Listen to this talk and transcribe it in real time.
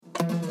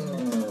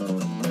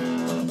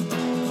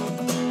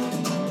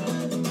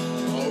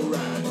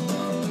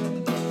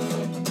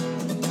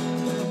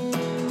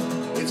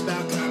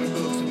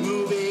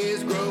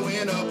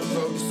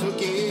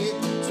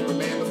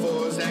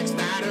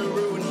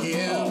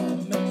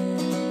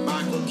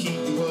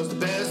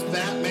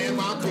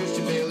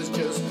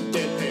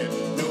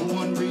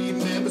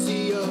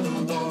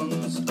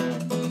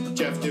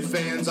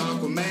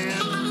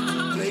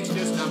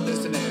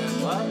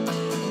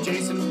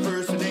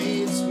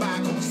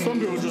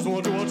girls just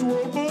want to watch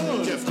World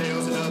Fun. Jeff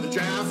Nails another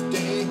draft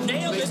day.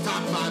 Nailed Makes it.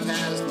 top 5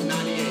 has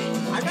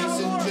 98. I got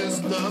Mason more.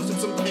 just loves him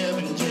some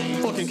Kevin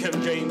James. Fucking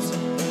Kevin James.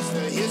 It's the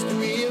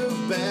history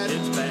of bad.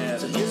 It's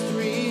bad. It's the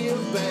history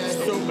of bad.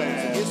 So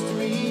bad. It's the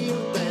history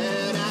of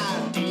bad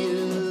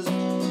ideas.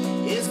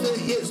 It's the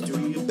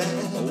history of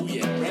bad. Oh,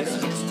 yeah. It's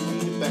the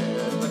history of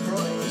bad.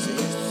 LaCroix. It's the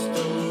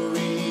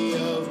history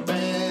of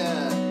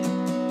bad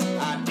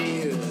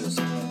ideas.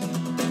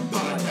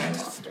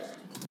 Podcast.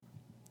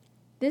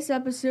 This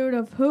episode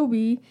of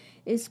Hobie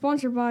is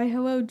sponsored by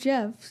Hello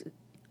Jeff.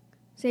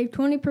 Save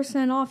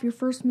 20% off your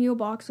first meal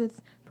box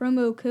with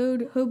promo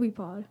code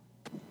HobiePod.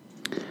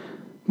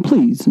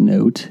 Please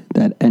note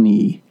that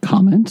any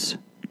comments,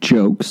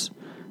 jokes,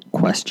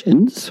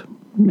 questions,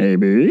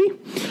 maybe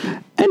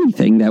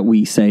anything that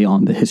we say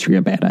on the history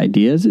of bad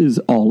ideas is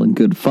all in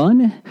good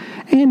fun.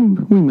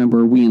 And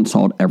remember, we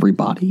insult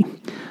everybody.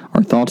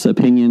 Our thoughts,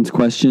 opinions,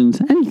 questions,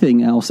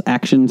 anything else,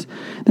 actions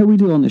that we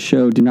do on the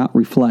show do not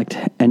reflect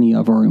any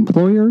of our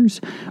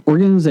employers,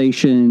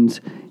 organizations,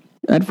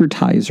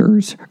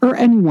 advertisers, or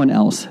anyone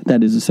else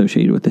that is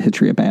associated with the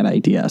history of bad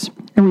ideas.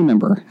 And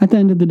remember, at the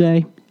end of the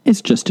day,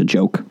 it's just a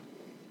joke.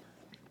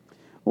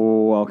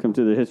 Welcome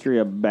to the History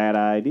of Bad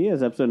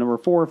Ideas, episode number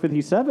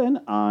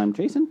 457. I'm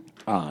Jason.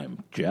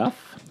 I'm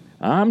Jeff.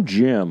 I'm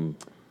Jim.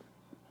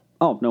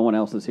 Oh, no one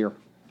else is here.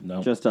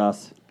 No. Just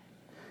us.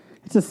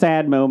 It's a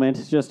sad moment.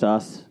 It's just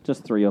us.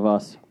 Just three of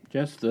us.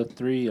 Just the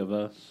three of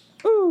us.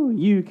 Ooh,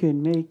 you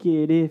can make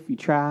it if you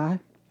try.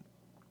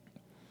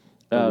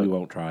 We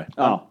won't try.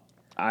 Oh.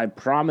 I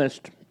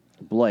promised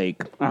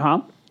Blake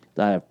Uh-huh.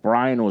 that if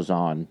Brian was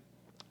on,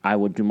 I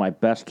would do my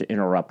best to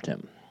interrupt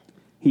him.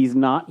 He's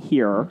not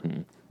here.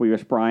 We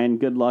wish Brian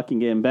good luck in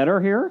getting better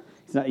here.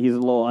 He's a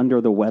little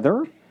under the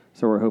weather,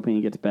 so we're hoping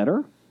he gets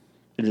better.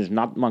 It is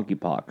not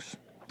monkeypox.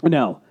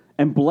 No.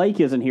 And Blake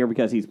isn't here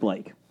because he's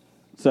Blake.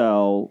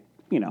 So,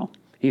 you know.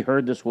 He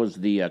heard this was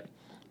the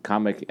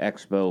Comic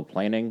Expo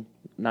planning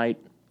night.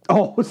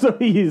 Oh, so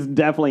he's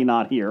definitely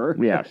not here.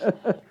 Yes.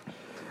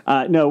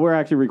 No, we're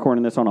actually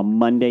recording this on a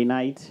Monday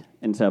night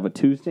instead of a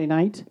Tuesday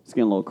night. It's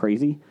getting a little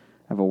crazy.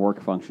 I have a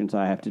work function, so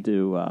I have to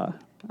do...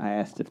 I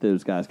asked if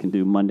those guys can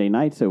do Monday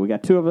night, so we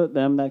got two of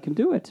them that can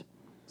do it.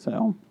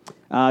 So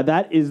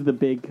that is the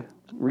big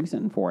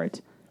reason for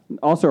it.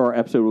 Also, our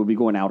episode will be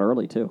going out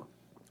early, too.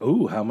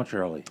 Ooh, how much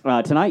early?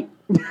 Tonight.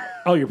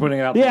 Oh, you're putting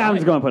it out Yeah, tonight? I'm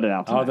just going to put it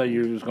out Oh, tonight. I thought you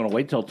were just going to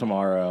wait till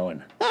tomorrow.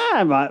 And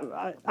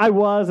I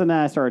was, and then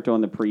I started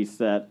doing the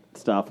preset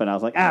stuff, and I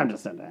was like, I'm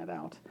just sending it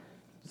out.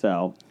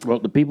 So, Well,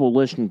 the people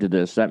listening to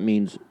this, that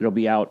means it'll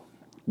be out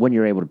when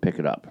you're able to pick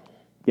it up.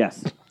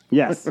 yes.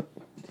 Yes.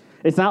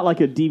 It's not like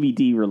a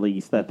DVD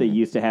release that they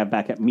used to have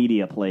back at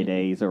Media Play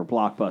Days or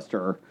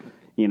Blockbuster,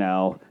 you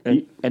know.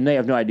 And they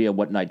have no idea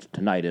what night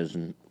tonight is,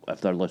 and if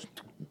they're listening.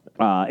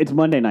 It's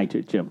Monday night,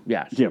 Jim.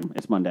 Yes. Jim,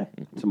 it's Monday.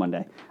 It's a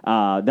Monday.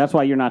 That's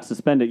why you're not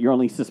suspended. You're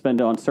only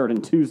suspended on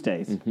certain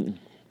Tuesdays.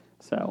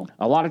 So.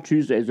 A lot of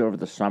Tuesdays over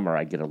the summer,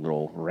 I get a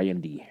little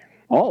randy.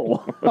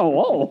 Oh.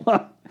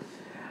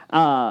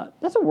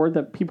 That's a word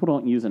that people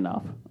don't use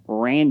enough.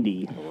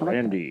 Randy.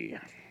 Randy.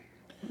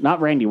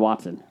 Not Randy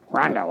Watson.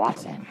 Rhonda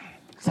Watson.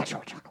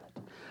 Sexual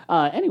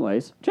chocolate.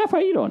 Anyways, Jeff, how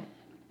you doing?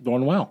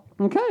 doing well.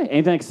 Okay.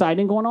 Anything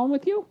exciting going on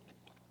with you?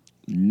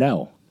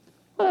 No.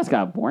 Well, that's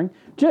kind of boring.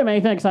 Jim,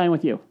 anything exciting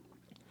with you?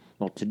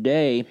 Well,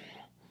 today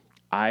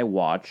I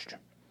watched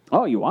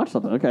Oh, you watched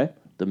something. Okay.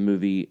 the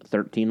movie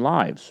 13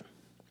 Lives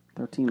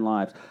 13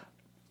 Lives.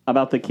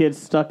 About the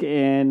kids stuck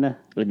in...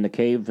 in the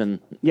cave and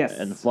Yes.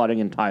 and flooding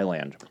in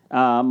Thailand.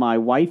 my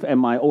wife and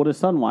my oldest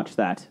son watched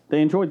that.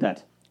 They enjoyed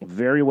that.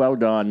 Very well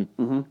done.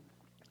 Mm-hmm.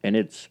 And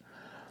it's,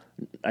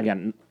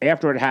 again,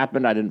 after it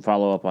happened, I didn't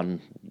follow up on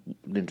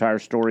the entire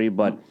story,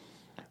 but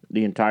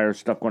the entire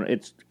stuff going,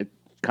 it's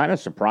kind of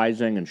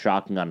surprising and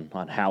shocking on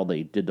how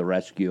they did the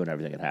rescue and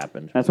everything that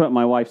happened. That's what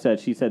my wife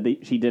said. She said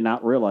she did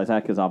not realize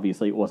that because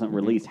obviously it wasn't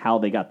released how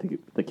they got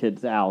the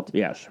kids out.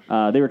 Yes.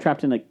 They were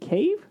trapped in a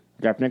cave?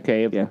 Definite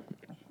cave. Yeah.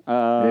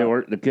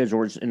 The kids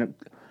were in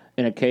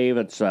a cave.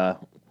 It's a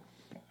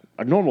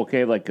normal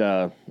cave, like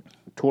a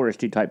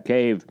touristy type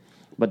cave,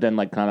 but then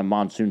like kind of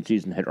monsoon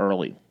season hit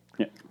early.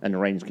 Yeah. And the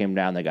rains came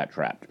down, they got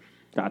trapped.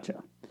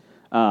 Gotcha.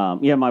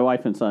 Yeah, my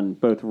wife and son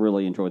both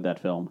really enjoyed that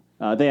film.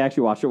 They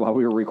actually watched it while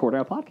we were recording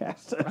our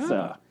podcast.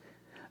 So,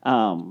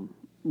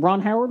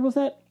 Ron Howard was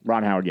that?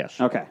 Ron Howard, yes.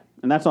 Okay,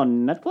 and that's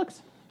on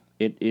Netflix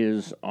It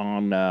is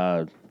on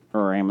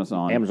or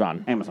Amazon.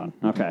 Amazon. Amazon.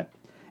 Okay.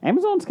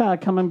 Amazon's kind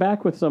of coming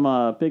back with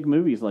some big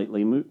movies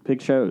lately,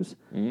 big shows.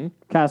 Mm-hmm.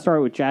 Kind of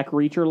started with Jack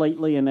Reacher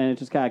lately, and then it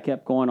just kind of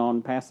kept going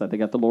on past that. They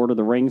got The Lord of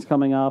the Rings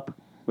coming up,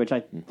 which I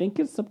think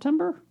is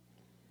September.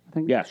 I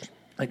think. Yes.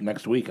 Like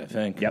next week, I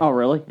think. Yep. Oh,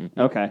 really?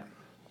 Okay.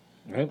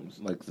 Right? It's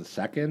like the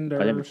second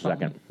or I think it's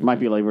something? second. Might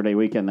be Labor Day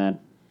weekend then.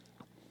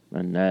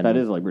 And then That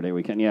is Labor Day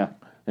weekend, yeah.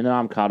 And then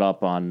I'm caught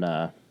up on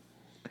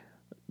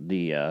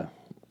the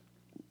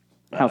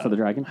House of the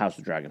Dragon. House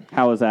of the Dragon.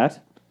 How is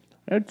that?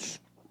 It's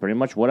pretty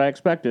much what I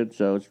expected,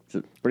 so it's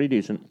pretty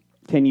decent.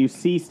 Can you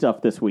see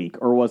stuff this week,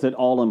 or was it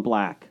all in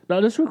black?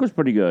 No, this week was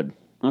pretty good.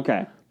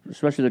 Okay.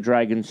 especially the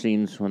dragon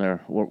scenes when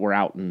we're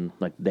out in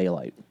like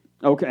daylight.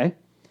 Okay.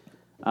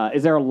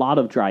 Is there a lot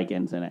of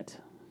dragons in it?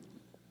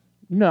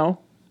 No,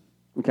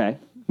 Okay.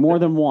 More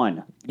than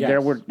one. Yes.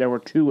 there were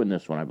 2 in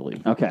this one, I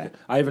believe. Okay.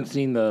 I haven't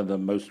seen the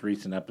most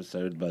recent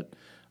episode, but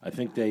I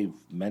think they've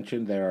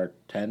mentioned there are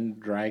 10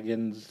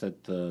 dragons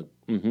that the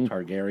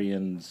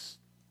Targaryens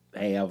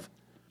have.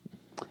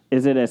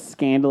 Is it as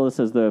scandalous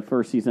as the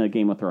first season of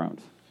Game of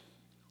Thrones?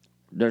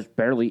 There's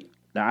barely.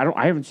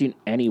 I haven't seen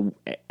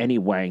any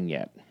Wang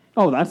yet.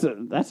 Oh,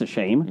 that's a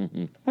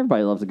shame.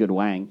 Everybody loves a good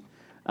Wang.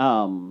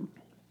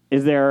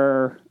 Is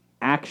there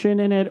action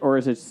in it, or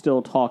is it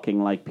still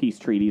talking like peace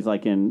treaties,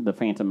 like in The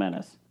Phantom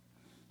Menace?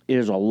 It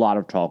is a lot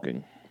of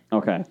talking.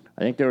 Okay.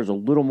 I think there was a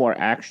little more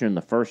action in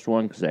the first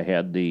one because they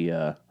had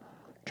the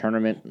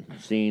tournament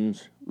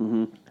scenes.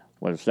 Mm-hmm.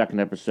 Well, the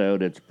second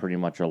episode, it's pretty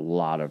much a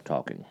lot of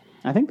talking.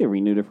 I think they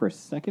renewed it for a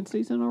second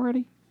season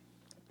already.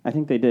 I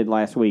think they did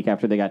last week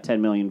after they got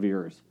 10 million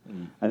viewers.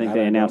 I think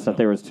they announced that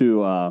there was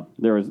 2.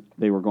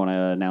 They were going to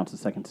announce a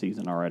second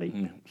season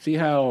already. See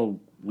how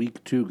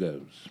week 2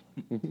 goes.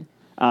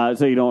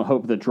 So you don't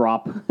hope the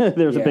drop.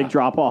 There's a Yeah. big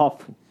drop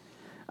off.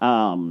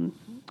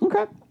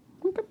 Okay.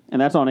 And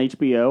that's on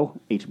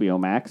HBO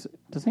Max.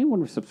 Does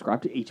anyone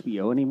subscribe to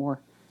HBO anymore?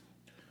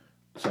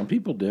 Some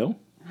people do.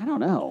 I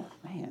don't know,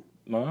 man.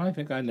 Well, I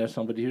think I know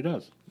somebody who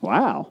does.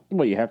 Wow.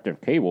 Well, you have to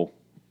have cable.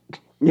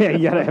 Yeah,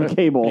 you gotta have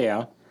cable.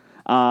 Yeah.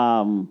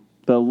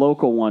 The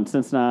local one,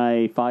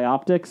 Cincinnati Phi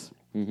Optics,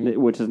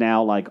 which is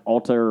now like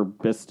Alta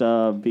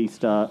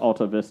Vista,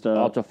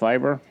 Alta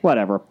Fiber,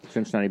 whatever.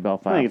 Cincinnati Bell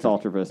I Fiber. think it's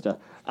Alta Vista.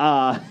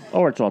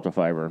 Or it's Alta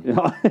Fiber.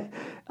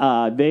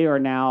 They are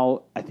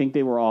now, I think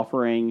they were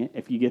offering,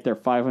 if you get their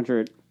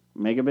 500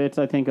 megabits,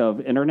 I think,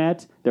 of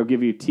internet, they'll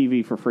give you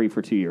TV for free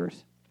for 2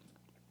 years.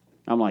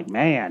 I'm like,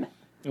 man.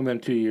 And then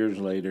 2 years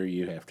later,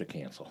 you have to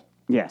cancel.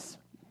 Yes.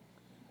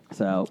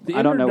 So, The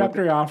I don't know.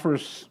 introductory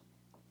offers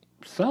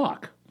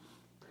suck.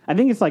 I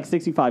think it's like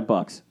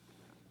 $65.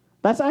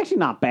 That's actually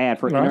not bad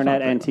for No, that's internet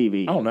not and bad.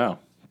 TV. Oh, no.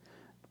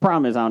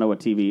 Problem is, I don't know what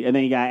TV. And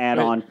then you got to add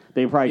on.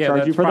 They probably Yeah, charge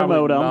that's you for the probably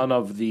modem. none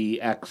of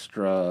the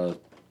extra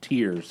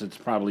tiers. It's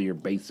probably your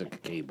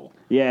basic cable.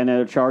 Yeah, and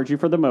they'll charge you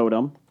for the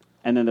modem.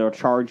 And then they'll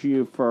charge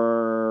you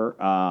for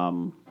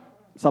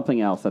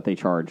something else that they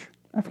charge.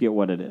 I forget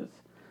what it is.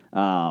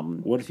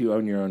 What if you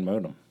own your own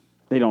modem?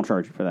 They don't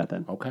charge you for that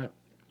then. Okay.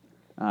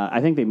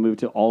 I think they moved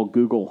to all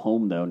Google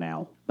Home, though,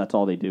 now. That's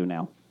all they do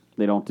now.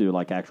 They don't do,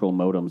 like, actual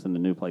modems in the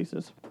new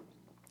places.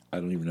 I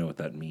don't even know what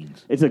that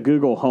means. It's a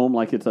Google Home,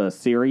 like it's a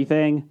Siri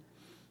thing.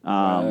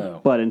 Oh.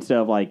 But instead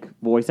of, like,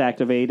 voice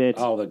activated.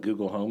 Oh, the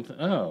Google Home thing?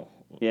 Oh.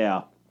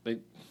 Yeah.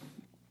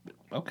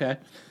 Okay.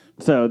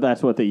 So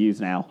that's what they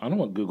use now. I don't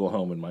want Google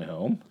Home in my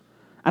home.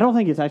 I don't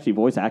think it's actually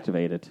voice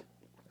activated.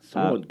 So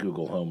I want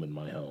Google Home in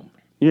my home.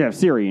 You have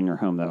Siri in your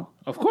home, though.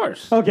 Of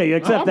course. Okay, you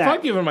accept I'm that.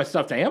 fine giving my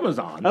stuff to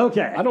Amazon.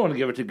 Okay. I don't want to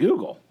give it to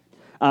Google.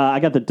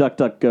 I got the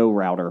DuckDuckGo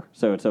router,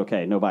 so it's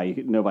okay. Nobody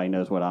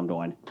knows what I'm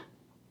doing.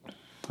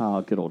 Oh,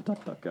 good old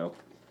DuckDuckGo.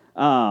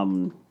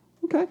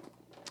 Okay.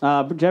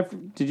 But Jeff,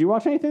 did you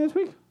watch anything this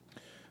week?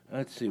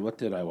 Let's see. What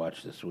did I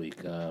watch this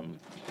week?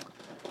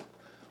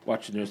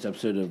 Watched the newest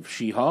episode of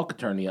She-Hulk,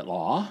 Attorney at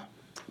Law.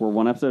 We're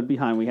one episode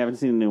behind. We haven't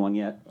seen the new one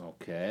yet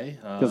Okay.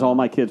 because all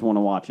my kids want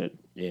to watch it.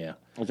 Yeah.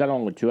 Is that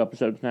only 2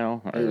 episodes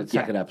now? Or- The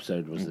second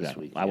episode was this Yeah.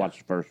 week. I yeah. watched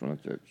the first one.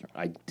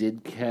 I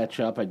did catch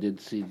up. I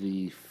did see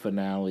the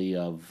finale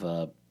of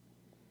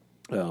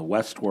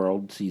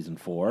Westworld season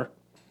 4.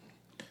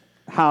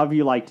 How have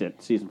you liked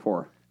it, season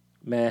 4?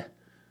 Meh.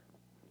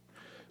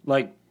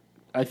 Like,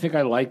 I think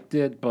I liked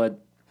it, but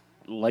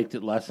liked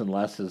it less and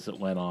less as it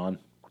went on.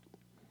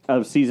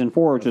 Of season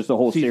 4 or just the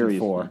whole Season series?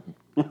 4.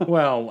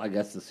 Well, I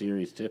guess the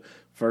series too.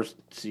 First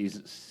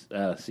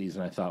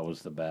season I thought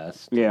was the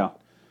best. Yeah.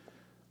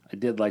 I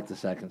did like the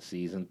second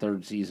season.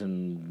 Third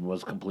season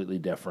was completely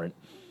different.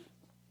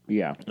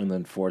 Yeah. And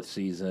then fourth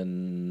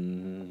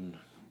season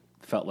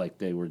felt like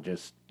they were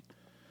just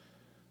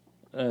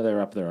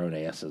they're up their own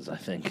asses, I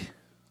think.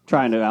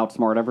 Trying to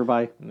outsmart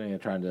everybody? They're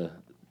trying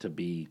to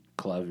be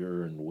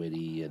clever and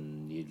witty,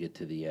 and you get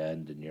to the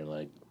end and you're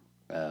like,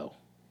 oh.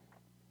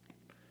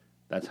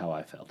 That's how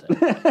I felt it.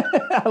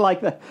 I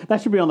like that.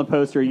 That should be on the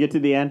poster. You get to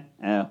the end?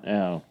 Oh.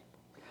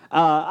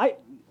 Oh.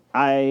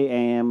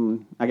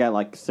 I got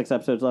like 6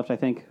 episodes left, I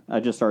think. I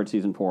just started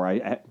season 4.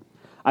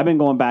 I've been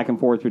going back and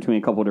forth between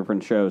a couple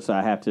different shows, so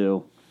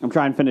I'm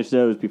trying to finish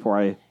those before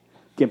I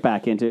get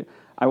back into it.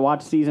 I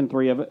watched season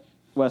 3 of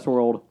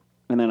Westworld,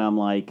 and then I'm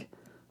like,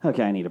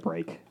 okay, I need a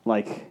break.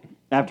 Like,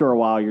 after a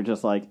while, you're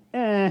just like,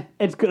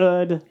 it's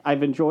good. I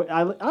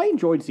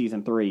enjoyed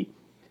season 3,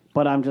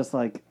 but I'm just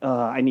like,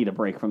 I need a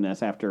break from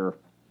this after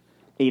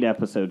 8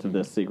 episodes of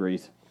this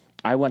series.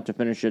 I went to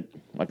finish it,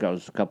 like I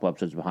was a couple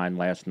episodes behind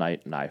last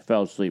night, and I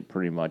fell asleep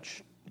pretty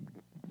much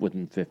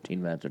within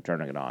 15 minutes of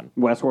turning it on.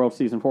 Westworld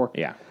season 4?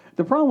 Yeah.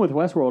 The problem with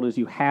Westworld is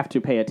you have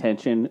to pay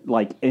attention,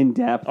 like, in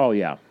depth. Oh,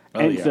 yeah.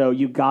 And yeah. so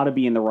you got to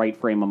be in the right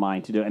frame of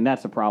mind to do it. And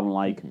that's the problem.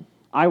 Like,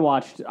 I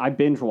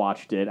binge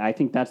watched it. I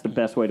think that's the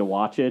best way to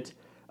watch it.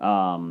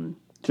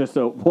 Just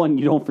so, one,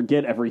 you don't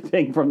forget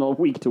everything from the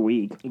week to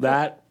week.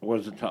 That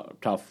was a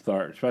tough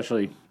start,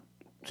 especially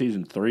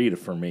season 3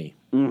 for me.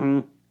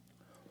 Mm-hmm.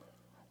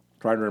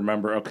 Trying to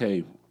remember,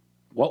 okay,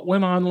 what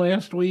went on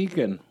last week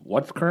and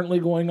what's currently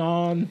going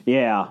on.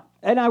 Yeah.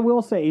 And I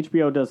will say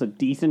HBO does a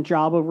decent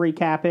job of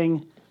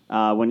recapping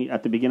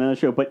at the beginning of the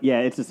show. But,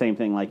 yeah, it's the same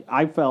thing. Like,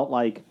 I felt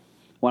like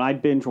when I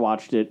binge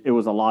watched it, it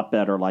was a lot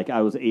better. Like,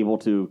 I was able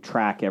to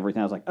track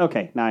everything. I was like,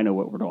 okay, now I know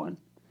what we're doing.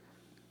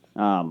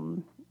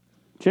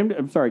 Jim,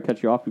 I'm sorry to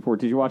cut you off before.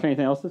 Did you watch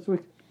anything else this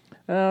week?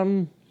 Yeah,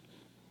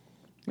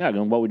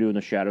 What We Do in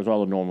the Shadows, all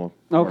the normal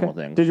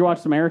things. Did you watch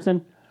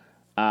Samaritan?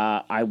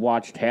 I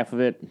watched half of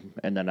it,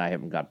 and then I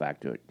haven't got back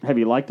to it. Have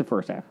you liked the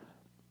first half?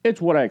 It's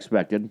what I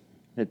expected.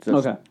 It's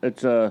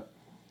a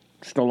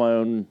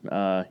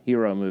Stallone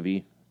hero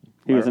movie.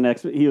 He was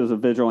a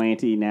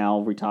vigilante, now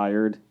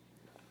retired.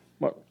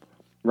 What?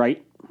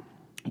 Right?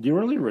 Do you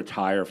really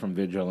retire from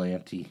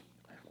vigilante?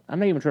 I'm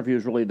not even sure if he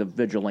was really the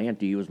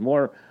vigilante. He was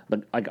more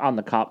on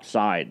the cop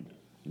side,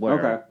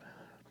 where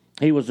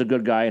he was the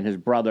good guy and his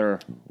brother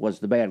was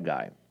the bad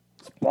guy.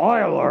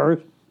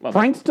 Spoiler!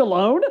 Frank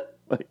Stallone?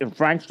 And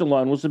Frank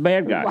Stallone was the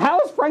bad guy.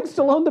 How is Frank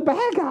Stallone the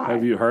bad guy?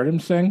 Have you heard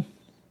him sing?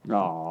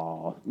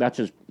 Oh, That's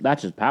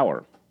his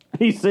power.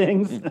 he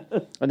sings.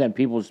 And then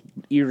people's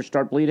ears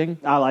start bleeding.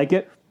 I like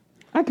it.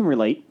 I can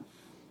relate.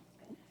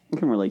 I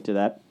can relate to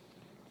that.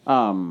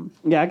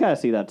 Yeah, I gotta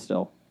see that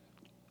still.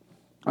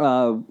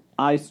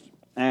 I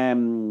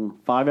am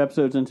 5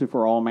 episodes into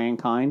For All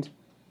Mankind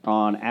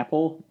on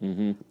Apple.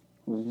 Mm-hmm.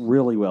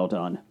 Really well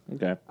done.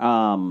 Okay.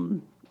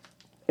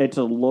 It's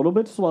a little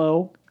bit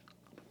slow,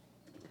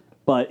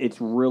 but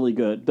it's really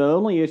good. The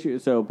only issue,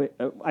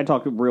 I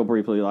talked real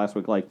briefly last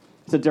week, like,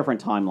 it's a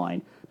different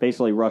timeline.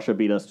 Basically, Russia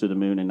beat us to the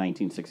moon in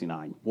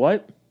 1969.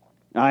 What?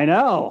 I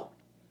know.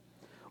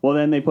 Well,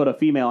 then they put a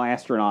female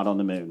astronaut on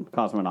the moon,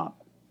 cosmonaut.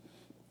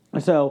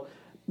 So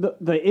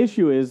the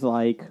issue is,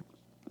 like,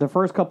 the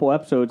first couple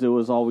episodes, it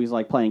was always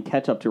like playing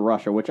catch up to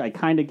Russia, which I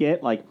kind of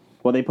get. Like,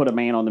 well, they put a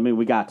man on the moon,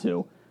 we got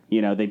to.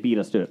 They beat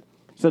us to it.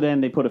 So then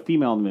they put a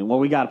female on the moon. Well,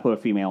 we got to put a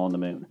female on the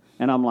moon.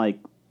 And I'm like,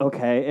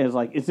 okay. It's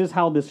like, is this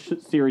how this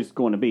series is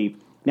going to be?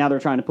 Now they're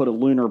trying to put a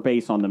lunar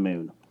base on the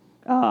moon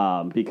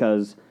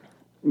because,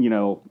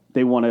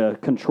 they want to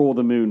control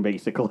the moon,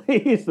 basically,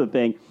 is the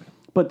thing.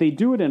 But they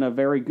do it in a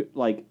very good,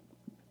 like,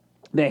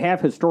 they have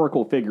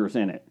historical figures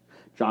in it.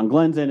 John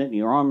Glenn's in it,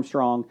 Neil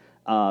Armstrong,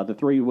 the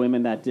 3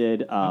 women that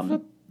did. I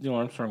thought Neil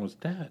Armstrong was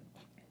dead.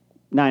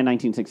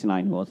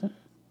 1969, wasn't it?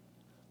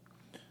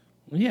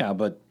 Yeah,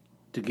 but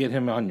to get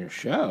him on your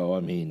show,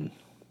 I mean...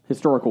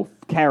 Historical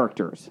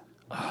characters.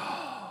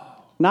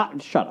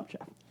 Not, shut up,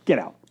 Jeff. Get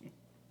out.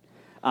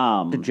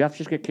 Did Jeff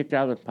just get kicked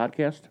out of the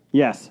podcast?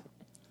 Yes.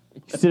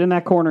 Sit in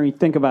that corner and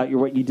think about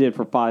what you did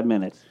for 5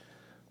 minutes.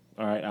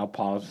 All right, I'll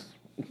pause.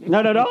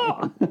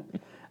 No.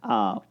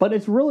 But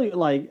it's really,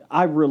 like,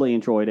 I really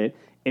enjoyed it.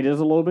 It is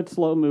a little bit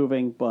slow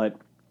moving, but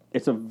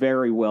it's a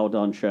very well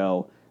done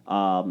show.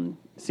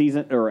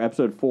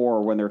 Episode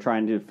 4, when they're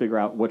trying to figure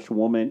out which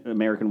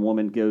American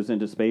woman goes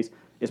into space,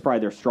 is probably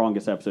their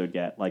strongest episode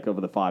yet, like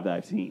over the 5 that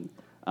I've seen.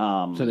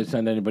 So they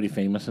send anybody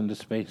famous into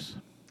space?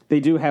 They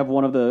do have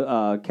one of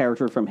the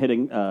characters from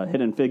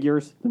Hidden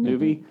Figures, the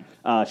movie.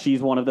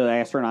 She's one of the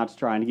astronauts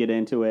trying to get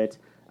into it.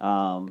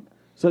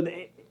 So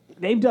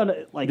they've done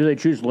it like. Do they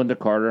choose Linda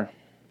Carter?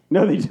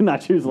 No, they do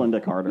not choose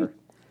Linda Carter.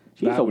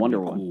 She's That a would Wonder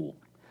be Woman.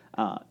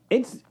 cool.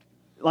 It's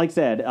like I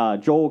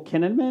said, Joel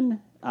Kinnaman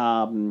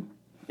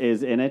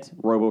is in it.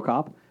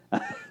 RoboCop,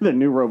 the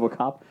new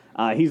RoboCop.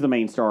 He's the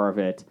main star of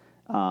it.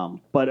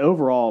 But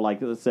overall,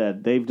 like I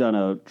said, they've done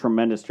a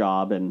tremendous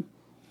job, and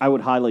I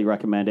would highly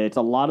recommend it. It's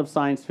a lot of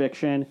science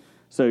fiction,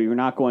 so you're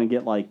not going to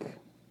get like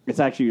it's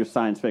actually just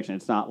science fiction.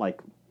 It's not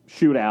like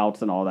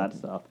shootouts and all that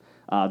stuff.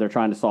 They're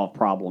trying to solve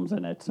problems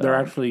in it. So. They're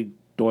actually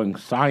doing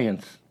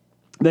science.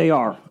 They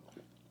are,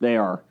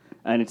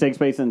 and it takes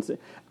place in.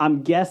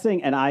 I'm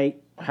guessing, and I.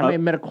 How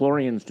many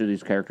midichlorians do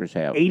these characters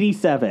have?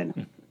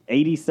 87.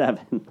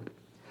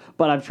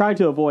 But I've tried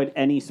to avoid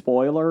any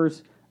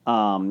spoilers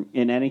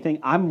in anything.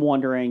 I'm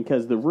wondering,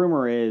 because the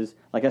rumor is,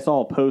 like I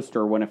saw a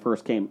poster when it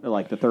first came,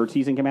 like the 3rd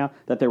season came out,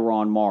 that they were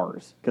on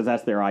Mars. Because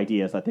that's their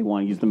idea, is that they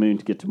want to use the moon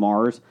to get to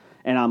Mars.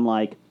 And I'm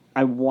like,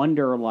 I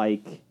wonder,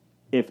 like,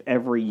 if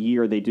every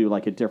year they do,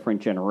 like, a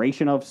different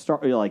generation of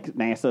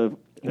NASA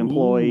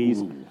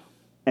employees. Ooh.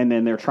 And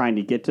then they're trying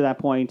to get to that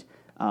point.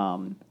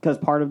 Because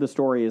part of the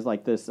story is,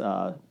 like, this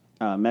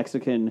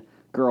Mexican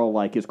girl,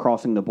 like, is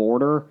crossing the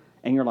border.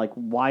 And you're like,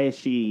 why is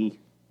she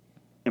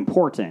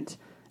important?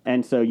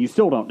 And so you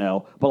still don't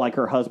know, but like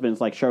her husband's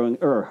like showing,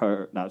 or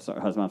her, not sorry,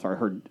 husband, I'm sorry,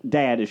 her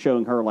dad is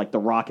showing her like the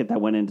rocket that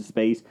went into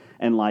space,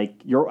 and like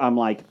I'm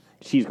like,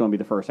 she's going to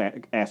be the first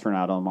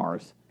astronaut on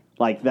Mars.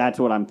 Like that's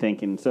what I'm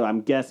thinking. So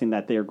I'm guessing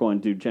that they're going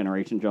to do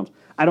generation jumps.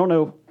 I don't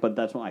know, but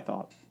that's what I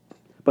thought.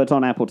 But it's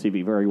on Apple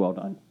TV, very well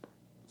done.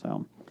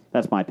 So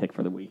that's my pick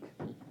for the week.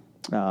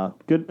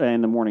 Good,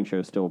 and the morning show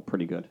is still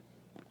pretty good.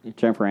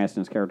 Jennifer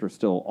Aniston's character is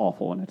still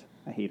awful in it.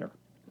 I hate her,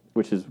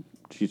 which is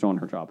she's doing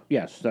her job.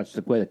 Yes, that's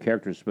the way the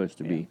character is supposed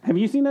to be. Have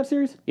you seen that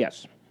series?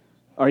 Yes.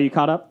 Are you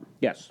caught up?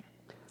 Yes.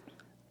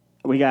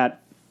 We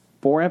got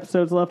 4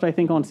 episodes left, I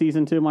think, on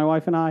season 2, my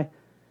wife and I.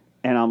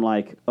 And I'm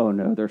like, oh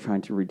no, they're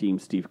trying to redeem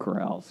Steve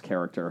Carell's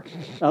character.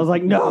 I was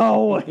like,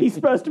 no, he's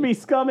supposed to be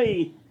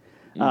scummy.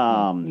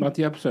 Not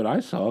the episode I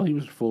saw. He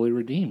was fully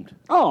redeemed.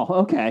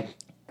 Oh, okay.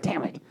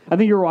 Damn it. I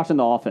think you were watching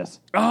The Office.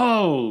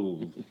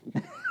 Oh!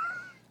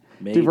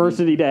 Maybe.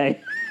 Diversity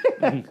Day.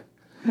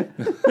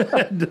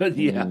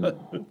 Yeah.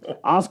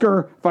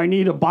 Oscar, if I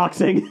need a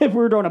boxing, if we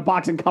were doing a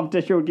boxing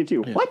competition, we'd get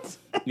you. What?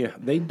 Yeah,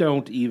 they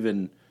don't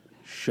even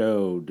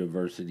show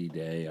Diversity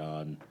Day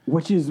on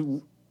Which is,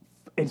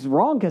 it's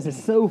wrong because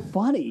it's so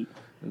funny.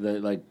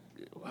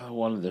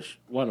 one of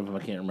them. I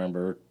can't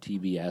remember,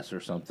 TBS or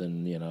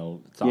something. You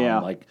know, it's Yeah.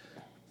 on like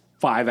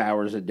 5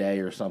 hours a day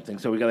or something.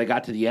 So they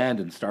got to the end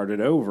and started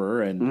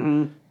over,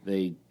 and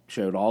they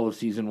showed all of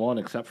season 1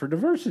 except for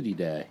Diversity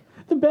Day.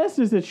 The best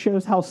is it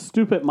shows how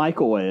stupid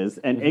Michael is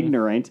and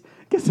ignorant.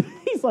 Because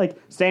he's like,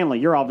 Stanley,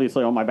 you're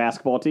obviously on my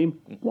basketball team.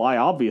 Why,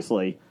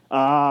 obviously?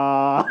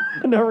 No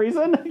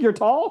reason? You're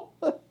tall?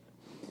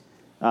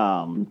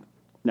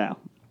 No.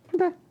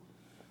 Okay.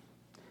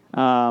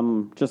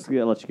 Just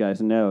to let you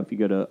guys know, if you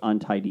go to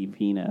Untidy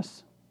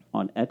Venus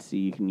on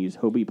Etsy, you can use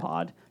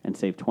HobiePod and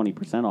save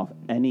 20% off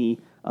any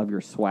of your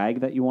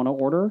swag that you want to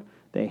order.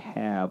 They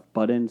have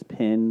buttons,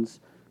 pins,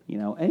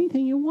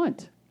 anything you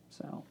want.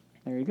 So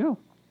there you go.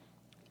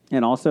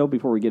 And also,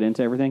 before we get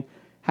into everything,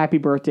 happy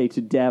birthday to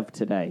Dev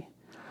today.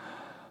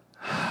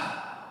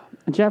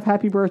 And Jeff,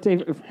 happy birthday,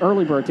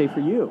 early birthday for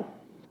you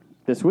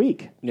this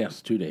week.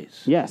 Yes, 2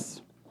 days.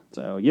 Yes.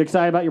 So you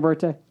excited about your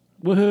birthday?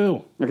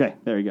 Woohoo! Okay,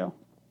 there you go.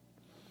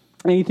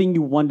 Anything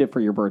you wanted for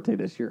your birthday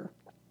this year?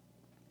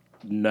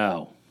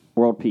 No.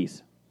 World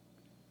peace.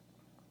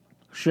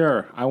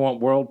 Sure, I want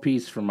world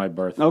peace for my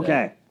birthday.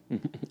 Okay. I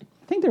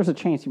think there's a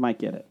chance you might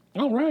get it.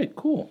 All right,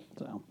 cool.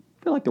 So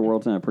I feel like the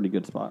world's in a pretty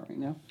good spot right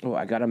now. Oh,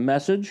 I got a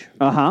message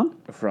Uh-huh.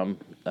 from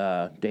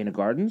Dana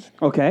Gardens.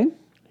 Okay.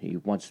 He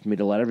wants me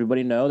to let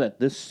everybody know that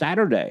this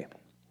Saturday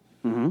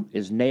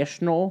is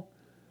National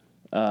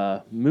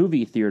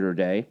Movie Theater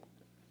Day.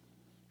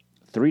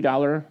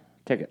 $3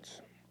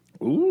 tickets.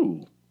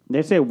 Ooh.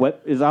 They say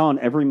what is that on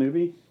every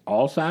movie?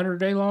 All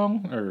Saturday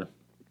long? Or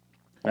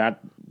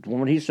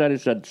When he said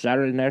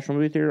Saturday National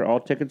Movie Theater, all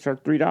tickets are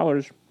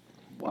 $3.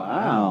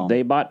 Wow.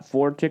 They bought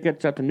 4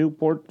 tickets at the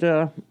Newport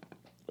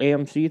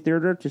AMC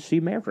Theater to see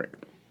Maverick.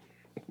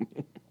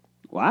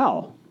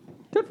 Wow.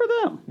 Good for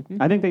them.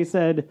 I think they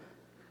said,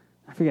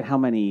 I forget how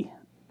many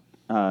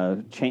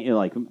theater,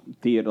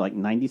 like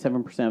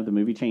 97% of the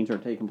movie chains are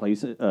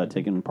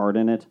taking part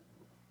in it.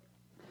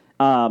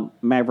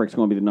 Maverick's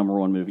going to be the number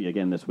 1 movie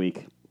again this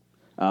week.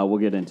 We'll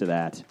get into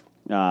that.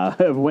 are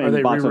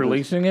they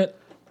re-releasing it?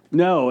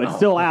 No, it's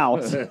still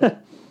out.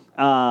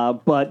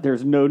 But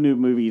there's no new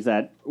movies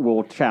that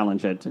will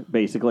challenge it,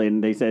 basically.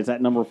 And they say it's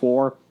at number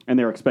 4, and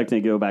they're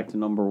expecting to go back to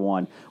number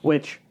 1,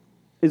 which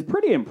is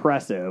pretty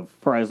impressive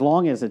for as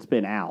long as it's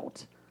been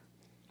out.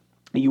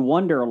 You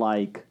wonder,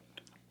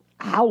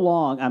 how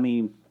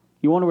long,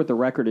 you wonder what the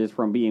record is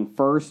from being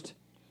first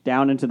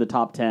down into the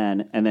top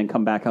 10 and then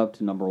come back up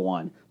to number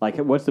 1.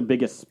 What's the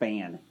biggest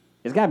span?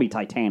 It's got to be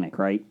Titanic,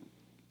 right?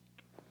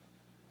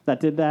 That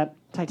did that?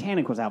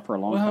 Titanic was out for a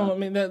long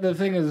time. Well, the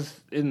thing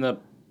is, in the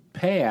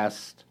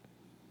past,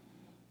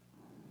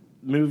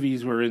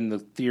 movies were in the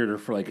theater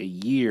for a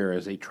year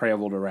as they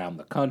traveled around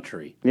the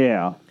country.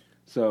 Yeah.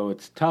 So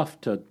it's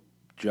tough to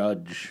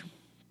judge,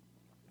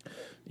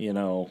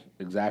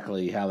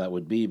 exactly how that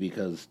would be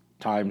because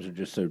times are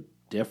just so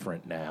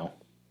different now.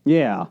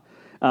 Yeah.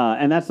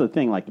 And that's the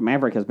thing.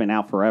 Maverick has been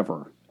out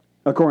forever.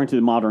 According to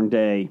the modern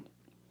day,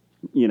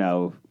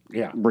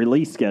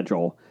 release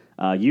schedule.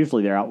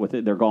 Usually they're out with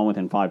it. They're gone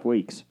within 5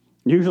 weeks.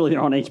 Usually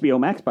they're on HBO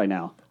Max by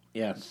now.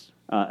 Yes.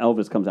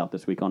 Elvis comes out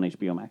this week on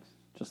HBO Max.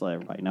 Just to let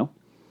everybody know.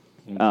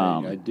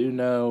 I do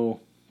know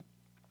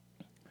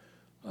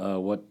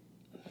what's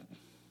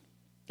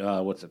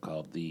it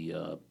called?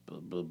 The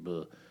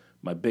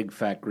My Big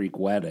Fat Greek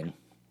Wedding.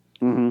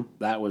 Mm-hmm.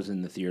 That was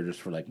in the theaters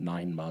for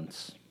 9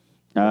 months.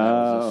 Oh.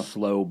 That was a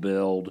slow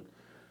build,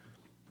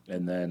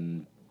 and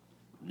then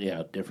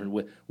different.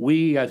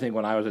 I think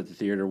when I was at the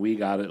theater, we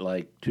got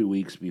it 2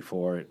 weeks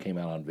before it came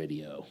out on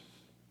video.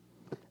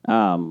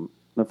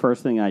 The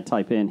first thing I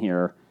type in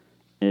here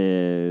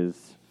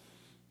is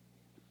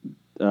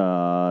they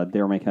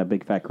were making a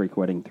Big Fat Greek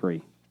Wedding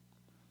 3.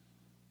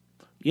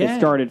 Yeah. It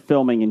started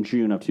filming in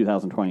June of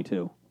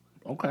 2022.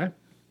 Okay.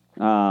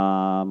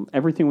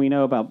 Everything we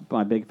know about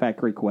My Big Fat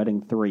Greek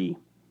Wedding 3.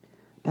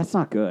 That's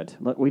not good.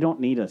 Look, we don't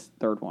need a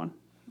third one.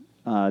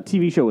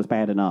 TV show was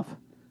bad enough.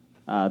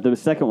 The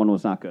second one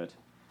was not good.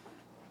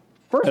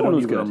 First I one don't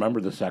was even good.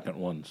 remember the second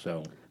one.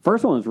 So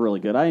First one was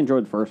really good. I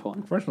enjoyed the first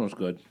one. first one was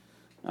good.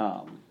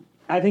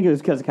 I think it was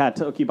because it kind of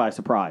took you by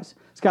surprise.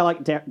 It's kind of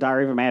like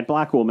Diary of a Mad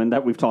Black Woman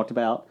that we've talked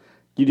about.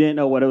 You didn't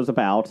know what it was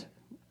about.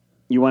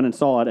 You went and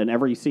saw it, and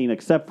every scene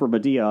except for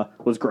Medea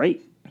was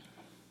great. It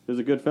was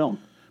a good film.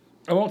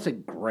 I won't say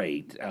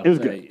great. It was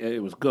good.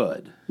 It was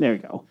good. There you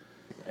go.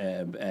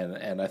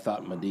 and I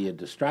thought Medea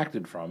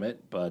distracted from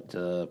it, but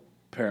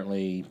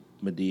apparently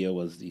Medea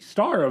was the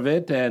star of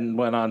it and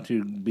went on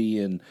to be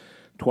in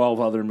 12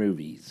 other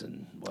movies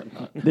and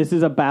whatnot. This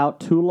is about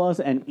Tula's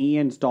and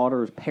Ian's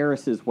daughter's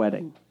Paris's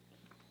wedding.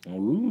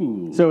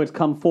 Ooh. So it's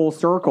come full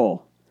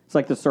circle. It's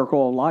like the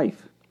circle of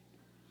life.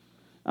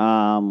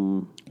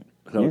 So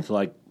it's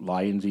like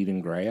lions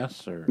eating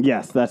grass, or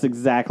Yes, that's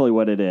exactly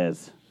what it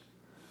is.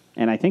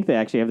 And I think they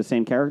actually have the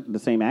same character, the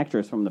same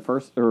actress from the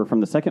first or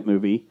from the second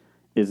movie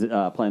is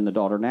playing the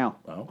daughter now.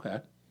 okay.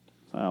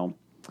 So,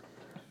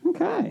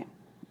 okay.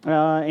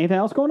 Anything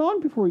else going on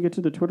before we get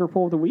to the Twitter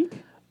poll of the week?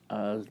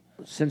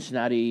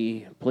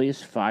 Cincinnati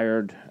police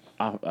fired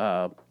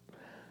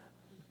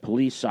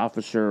police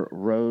officer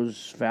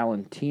Rose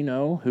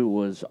Valentino, who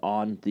was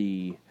on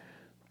the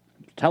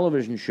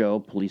television show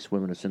Police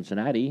Women of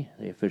Cincinnati.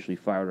 They officially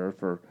fired her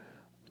for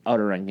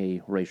uttering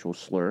a racial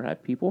slur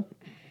at people.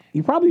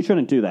 You probably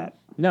shouldn't do that.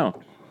 No.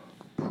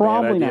 Bad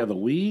Probably idea not. of the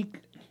week.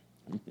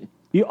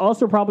 You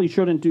also probably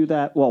shouldn't do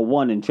that. Well,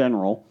 one in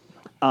general,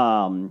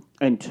 and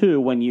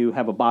two when you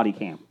have a body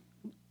cam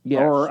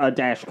Yes. or a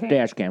dash cam.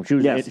 Dash cam. She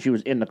was Yes. she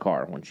was in the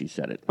car when she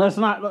said it. That's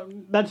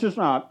not. That's just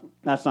not.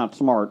 That's not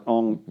smart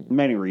on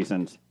many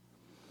reasons.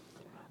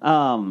 We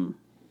had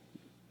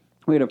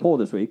a poll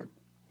this week.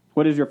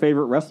 What is your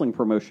favorite wrestling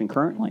promotion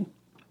currently?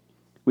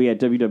 We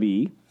had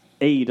WWE,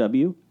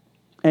 AEW,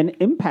 and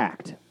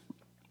Impact,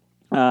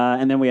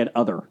 and then we had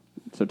other.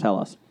 So tell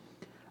us.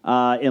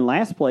 In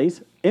last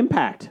place,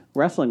 Impact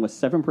Wrestling was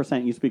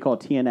 7%. Used to be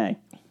called TNA.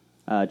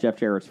 Jeff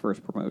Jarrett's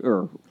first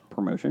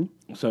promotion.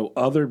 So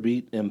other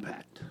beat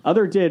Impact.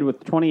 Other did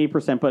with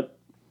 28%, but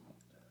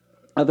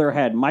other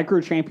had Micro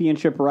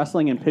Championship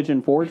Wrestling in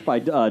Pigeon Forge by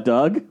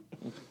Doug.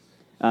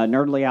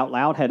 Nerdly Out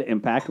Loud had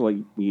Impact. Well,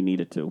 you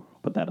needed to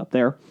put that up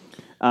there.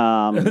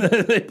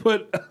 They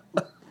put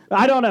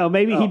I don't know.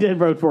 Maybe he did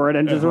vote for it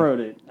and just wrote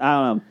it. I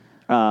don't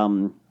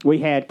know. We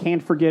had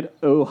Can't Forget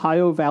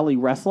Ohio Valley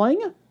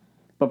Wrestling,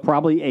 but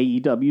probably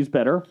AEW's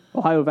better.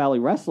 Ohio Valley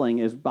Wrestling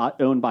is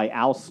owned by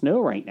Al Snow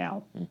right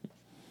now.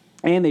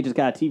 And they just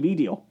got a TV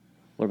deal.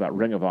 What about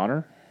Ring of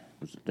Honor?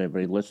 Did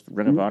anybody list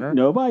Ring of Honor?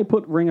 Nobody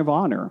put Ring of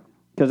Honor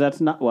because that's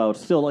not, well,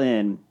 it's still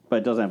in, but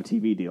it doesn't have a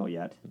TV deal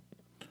yet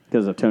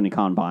because of Tony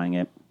Khan buying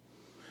it.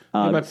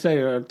 I'm about to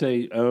say, aren't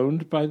they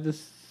owned by the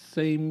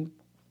same?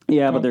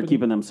 Yeah, but they're company?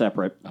 keeping them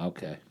separate.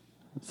 Okay.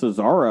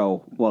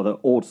 Cesaro, well, the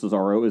old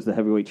Cesaro is the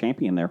heavyweight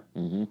champion there.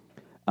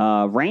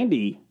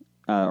 Randy,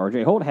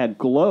 RJ Holt, had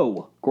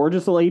Glow,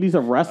 Gorgeous Ladies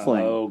of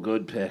Wrestling. Oh,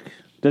 good pick.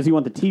 Does he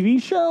want the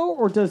TV show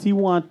or does he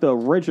want the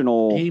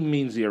original? He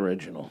means the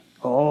original.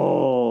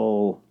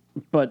 Oh.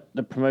 But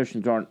the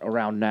promotions aren't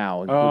around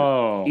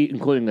now,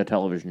 including the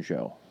television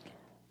show.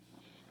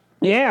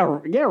 Yeah,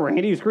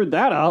 Randy screwed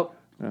that up.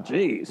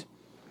 Jeez.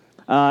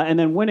 And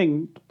then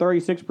winning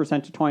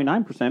 36% to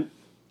 29%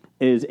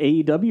 is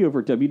AEW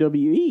over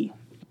WWE.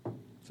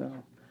 So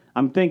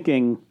I'm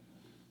thinking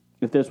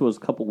if this was a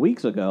couple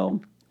weeks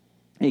ago,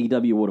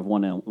 AEW would have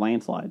won a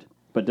landslide.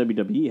 But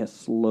WWE has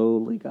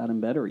slowly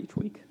gotten better each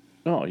week.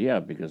 Oh, yeah,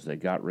 because they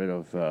got rid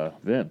of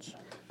Vince.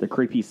 The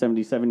creepy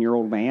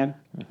 77-year-old man.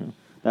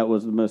 That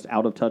was the most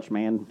out-of-touch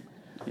man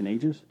in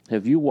ages.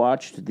 Have you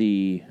watched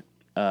the,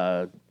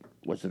 is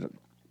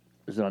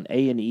it on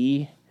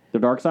A&E? The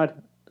Dark Side?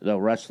 The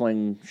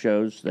wrestling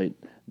shows,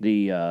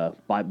 the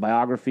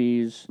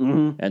biographies,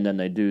 and then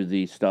they do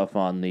the stuff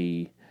on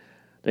they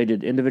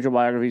did individual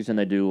biographies and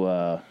they do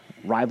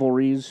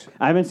rivalries.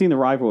 I haven't seen the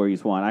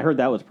Rivalries one. I heard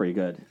that was pretty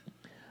good.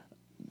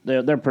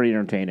 They're pretty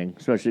entertaining,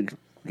 especially,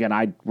 again,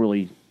 I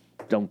really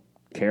don't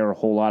care a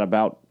whole lot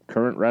about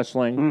current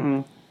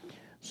wrestling.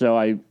 So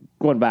I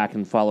going back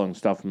and following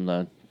stuff from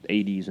the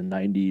 80s and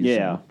 90s.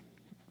 Yeah.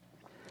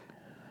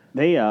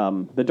 They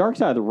the Dark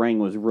Side of the Ring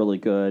was really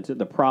good.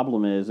 The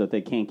problem is that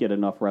they can't get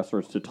enough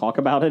wrestlers to talk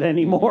about it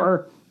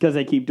anymore because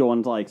they keep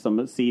doing like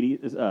some seedy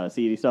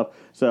stuff.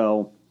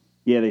 So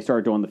yeah, they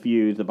started doing the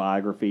feuds, the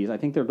biographies. I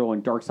think they're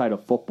doing Dark Side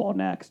of Football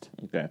next.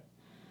 Okay.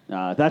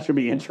 That should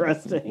be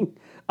interesting.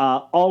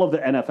 All of the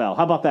NFL.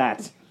 How about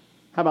that?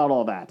 How about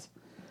all that?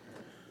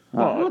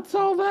 What's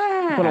all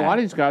that? But a lot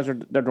of these guys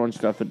they're doing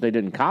stuff that they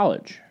did in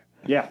college.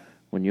 Yeah.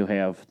 When you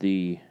have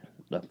the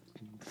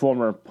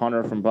former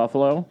punter from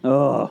Buffalo,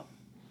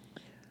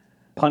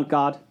 Punt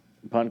God.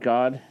 punt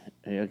god.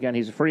 Again,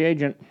 he's a free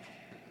agent.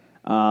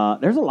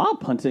 There's a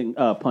lot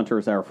of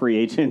punters that are free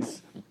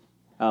agents.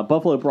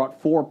 Buffalo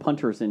brought 4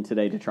 punters in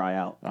today to try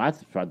out. I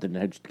thought they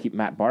had to keep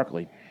Matt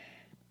Barkley.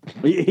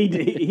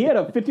 He had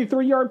a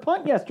 53-yard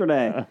punt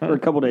yesterday, or a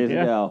couple days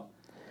ago.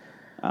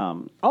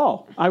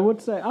 I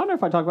would say, I don't know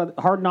if I talked about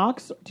Hard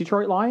Knocks,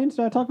 Detroit Lions.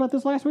 Did I talk about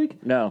this last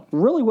week? No.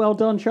 Really well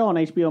done show on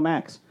HBO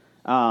Max.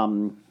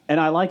 And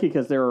I like it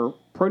because they're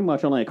pretty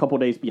much only a couple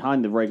days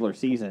behind the regular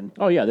season.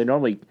 Oh yeah, they're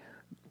normally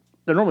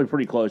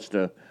pretty close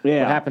to what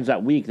happens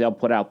that week. They'll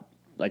put out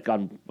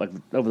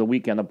over the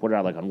weekend. They'll put it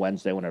out on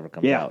Wednesday whenever it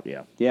comes out.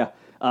 Yeah.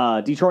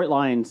 Detroit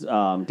Lions.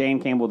 Dan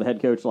Campbell, the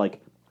head coach,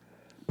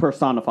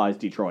 personifies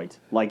Detroit.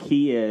 Like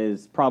he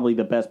is probably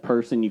the best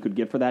person you could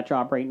get for that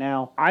job right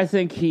now. I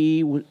think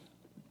he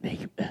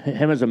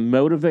him as a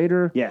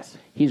motivator. Yes.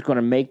 He's going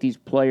to make these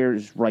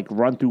players like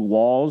run through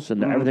walls,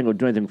 and everything will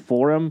do anything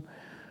for him.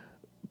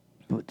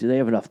 But do they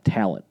have enough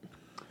talent?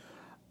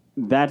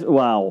 That's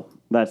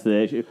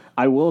the issue.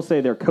 I will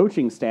say their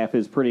coaching staff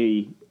is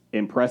pretty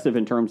impressive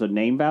in terms of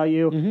name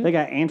value. They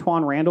got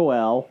Antoine Randall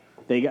L.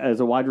 They got as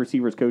a wide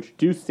receivers coach.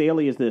 Deuce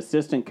Staley is the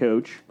assistant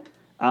coach.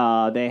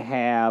 They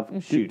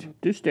have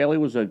Deuce Staley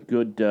was a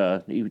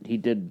good. He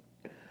did.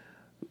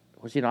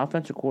 Was he an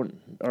offensive coordinator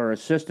or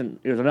assistant?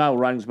 He was an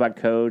running back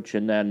coach,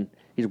 and then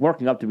he's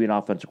working up to be an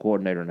offensive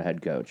coordinator and a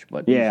head coach.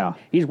 But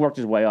he's worked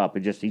his way up.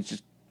 He's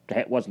just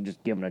wasn't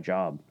just given a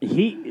job.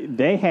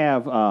 They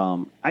have.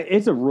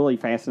 It's a really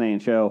fascinating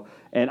show,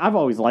 and I've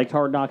always liked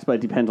Hard Knocks, but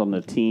it depends on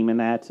the team. In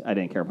that, I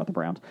didn't care about the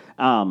Browns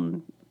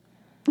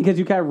because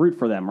you kind of root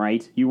for them,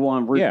 right? You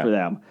want to root for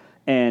them.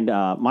 And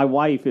my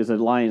wife is a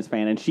Lions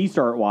fan, and she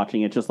started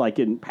watching it just like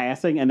in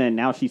passing, and then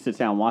now she sits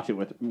down and watches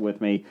it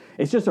with me.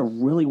 It's just a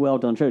really well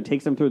done show. It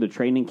takes them through the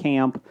training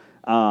camp.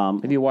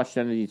 Have you watched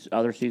any of these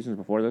other seasons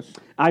before this?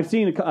 I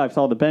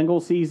saw the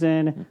Bengals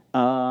season.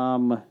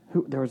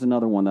 There was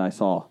another one that I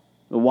saw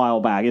a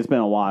while back. It's been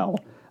a while.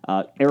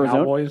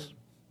 Arizona Cowboys?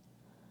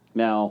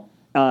 No.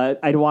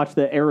 I'd watched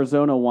the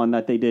Arizona one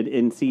that they did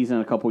in season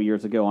a couple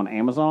years ago on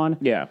Amazon.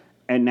 Yeah.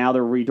 And now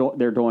they're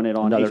doing it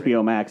on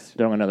HBO Max.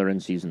 They're doing another in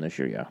season this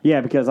year, yeah.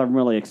 Yeah, because I'm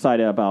really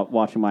excited about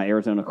watching my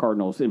Arizona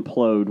Cardinals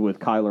implode with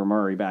Kyler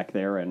Murray back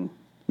there and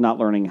not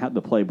learning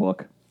the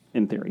playbook,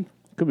 in theory.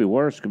 Could be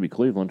worse. Could be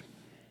Cleveland.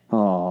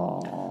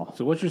 Oh.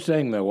 So what you're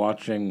saying, though,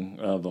 watching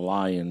the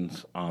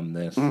Lions on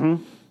this,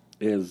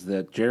 is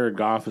that Jared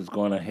Goff is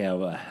going to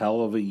have a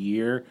hell of a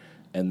year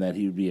and that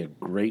he would be a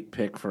great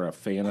pick for a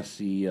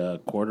fantasy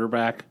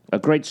quarterback. A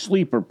great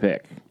sleeper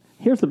pick.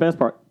 Here's the best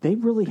part. They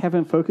really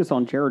haven't focused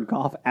on Jared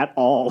Goff at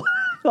all.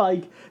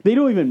 Like, they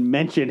don't even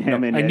mention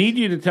him in it. I need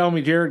you to tell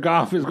me Jared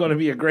Goff is going to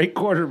be a great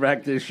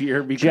quarterback this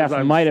year because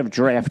Jeff might have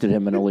drafted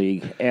him in the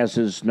league as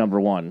his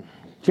number one.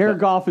 Jared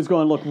Goff is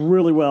going to look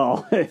really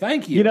well.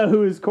 Thank you. You know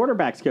who his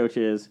quarterback's coach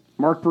is?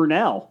 Mark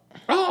Brunell.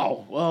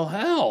 Oh, well,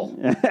 hell.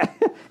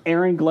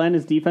 Aaron Glenn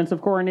is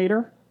defensive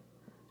coordinator.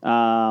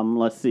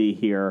 Let's see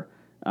here.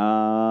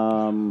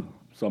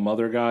 Some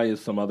other guy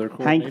is some other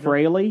coordinator. Hank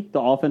Fraley,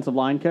 the offensive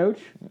line coach.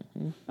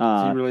 Is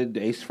he related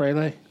to Ace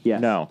Frehley? Yes.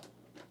 No.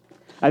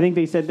 I think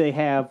they said they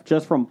have,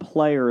 just from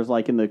players,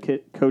 like in the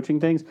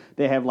coaching things,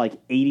 they have like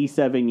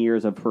 87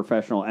 years of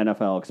professional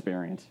NFL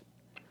experience.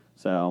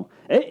 So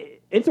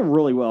it's a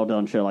really well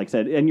done show, like I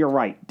said. And you're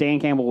right,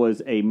 Dan Campbell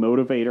was a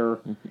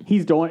motivator.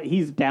 He's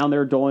down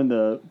there doing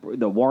the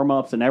warm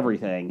ups and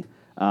everything.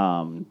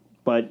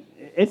 But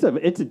it's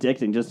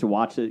addicting just to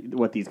watch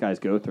what these guys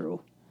go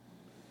through.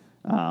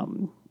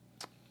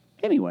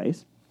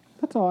 Anyways,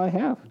 that's all I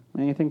have.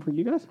 Anything for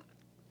you guys?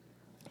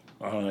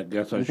 I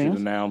guess I Anything should else?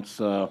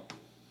 announce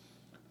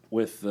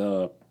with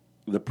the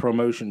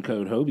promotion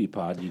code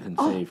HobiePod, you can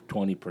save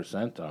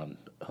 20% on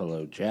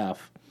Hello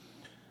Jeff.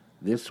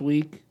 This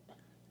week,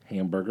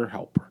 hamburger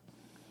helper.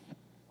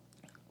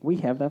 We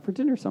have that for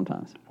dinner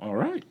sometimes. All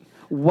right.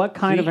 What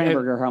kind of See,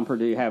 hamburger helper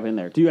do you have in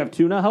there? Do you have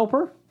tuna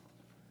helper?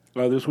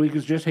 This week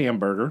is just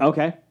hamburger.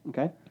 Okay.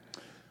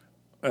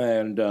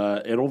 And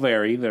it'll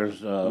vary.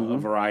 There's a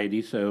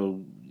variety,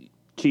 so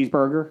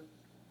Cheeseburger?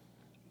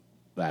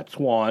 that's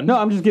one. No,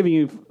 I'm just giving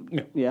you.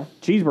 Yeah,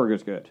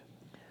 cheeseburger's good.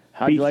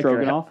 How'd you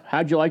Stroganoff?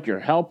 how'd you like your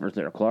helpers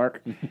there,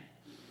 Clark?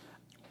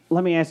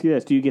 Let me ask you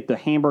this: do you get the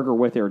hamburger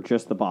with it or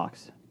just the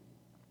box?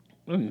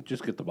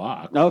 Just get the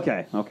box.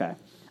 Okay.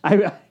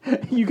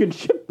 You can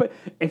ship, but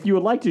if you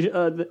would like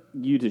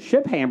to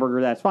ship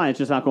hamburger, that's fine. It's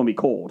just not going to be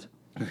cold,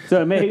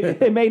 so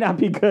it may not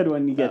be good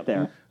when you get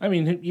there. I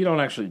mean, you don't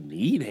actually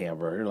need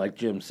hamburger. Like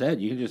Jim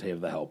said, you can just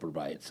have the helper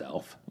by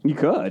itself. You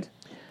could.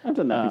 I've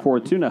done that before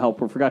with tuna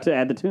helper. Forgot to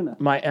add the tuna.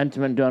 My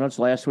Entenmann donuts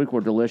last week were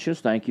delicious.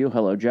 Thank you.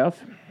 Hello,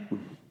 Jeff.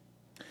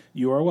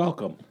 You are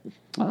welcome.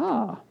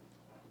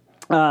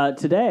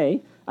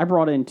 Today, I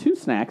brought in two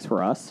snacks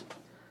for us.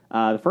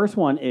 The first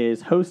one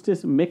is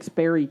Hostess Mixed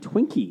Berry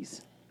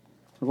Twinkies.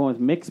 We're going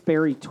with Mixed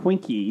Berry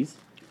Twinkies.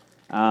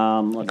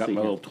 Let's Got see.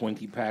 my here. little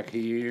Twinkie pack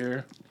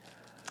here.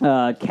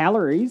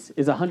 Calories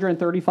is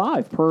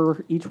 135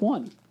 per each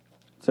one.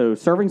 So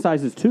serving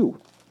size is 2.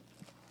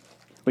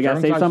 We got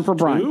to Serving save some size for is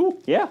Brian.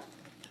 2? Yeah.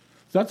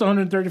 So that's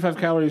 135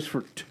 calories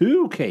for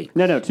 2 cakes.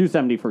 No,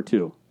 270 for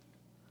 2.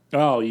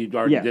 Oh, you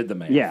already Yeah. did the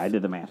math. Yeah, I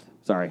did the math.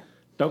 Sorry.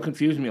 Don't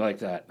confuse me like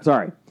that.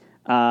 Sorry.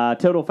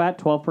 Total fat,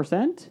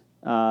 12%.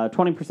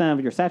 20%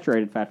 of your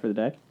saturated fat for the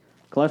day.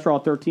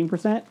 Cholesterol,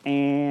 13%.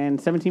 And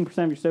 17%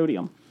 of your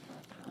sodium.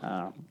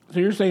 So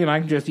you're saying I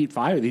can just eat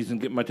 5 of these and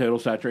get my total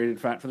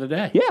saturated fat for the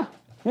day?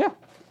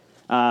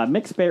 Yeah.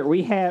 Mixed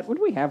berry. What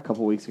did we have a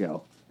couple weeks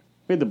ago?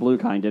 We had the blue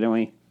kind, didn't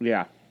we?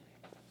 Yeah.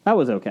 That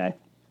was okay.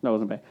 That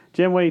wasn't bad.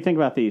 Jim, what do you think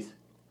about these?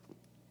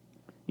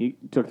 You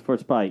took the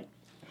first bite.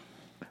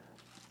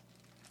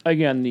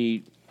 Again,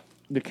 the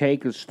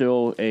cake is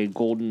still a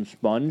golden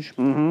sponge.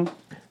 Mm-hmm.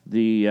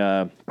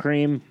 The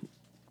cream,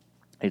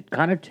 it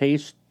kind of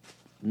tastes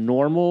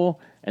normal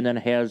and then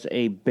has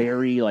a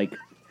berry like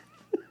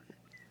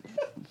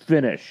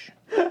finish.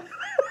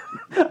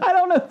 I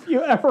don't know if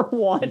you ever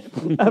want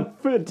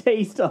a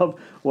taste of,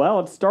 well,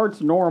 it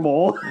starts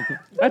normal.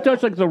 That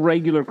tastes like the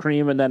regular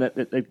cream, and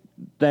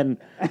then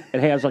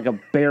it has like a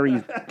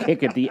berry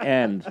kick at the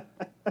end.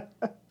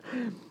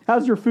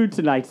 How's your food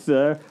tonight,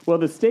 sir? Well,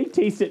 the steak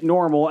tasted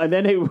normal, and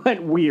then it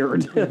went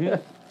weird.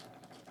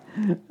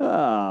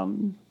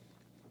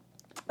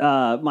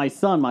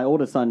 My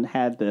oldest son,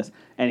 had this,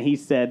 and he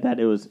said that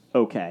it was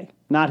okay.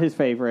 Not his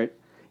favorite.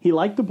 He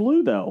liked the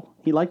blue, though.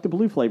 He liked the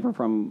blue flavor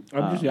from...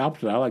 I'm just the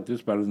opposite. I like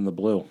this better than the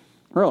blue.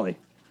 Really?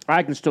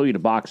 I can still eat a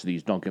box of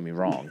these, don't get me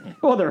wrong.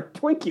 Oh, they're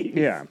Twinkies.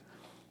 Yeah.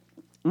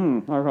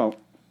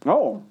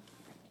 Oh.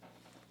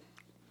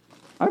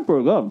 That's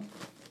pretty good.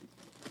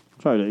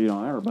 Sorry to eat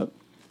on air, but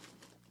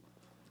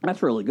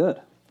that's really good.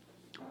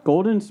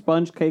 Golden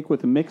sponge cake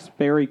with a mixed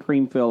berry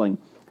cream filling.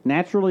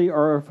 Naturally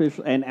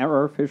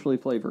artificially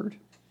flavored.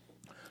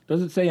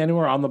 Does it say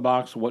anywhere on the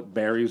box what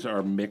berries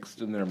are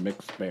mixed in their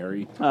mixed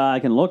berry? I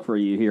can look for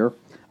you here.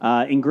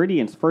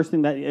 Ingredients. First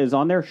thing that is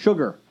on there,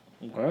 sugar.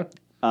 Okay.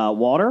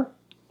 Water.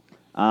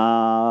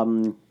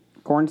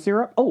 Corn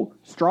syrup. Oh,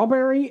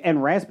 strawberry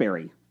and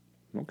raspberry.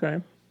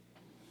 Okay.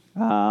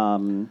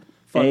 Fun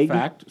Egg.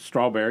 fact,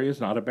 strawberry is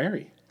not a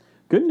berry.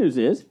 Good news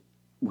is...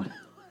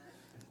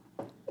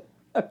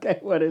 Okay,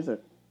 what is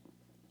it?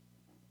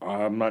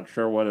 I'm not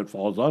sure what it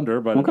falls under,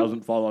 but it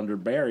doesn't fall under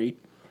berry.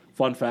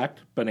 Fun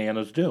fact,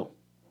 bananas do.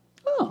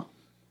 Oh.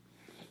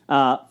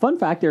 Fun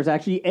fact, there's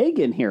actually egg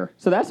in here.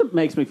 So that's what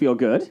makes me feel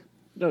good.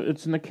 No,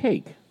 it's in the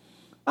cake.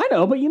 I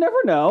know, but you never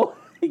know.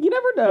 You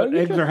never know. But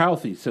eggs are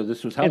healthy, so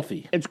this was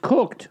healthy. It's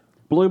cooked.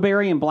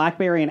 Blueberry and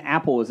blackberry and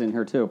apple is in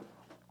here, too.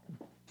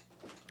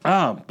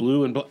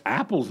 Blue and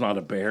apple's not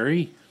a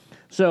berry.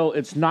 So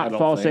it's not don't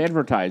false think.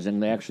 advertising.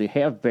 They actually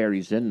have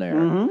berries in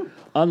there.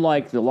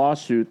 Unlike the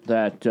lawsuit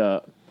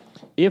that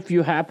if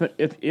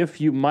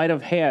you might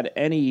have had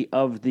any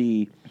of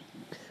the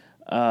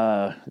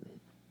Bud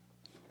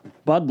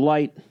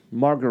Light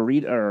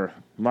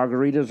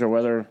margaritas or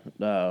whether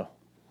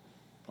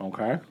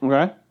Okay.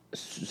 Okay.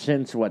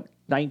 since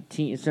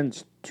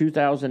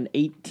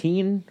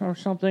 2018 or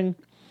something,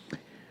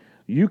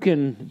 you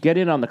can get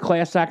in on the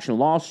class action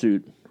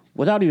lawsuit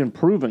without even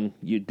proving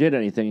you did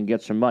anything and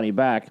get some money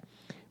back,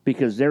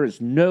 because there is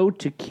no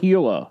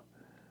tequila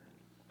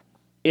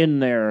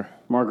in their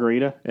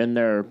Margarita.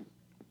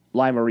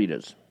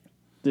 limeritas.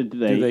 Do Do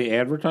they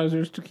advertise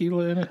there's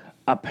tequila in it?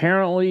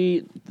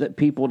 Apparently, that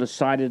people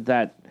decided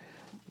that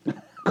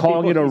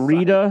calling it a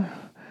Rita,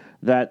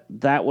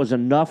 that was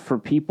enough for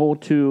people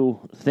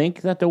to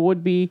think that there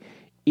would be,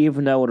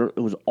 even though it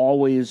was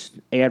always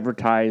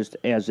advertised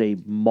as a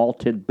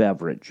malted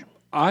beverage.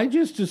 I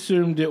just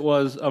assumed it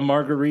was a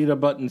margarita,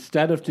 but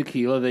instead of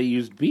tequila, they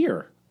used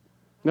beer.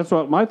 That's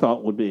what my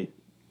thought would be.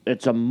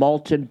 It's a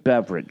malted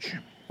beverage.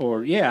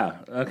 Or,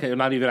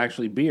 not even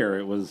actually beer.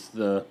 It was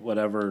the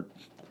whatever,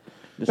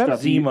 The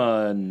stuff you-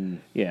 Zima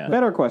and... yeah.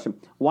 Better question.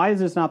 Why is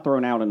this not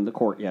thrown out in the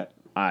court yet?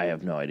 I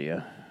have no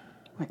idea.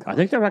 I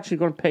think they're actually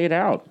going to pay it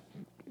out.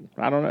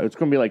 I don't know. It's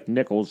going to be like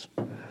nickels.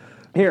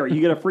 Here,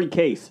 you get a free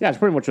case. Yeah, it's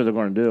pretty much what they're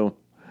going to do.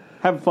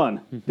 Have fun.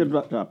 Good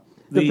job.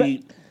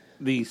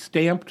 The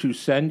stamp to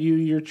send you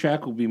your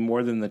check will be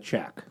more than the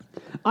check.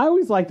 I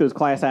always like those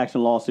class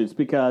action lawsuits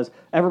because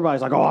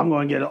everybody's like, "Oh,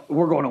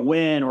 we're going to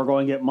win, we're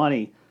going to get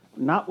money."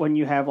 Not when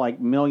you have like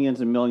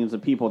millions and millions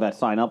of people that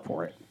sign up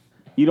for it.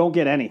 You don't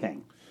get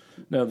anything.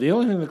 No, the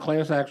only thing the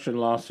class action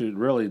lawsuit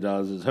really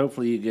does is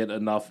hopefully you get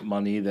enough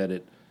money that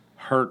it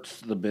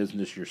hurts the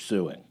business you're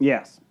suing.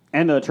 Yes,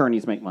 and the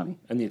attorneys make money,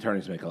 And the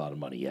attorneys make a lot of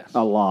money, yes.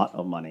 a lot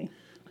of money.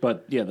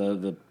 But, yeah,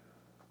 the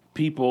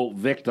people,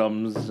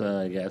 victims,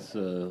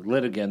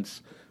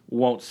 litigants,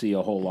 won't see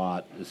a whole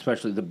lot,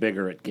 especially the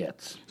bigger it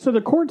gets. So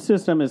the court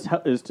system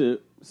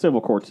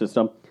civil court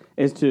system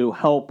is to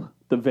help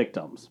the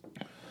victims,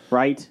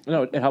 right?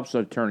 No, it helps the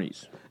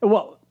attorneys.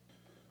 Well,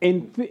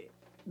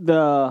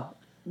 the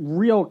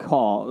real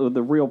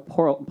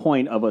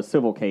point of a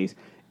civil case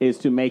is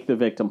to make the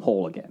victim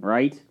whole again,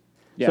 right?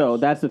 Yes. So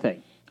that's the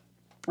thing.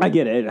 I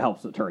get it; it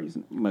helps attorneys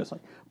mostly.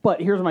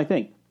 But here's my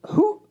thing: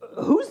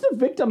 who's the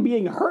victim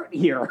being hurt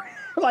here?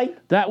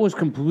 Like, That was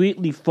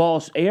completely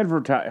false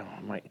advertising.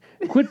 Oh, my.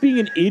 Quit being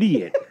an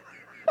idiot.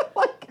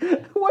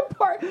 what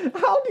part?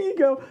 How do you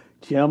go,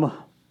 Jim?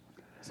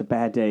 It's a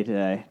bad day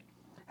today.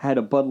 Had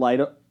a Bud Light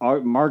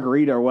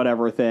margarita or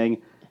whatever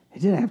thing.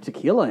 It didn't have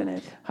tequila in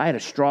it. I had a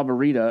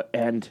strawberryta,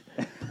 and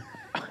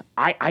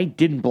I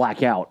didn't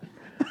black out.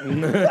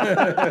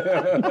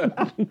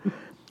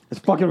 It's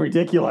fucking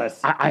ridiculous.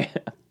 I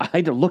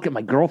had to look at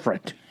my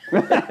girlfriend. She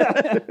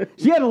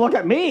had to look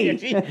at me.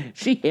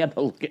 She had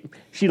to look at.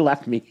 She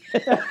left me.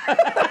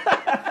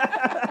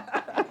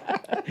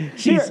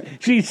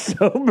 She's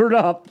sobered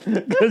up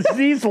because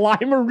these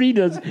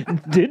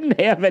limeritas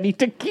didn't have any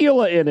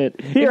tequila in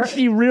it. Here. And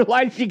she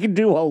realized she could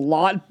do a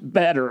lot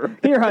better.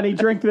 Here, honey,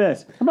 drink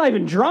this. I'm not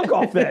even drunk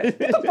off this.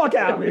 Get the fuck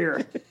out of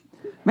here.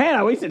 Man,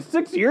 I wasted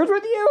 6 years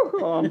with you?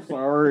 Oh, I'm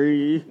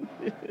sorry.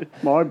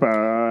 My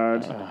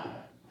bad.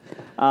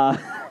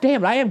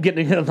 Damn, I am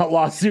getting in a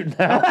lawsuit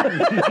now.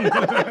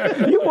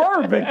 You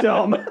are a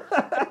victim.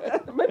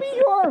 Maybe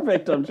you are a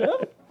victim, Jim.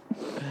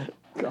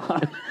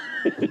 God.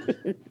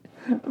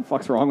 What the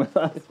fuck's wrong with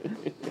us?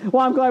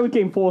 Well, I'm glad we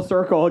came full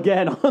circle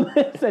again on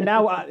this. And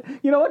now,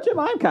 you know what, Jim?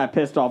 I'm kind of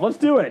pissed off. Let's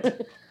do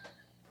it.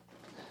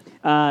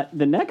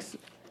 The next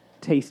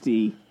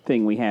tasty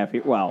thing we have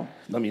here. Well,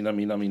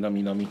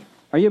 Nummy.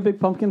 are you a big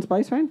pumpkin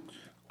spice fan?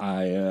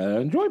 I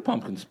enjoy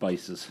pumpkin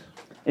spices.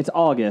 It's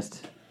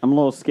August. I'm a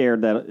little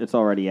scared that it's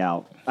already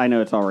out. I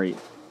know it's already.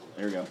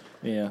 There we go.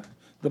 Yeah.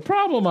 The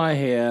problem I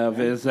have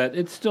is that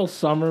it's still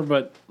summer,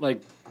 but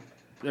like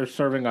they're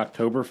serving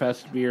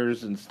Oktoberfest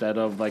beers instead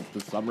of like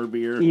the summer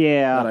beer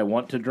that I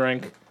want to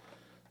drink.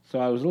 So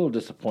I was a little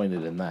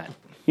disappointed in that.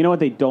 You know what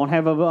they don't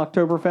have of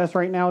Oktoberfest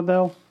right now,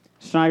 though?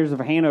 Schneiders of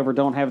Hanover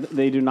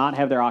they do not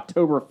have their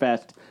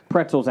Oktoberfest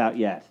pretzels out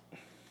yet.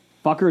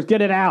 Fuckers,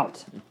 get it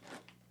out.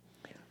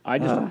 I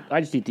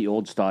just eat the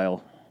old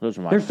style. Those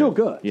are my. They're still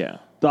good. Yeah.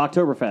 The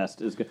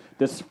Oktoberfest is good.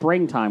 The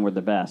springtime were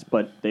the best,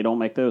 but they don't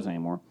make those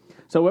anymore.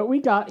 So what we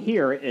got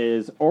here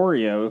is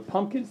Oreo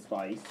pumpkin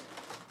spice.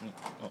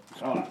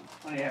 Oh,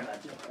 I have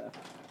that.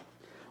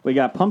 We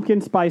got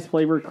pumpkin spice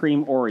flavored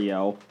cream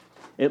Oreo.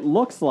 It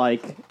looks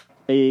like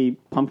a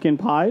pumpkin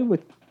pie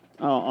with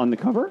on the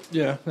cover.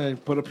 Yeah, they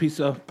put a piece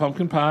of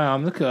pumpkin pie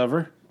on the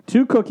cover.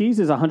 2 cookies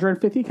is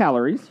 150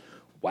 calories.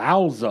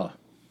 Wowza.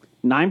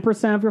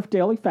 9% of your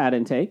daily fat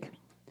intake.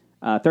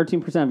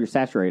 13% of your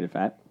saturated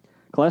fat.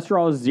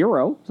 Cholesterol is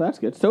 0, so that's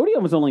good.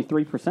 Sodium is only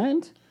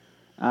 3%.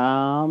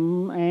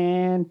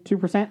 And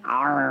 2%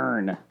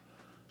 iron.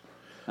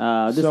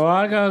 So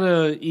I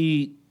gotta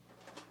eat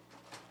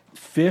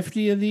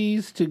 50 of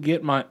these to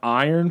get my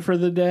iron for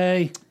the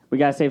day. We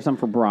gotta save some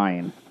for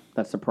Brian.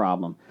 That's the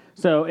problem.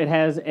 So it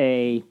has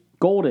a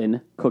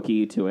golden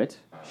cookie to it,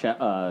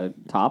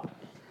 top,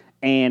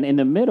 and in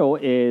the middle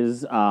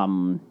is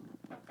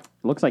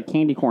looks like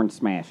candy corn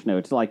smash. No,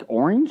 it's like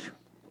orange.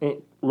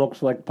 It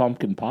looks like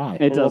pumpkin pie.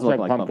 It does looks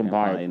look like pumpkin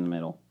pie in the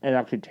middle. It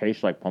actually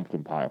tastes like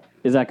pumpkin pie.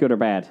 Is that good or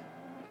bad?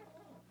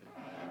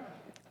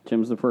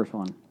 Jim's the first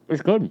one.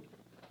 It's good.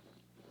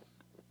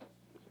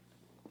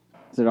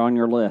 Is it on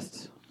your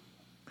list?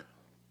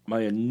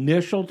 My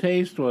initial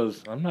taste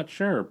was, I'm not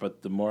sure,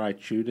 but the more I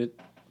chewed it,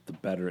 the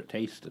better it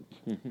tasted.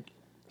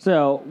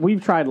 So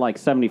we've tried like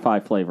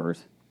 75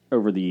 flavors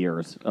over the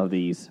years of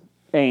these.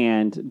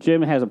 And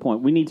Jim has a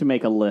point. We need to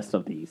make a list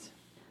of these.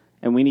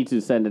 And we need to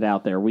send it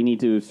out there. We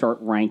need to start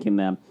ranking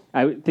them.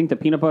 I think the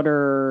peanut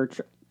butter...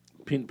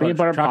 Peanut butter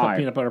chocolate pie.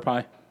 peanut butter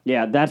pie.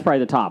 Yeah, that's probably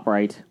the top,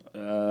 right?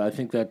 I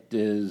think that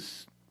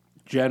is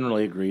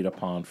generally agreed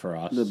upon for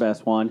us. The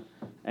best one.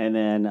 And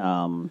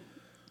then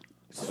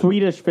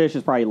Swedish Fish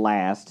is probably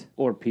last.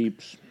 Or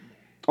Peeps.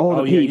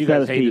 Oh, the yeah, Peeps. you That guys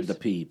was hated Peeps. the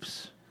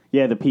Peeps.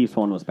 Yeah, the Peeps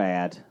one was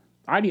bad.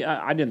 I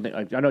didn't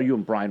think. I know you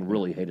and Brian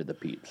really hated the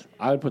Peeps.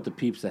 I would put the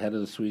Peeps ahead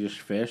of the Swedish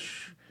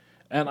Fish.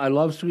 And I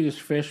love Swedish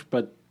Fish,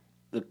 but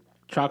the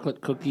chocolate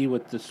cookie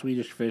with the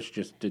Swedish Fish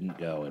just didn't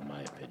go, in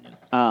my opinion.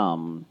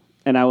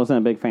 And I wasn't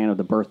a big fan of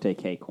the birthday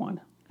cake one.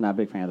 Not a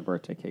big fan of the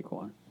birthday cake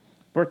one.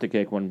 Birthday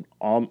cake one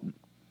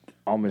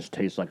almost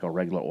tastes like a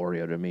regular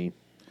Oreo to me.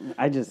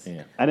 I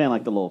didn't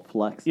like the little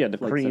flex. Yeah, the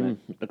flakes in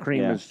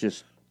cream it. is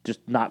just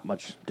not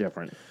much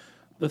different.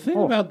 The thing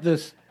about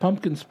this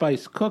pumpkin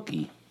spice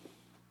cookie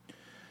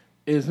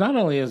is not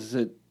only is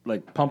it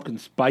like pumpkin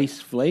spice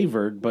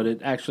flavored, but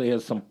it actually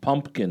has some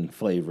pumpkin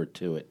flavor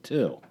to it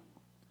too.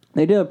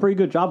 They did a pretty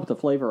good job with the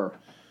flavor,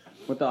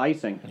 with the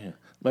icing. Yeah.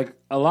 Like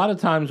a lot of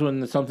times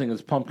when something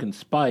is pumpkin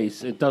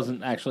spice, it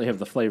doesn't actually have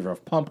the flavor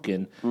of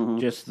pumpkin,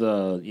 just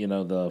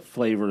the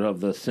flavor of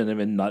the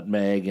cinnamon,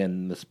 nutmeg,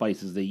 and the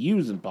spices they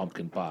use in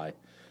pumpkin pie.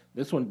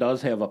 This one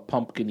does have a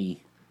pumpkin-y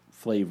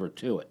flavor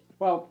to it.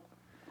 Well,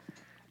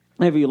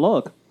 if you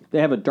look, they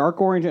have a dark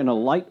orange and a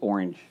light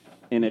orange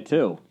in it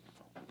too.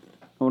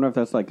 I wonder if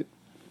that's like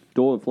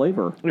dual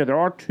flavor. Yeah, there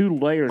are 2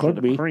 layers Could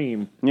of be. the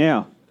cream,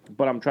 Yeah.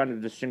 but I'm trying to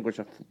distinguish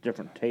a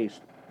different taste.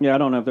 Yeah, I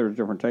don't know if there's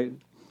different taste.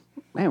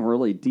 Man, we're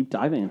really deep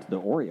diving into the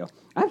Oreo.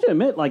 I have to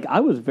admit, like,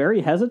 I was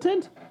very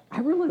hesitant. I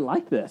really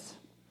like this.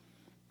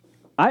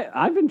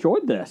 I've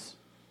enjoyed this.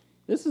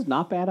 This is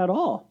not bad at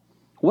all.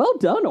 Well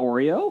done,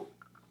 Oreo.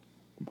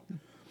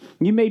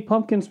 You made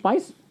pumpkin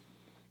spice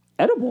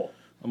edible.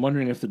 I'm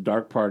wondering if the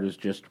dark part is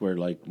just where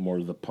like more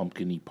of the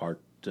pumpkin-y part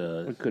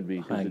It could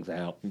be. hangs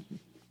out.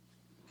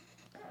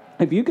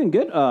 If you can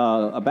get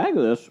a bag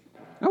of this,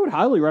 I would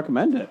highly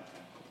recommend it.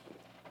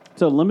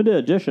 It's a limited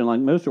edition, like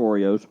most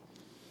Oreos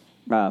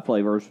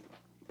flavors,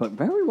 but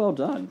very well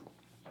done.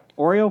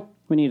 Oreo,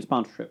 we need a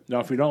sponsorship. Now,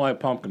 if you don't like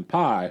pumpkin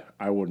pie,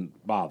 I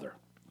wouldn't bother.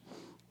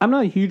 I'm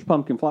not a huge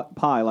pumpkin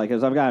pie. Like,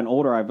 as I've gotten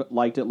older, I've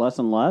liked it less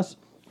and less,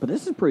 but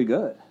this is pretty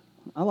good.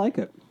 I like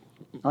it.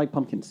 I like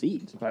pumpkin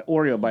seeds. By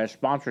Oreo, by a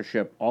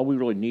sponsorship, all we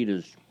really need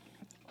is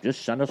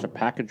just send us a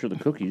package of the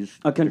cookies.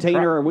 A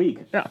container to a week.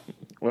 Yeah,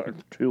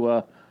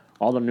 to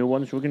all the new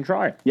ones we can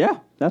try. Yeah,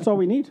 that's all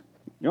we need.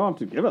 You don't have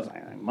to give us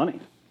anything, money.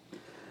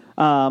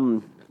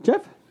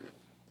 Jeff?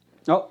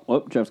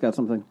 Oh, Jeff's got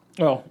something.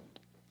 Well,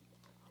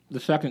 The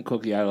second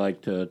cookie, I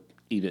like to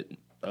eat it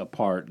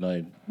apart, and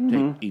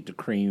I eat the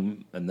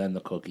cream and then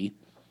the cookie.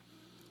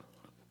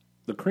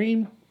 The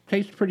cream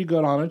tastes pretty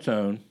good on its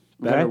own.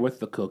 Better Okay. with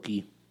the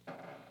cookie.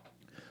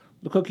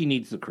 The cookie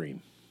needs the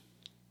cream.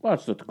 Well,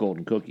 it's the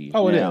golden cookie.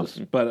 Oh, it Yeah. is.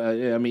 But,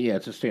 I mean, yeah,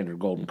 it's a standard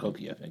golden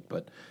cookie, I think.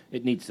 But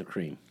it needs the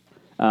cream.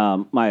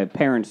 My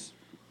parents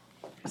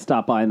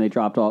stopped by and they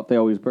dropped off. They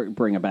always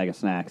bring a bag of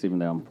snacks, even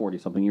though I'm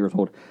 40-something years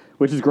old,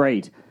 which is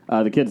great.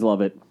 The kids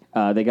love it.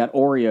 They got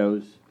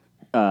Oreos.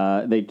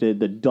 They did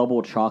the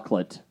double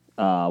chocolate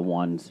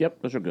ones.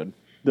 Yep, those are good.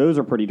 Those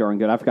are pretty darn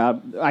good.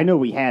 I know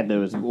we had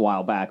those a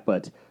while back,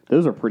 but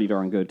those are pretty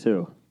darn good,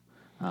 too.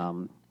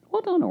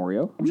 Well done,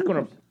 Oreo. I'm just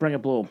going to bring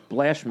up a little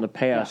blast from the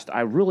past.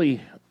 I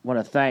really want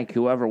to thank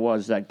whoever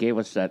was that gave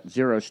us that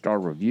 0-star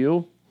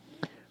review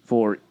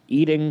for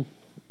eating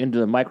into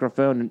the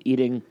microphone and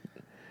eating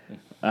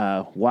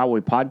while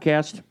we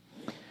podcast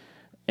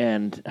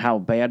and how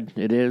bad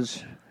it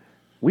is.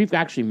 We've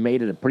actually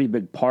made it a pretty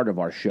big part of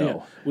our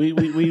show. Yeah.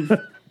 We've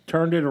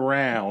turned it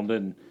around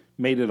and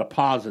made it a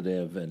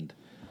positive, and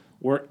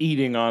we're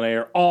eating on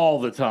air all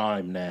the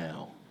time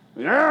now.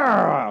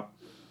 Yeah!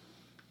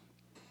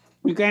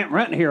 You can't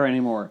rent here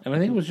anymore. And I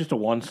think it was just a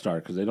 1-star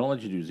because they don't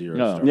let you do 0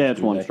 No. stars. Yeah, it's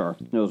do 1 they? star.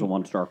 It was a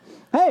 1 star.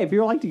 Hey, if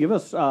you'd like to give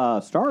us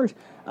stars,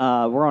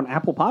 we're on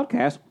Apple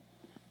Podcasts.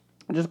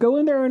 Just go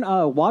in there and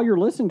while you're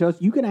listening to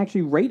us, you can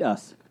actually rate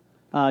us.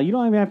 You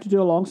don't even have to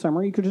do a long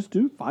summary. You could just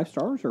do 5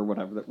 stars or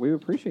whatever. We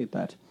appreciate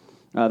that.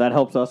 That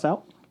helps us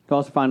out. You can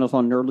also find us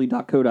on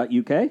nerdly.co.uk.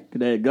 Good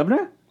day,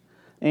 Governor.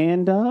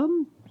 And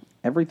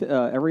every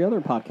other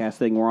podcast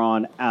thing. We're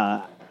on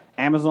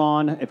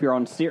Amazon. If you're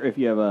on if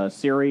you have a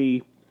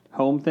Siri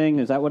home thing,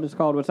 is that what it's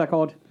called? What's that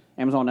called?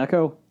 Amazon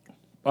Echo?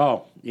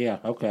 Oh, yeah,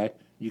 okay.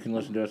 You can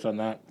listen to us on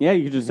that. Yeah,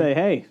 you could just say,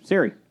 hey,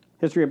 Siri,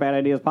 History of Bad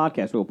Ideas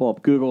podcast. We'll pull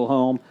up Google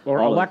Home. Or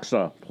all of-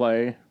 Alexa,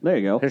 play There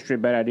you go. History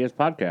of Bad Ideas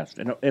podcast.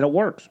 And it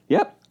works.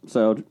 Yep.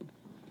 So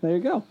there you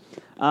go.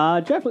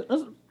 Jeff,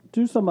 let's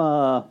do some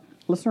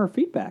listener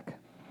feedback.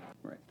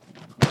 Right.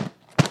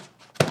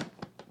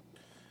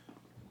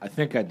 I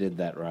think I did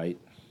that right.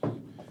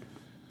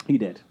 He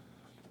did.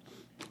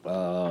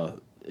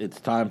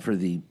 It's time for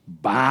the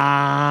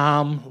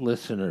bomb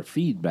listener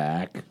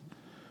feedback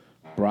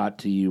brought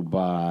to you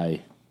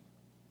by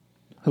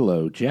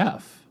Hello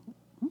Jeff.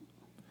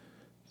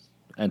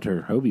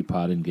 Enter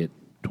HobiePod and get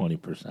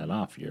 20%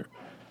 off your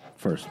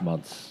first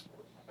month's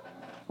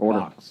Order.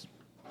 box.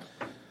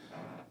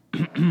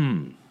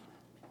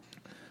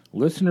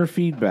 Listener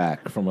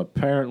feedback from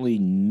apparently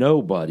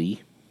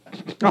nobody.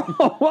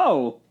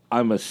 Whoa.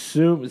 I'm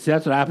assuming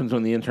that's what happens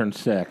when the intern's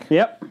sick.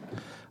 Yep.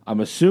 I'm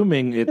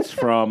assuming it's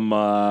from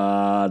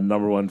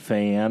number one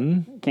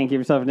fan, Can't give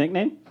yourself a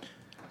nickname.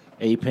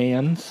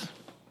 Apans.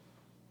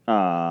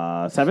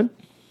 7.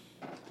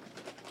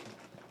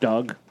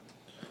 Doug.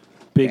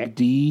 Big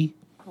D.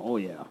 Oh,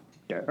 yeah.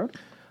 Dad.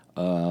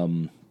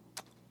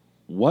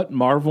 What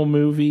Marvel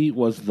movie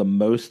was the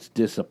most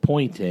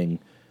disappointing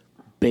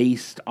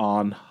based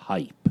on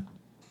hype?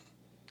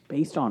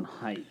 Based on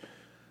hype.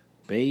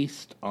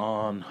 Based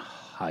on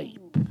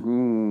hype.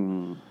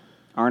 Iron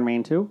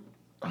Man 2?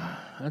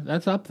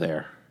 That's up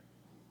there.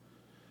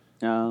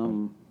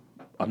 I'm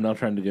not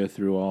trying to go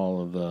through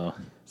all of the...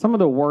 Some of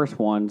the worst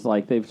ones,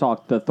 like they've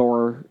talked the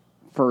Thor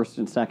first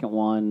and second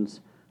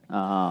ones.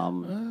 I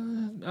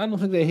don't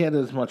think they had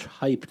as much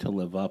hype to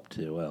live up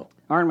to. Well,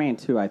 Iron Man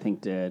 2, I think,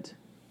 did.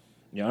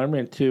 yeah, Iron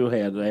Man 2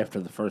 had, after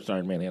the first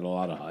Iron Man, had a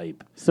lot of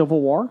hype.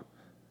 Civil War?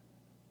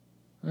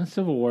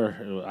 Civil War,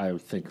 I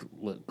think,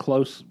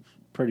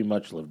 pretty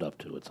much lived up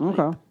to its hype.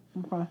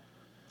 Okay.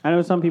 I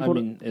know some people... I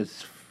mean,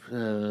 it's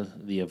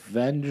the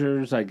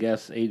Avengers, I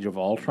guess Age of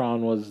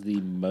Ultron was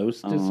the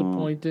most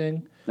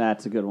disappointing,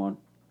 That's a good one.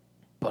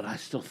 but I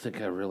still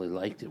think I really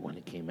liked it when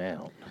it came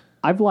out.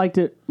 I've liked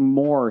it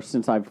more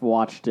since I've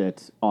watched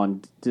it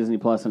on Disney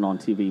Plus and on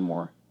TV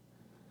more.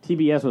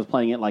 TBS was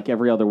playing it like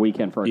every other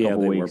weekend for a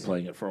couple they weeks. were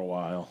playing it for a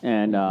while.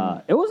 And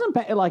it wasn't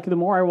bad. Like, the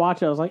more I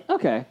watch it, I was like,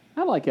 okay,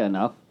 I like it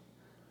enough.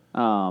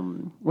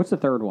 What's the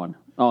third one?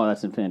 Oh,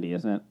 that's Infinity,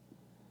 isn't it?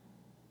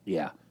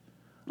 Yeah.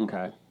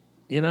 Okay.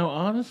 You know,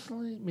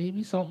 honestly,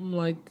 maybe something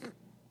like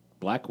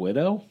Black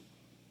Widow.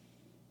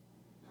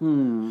 I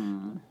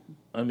mean,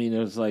 it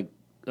was like,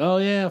 oh,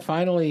 yeah,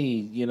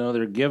 finally,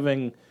 they're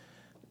giving,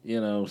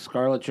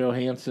 Scarlett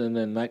Johansson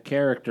and that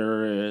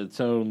character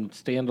its own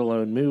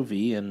standalone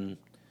movie, and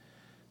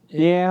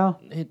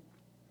it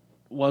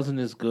wasn't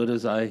as good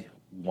as I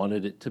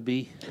wanted it to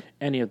be.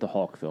 Any of the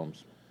Hulk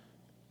films.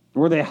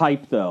 Were they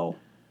hyped, though?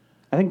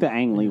 I think the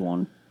Ang Lee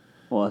one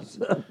was.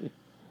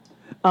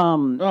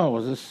 Oh,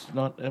 was this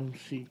not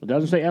MC? It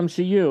doesn't say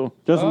MCU.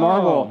 Just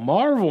Marvel.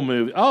 Marvel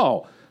movie.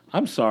 Oh,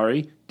 I'm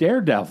sorry.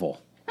 Daredevil.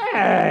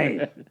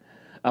 Hey!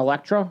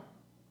 Elektra?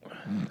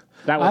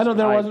 That was I know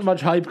there hyped. wasn't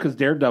much hype because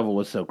Daredevil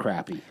was so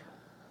crappy.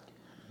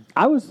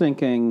 I was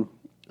thinking,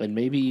 And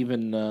maybe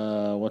even,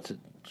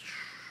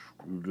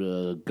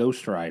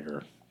 Ghost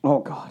Rider. oh,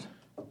 God.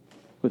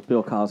 With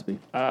Bill Cosby.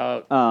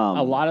 A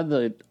lot of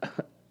the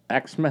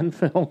X-Men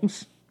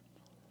films.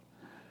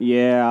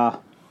 Yeah.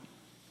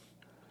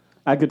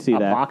 I could see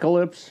that.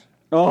 Apocalypse.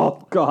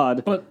 Oh,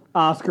 God. But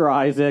Oscar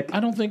Isaac. I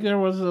don't think there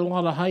was a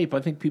lot of hype.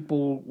 I think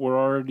people were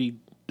already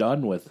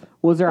done with.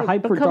 Was there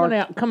hype for But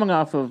Dark? coming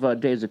off of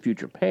Days of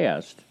Future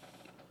Past,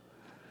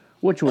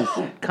 which was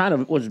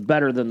was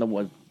better than the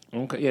one.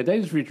 Okay, yeah,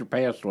 Days of Future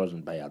Past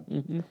wasn't bad.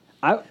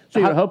 So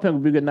you're hoping it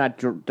would be good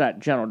in that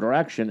general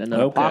direction, and then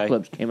Okay.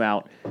 Apocalypse came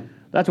out.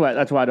 That's why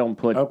I don't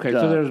put. Okay,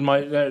 so there's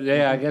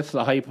I guess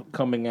the hype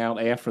coming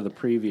out after the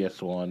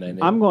previous one,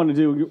 and I'm going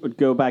to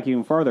go back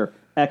even farther.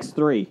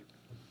 X3.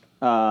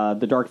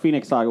 The Dark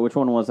Phoenix saga. Which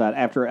one was that?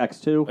 After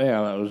X2?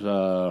 yeah, that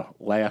was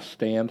Last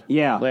Stand.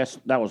 Yeah.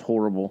 that was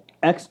horrible.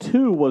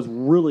 X2 was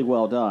really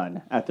well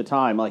done at the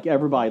time. Like,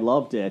 everybody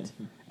loved it.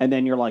 And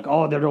then you're like,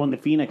 oh, they're doing the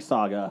Phoenix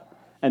saga.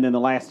 And then The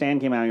Last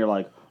Stand came out, and you're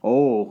like,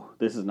 oh,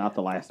 this is not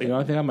The Last Stand. You know,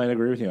 I think I might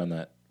agree with you on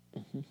that.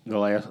 The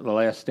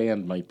Last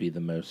Stand might be the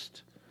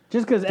most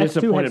Just because X2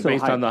 disappointed had so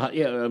based hype. on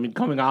I mean,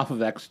 coming off of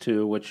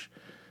X2, which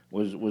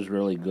was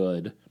really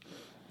good.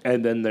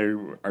 And then they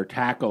are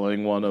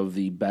tackling one of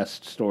the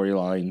best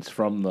storylines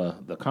from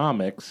the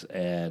comics,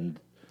 and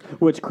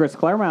Which Chris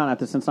Claremont at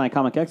the Cincinnati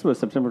Comic Expo,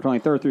 September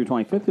 23rd through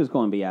 25th, is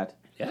going to be at.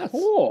 yes,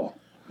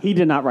 He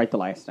did not write The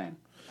Last Stand.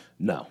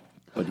 no,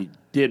 but he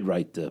did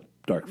write the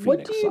Dark Phoenix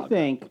What do you saga.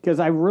 think?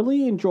 Because I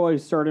really enjoy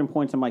certain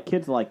points, and my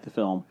kids like the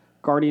film,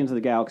 Guardians of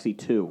the Galaxy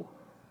 2.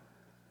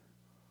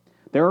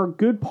 There are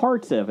good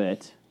parts of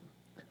it.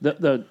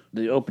 The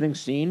opening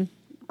scene,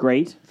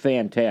 Great.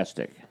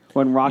 fantastic.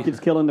 When Rocket's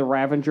killing the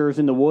Ravengers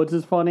in the woods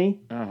is funny.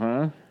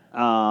 And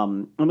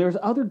there's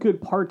other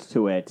good parts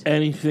to it.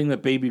 Anything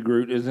that Baby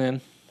Groot is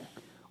in,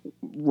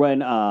 When,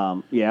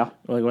 yeah.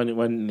 like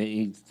when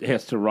he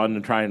has to run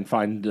and try and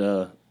find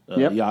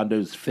Yep.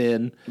 Yondu's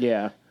fin,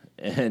 Yeah.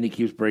 and he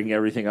keeps bringing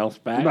everything else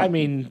back. Right. I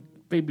mean,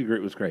 Baby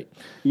Groot was great.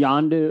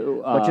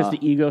 Yondu, But just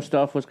the ego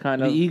stuff was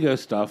kind The of ego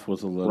stuff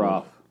was a little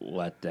Rough.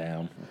 let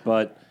down,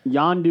 but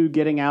Yondu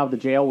getting out of the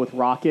jail with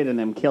Rocket and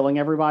them killing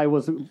everybody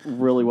was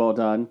really well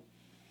done.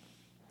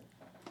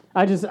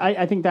 I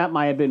think that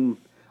might have been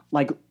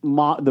like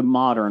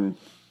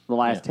the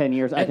last 10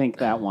 years. I think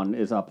that one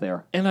is up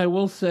there. and I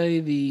will say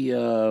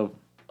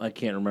I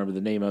can't remember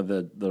the name of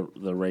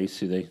the race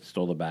who they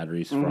stole the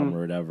batteries from or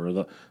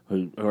whatever,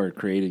 who are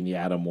creating the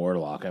Adam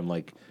Warlock. I'm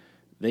like,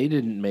 they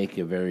didn't make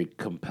a very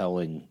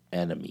compelling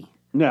enemy,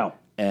 No.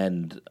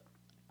 and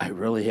I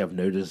really have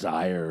no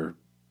desire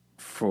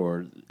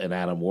for an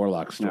Adam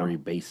Warlock story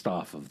based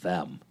off of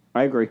them.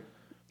 I agree.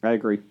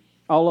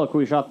 Oh, look,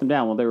 we shot them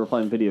down while they were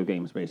playing video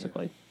games,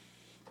 basically.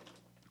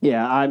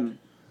 Yeah,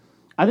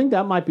 I think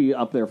that might be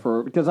up there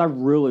because I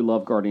really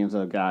love Guardians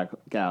of the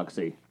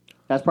Galaxy.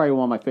 That's probably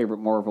one of my favorite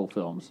Marvel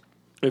films.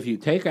 If you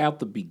take out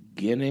the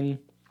beginning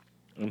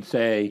and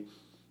say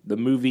the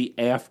movie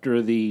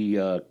after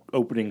the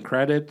opening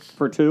credits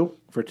For 2?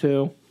 for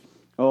 2,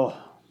 Oh,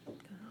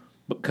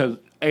 because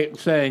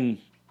saying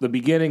the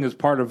beginning is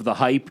part of the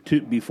hype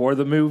before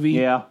the movie,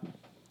 yeah.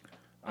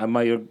 I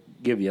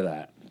might give you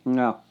that.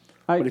 No.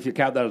 But if you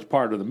count that as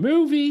part of the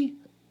movie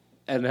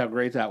and how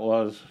great that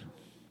was,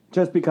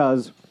 Just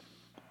because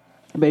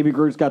Baby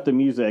Groot's got the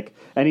music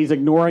and he's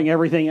ignoring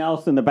everything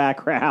else in the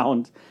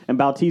background, and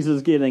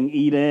Bautista's getting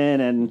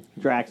eaten, and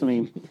Drax,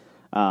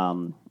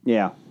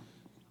 yeah.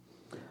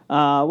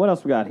 What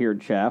else we got here,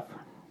 Jeff?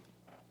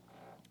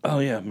 oh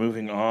yeah,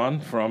 moving on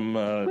from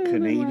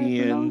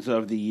Canadians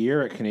of the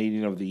Year at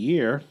Canadian of the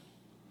Year.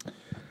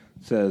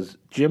 Says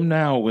Jim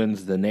Now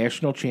wins the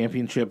national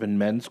championship in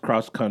men's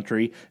cross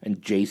country,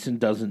 and Jason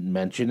doesn't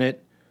mention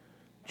it.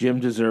 Jim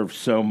deserves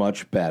so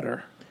much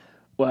better.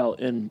 well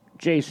in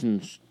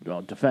Jason's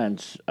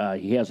defense.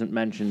 He hasn't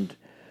mentioned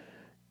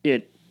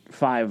it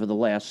 5 of the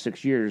last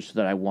 6 years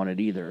that I won it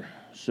either.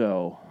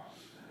 So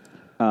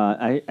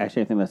I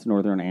think that's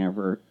Northern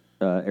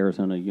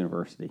Arizona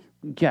University.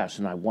 yes,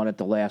 and I won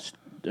it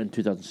in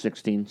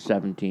 2016,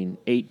 17,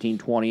 18,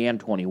 20, and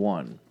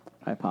 21.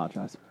 I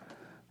apologize.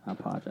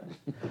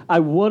 I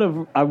would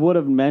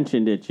have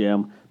mentioned it,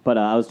 Jim, but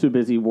I was too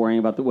busy worrying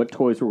about what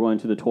toys were going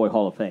to the Toy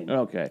Hall of Fame.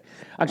 Okay,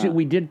 actually,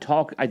 we did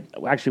talk.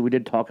 We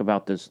did talk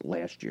about this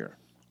last year.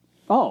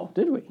 Oh,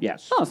 did we?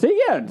 Yes. Oh, see,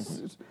 yeah.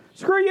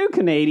 Screw you,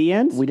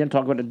 Canadians. We didn't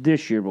talk about it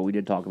this year, but we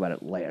did talk about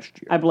it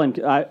last year. I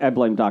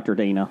blame Dr.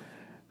 Dana.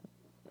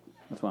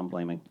 That's what I'm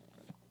blaming.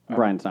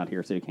 Brian's not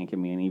here, so he can't give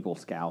me an evil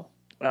scowl.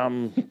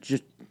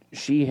 Just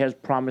she has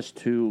promised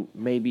to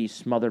maybe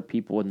smother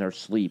people in their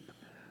sleep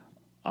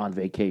on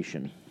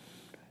vacation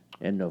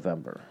in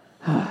November.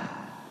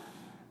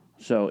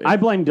 So I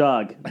blame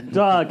Doug.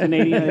 Doug,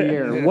 Canadian of the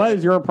Year. What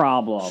is your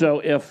problem? so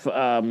if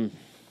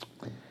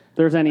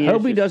there's any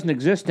Hobie issues. doesn't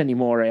exist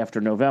anymore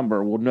after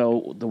November, we'll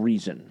know the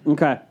reason.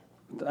 Okay,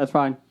 that's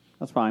fine.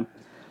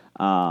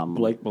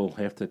 Blake will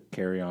have to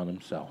carry on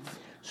himself.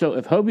 So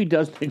if Hobie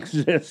doesn't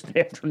exist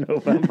after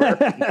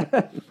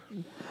November,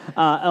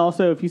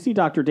 Also, if you see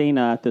Dr.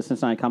 Dana at the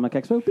Cincinnati Comic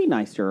Expo, be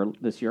nice to her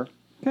this year.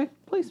 Okay,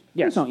 please.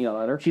 Yes. Please don't yell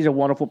at her. she's a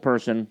wonderful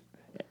person.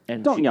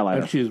 And Don't yell at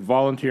her. And she's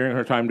volunteering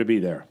her time to be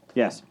there.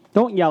 Yes.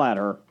 Don't yell at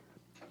her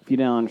if you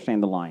don't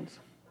understand the lines.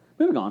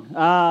 Moving on.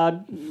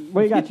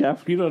 What you got,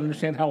 Jeff? You don't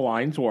understand how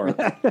lines work.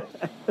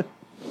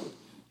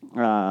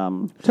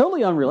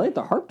 Totally unrelated.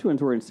 The Harp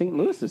Twins were in St.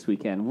 Louis this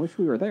weekend. Wish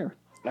we were there.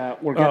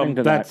 We're getting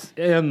to that. That's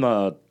in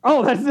the.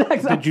 Oh, that's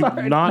next. Did you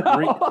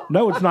not?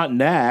 No, it's not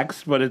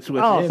next, but it's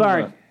within. Oh,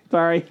 sorry.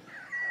 Sorry.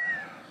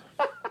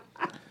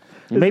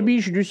 Maybe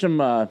you should do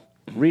some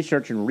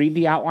research and read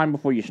the outline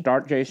before you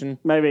start, Jason.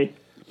 Maybe.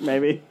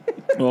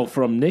 Well,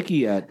 from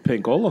Nikki at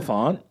Pink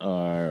Oliphant,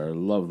 our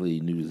lovely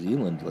New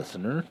Zealand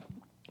listener.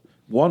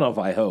 One of,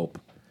 I hope.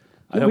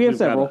 I hope We have we've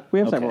got several. a- We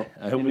have okay. several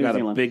I hope in we New got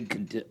Zealand. a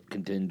big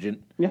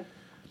contingent. Yeah.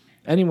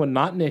 Anyone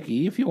not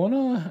Nikki, if you want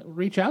to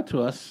reach out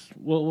to us,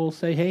 we'll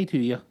say hey to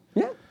you.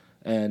 Yeah.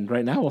 And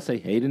right now, we'll say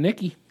hey to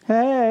Nikki.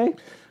 Hey.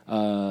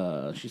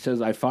 She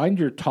says, I find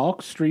your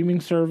talk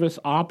streaming service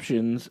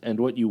options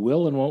and what you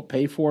will and won't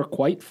pay for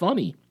quite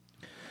funny.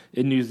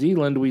 In New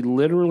Zealand, we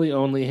literally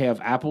only have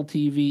Apple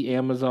TV,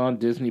 Amazon,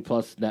 Disney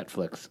Plus,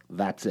 Netflix.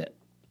 That's it.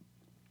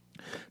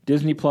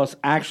 Disney Plus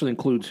actually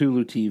includes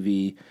Hulu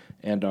TV,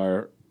 and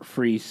our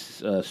free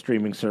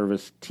streaming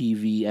service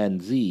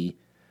TVNZ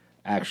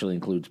actually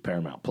includes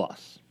Paramount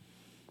Plus.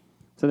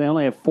 So they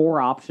only have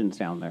 4 options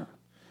down there.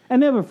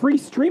 And they have a free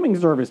streaming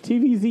service,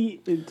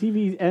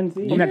 TVNZ. And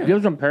that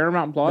gives them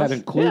Paramount Plus. That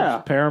includes Yeah.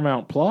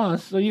 Paramount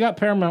Plus. So you got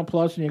Paramount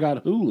Plus and you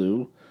got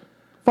Hulu.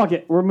 Fuck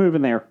it. We're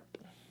moving there.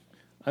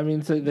 I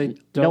mean, so they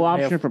don't no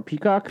option have for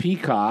Peacock.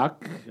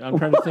 Peacock. I'm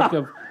trying to think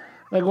of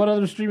like what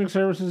other streaming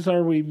services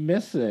are we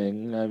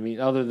missing? I mean,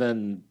 other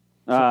than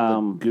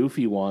some of the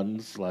goofy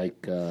ones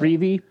like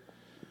Freevee.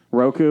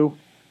 Roku.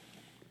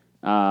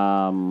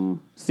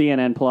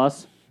 CNN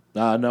Plus.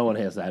 no one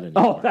has that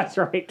anymore. Oh, that's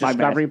right. My bad.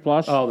 Discovery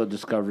Plus. Oh, the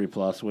Discovery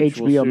Plus, which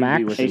HBO will soon Max?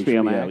 be with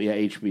HBO Max. Yeah,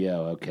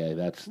 HBO. Okay,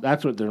 that's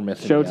what they're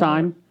missing.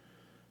 Showtime.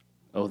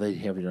 Oh, they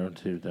have their own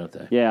too, don't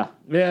they? Yeah.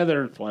 Yeah,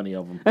 there are plenty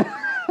of them.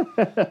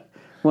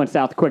 Went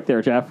south quick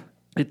there, Jeff.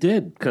 It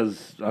did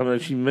because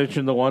she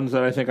mentioned the ones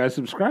that I think I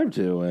subscribe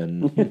to,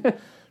 and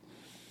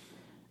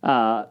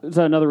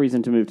So another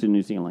reason to move to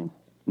New Zealand.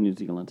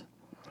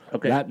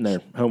 Okay. that and their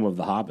home of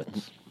the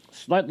Hobbits.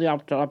 Slightly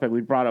off topic,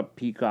 we brought up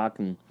Peacock,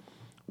 and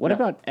what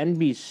about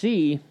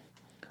NBC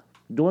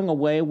doing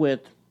away with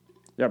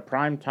their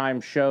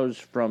primetime shows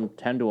from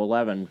 10 to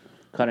 11,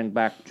 cutting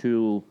back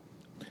to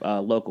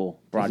local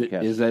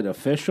broadcast? Is it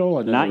official?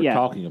 I know Not they were yet.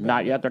 talking about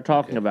Not it. yet. They're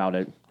talking about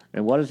it.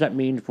 And what does that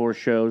mean for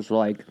shows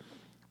like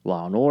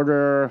Law and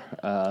Order?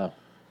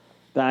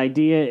 The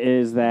idea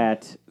is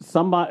that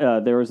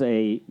somebody there was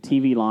a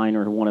TV line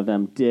or one of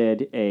them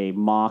did a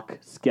mock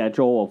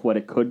schedule of what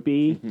it could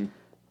be,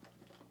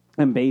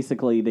 and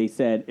basically they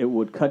said it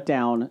would cut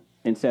down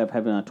instead of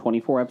having a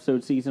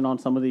 24-episode season on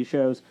some of these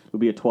shows, it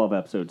would be a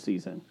 12-episode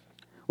season,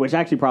 which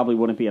actually probably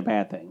wouldn't be a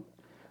bad thing.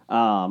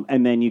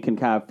 And then you can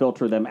kind of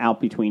filter them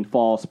out between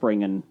fall,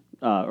 spring, and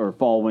or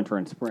fall, winter,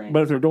 and spring.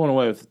 But if they're doing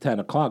away with 10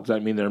 o'clock, does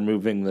that mean they're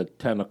moving the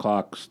 10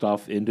 o'clock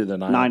stuff into the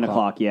 9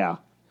 o'clock, yeah.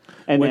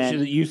 And Which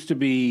then, it used to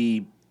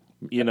be,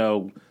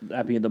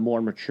 That being the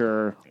more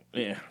mature.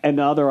 yeah. and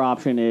the other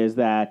option is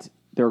that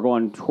they're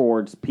going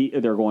towards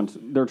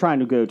they're trying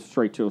to go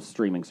straight to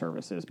streaming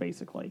services.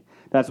 Basically,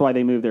 that's why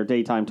they moved their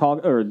daytime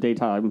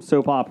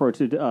soap opera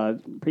to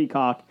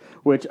Peacock.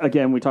 Which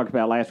again we talked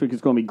about last week.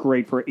 It's going to be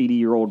great for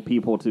 80-year-old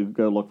people to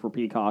go look for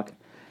Peacock.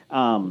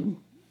 And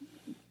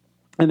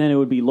then it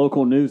would be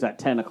local news at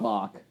 10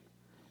 o'clock.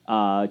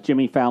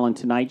 Jimmy Fallon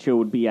Tonight Show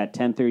would be at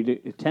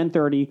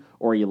 10:30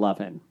 or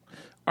 11.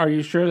 Are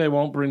you sure they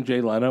won't bring Jay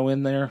Leno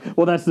in there?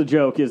 Well, that's the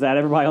joke, is that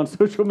everybody on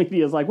social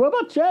media is like, what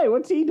about Jay?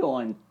 What's he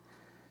doing?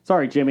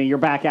 Sorry, Jimmy, you're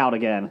back out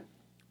again.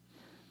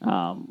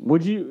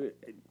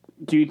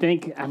 Do you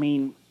think, I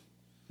mean,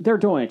 they're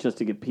doing it just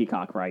to get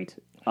Peacock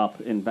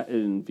up in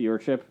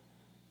viewership?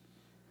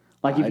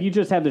 Like, if you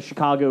just have the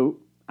Chicago,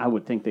 I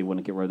would think they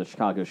wouldn't get rid of the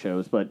Chicago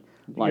shows, but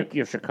like,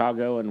 You have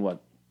Chicago and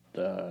what?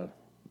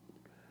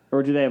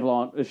 or do they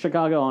have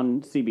Chicago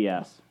on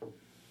CBS?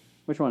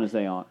 Which one is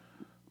they on?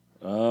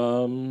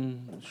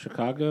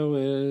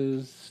 Chicago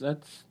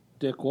that's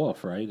Dick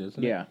Wolf, right?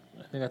 Isn't it? Yeah.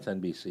 I think that's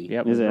NBC.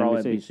 Yep, Is it they're all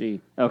NBC?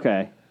 NBC.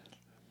 Okay.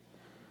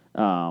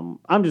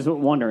 I'm just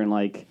wondering,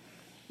 like,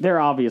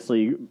 they're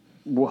obviously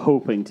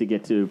hoping to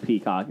get to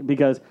Peacock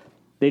because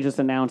they just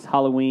announced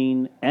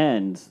Halloween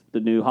Ends,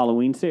 the new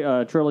Halloween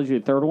trilogy,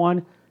 the third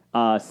one,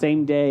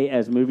 same day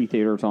as movie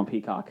theaters on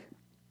Peacock.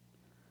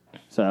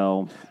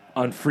 So,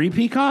 On free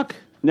Peacock?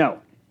 no,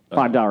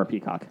 $5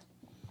 Peacock.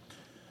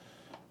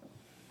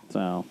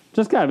 So,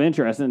 just kind of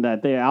interesting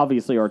that they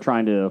obviously are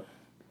trying to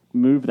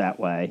move that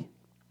way.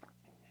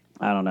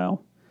 I don't know.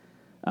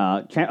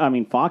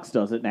 Fox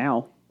does it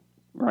now,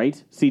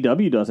 right?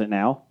 CW does it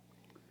now,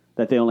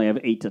 that they only have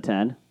 8 to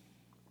 10.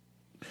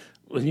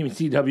 Well, you mean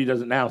CW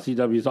does it now?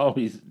 CW's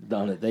always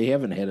done it. They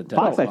haven't had it.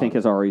 Fox, I think,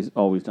 has always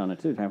done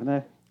it too, haven't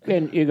they?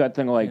 And you got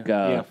things like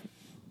Yeah.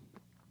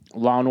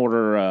 Law and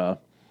Order,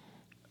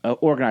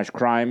 Organized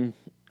Crime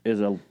is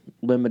a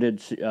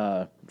limited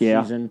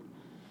season.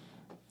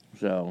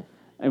 So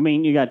I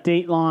mean, you got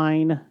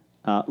Dateline,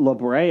 La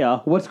Brea.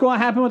 What's going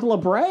to happen with La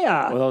Brea?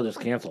 Well, they'll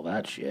just cancel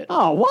that shit.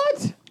 Oh,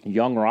 what?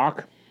 Young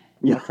Rock.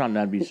 That's on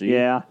NBC.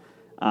 Yeah.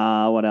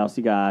 What else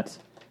you got?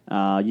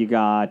 You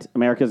got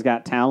America's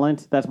Got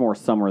Talent. That's more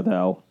summer,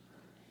 though.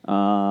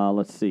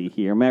 Let's see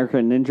here.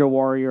 American Ninja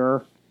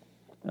Warrior.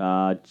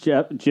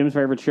 Jim's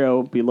favorite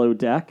show, Below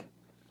Deck.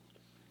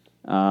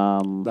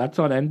 That's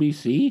on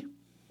NBC?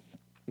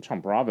 It's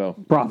on Bravo.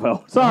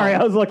 Bravo. Sorry,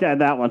 I was looking at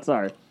that one.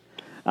 Sorry.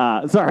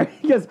 Sorry,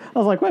 because I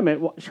was like, wait a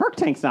minute, Shark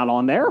Tank's not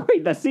on there.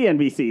 Wait, that's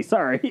CNBC.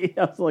 Sorry,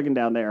 I was looking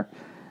down there.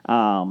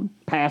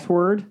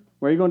 Password.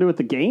 What are you going to do with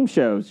the game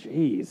shows?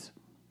 Jeez.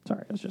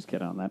 Sorry, I was just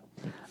kidding on that.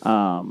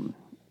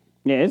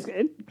 Yeah,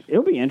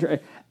 it'll be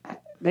interesting.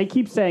 They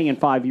keep saying in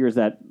 5 years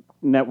that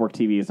network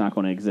TV is not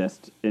going to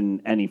exist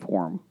in any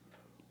form.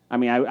 I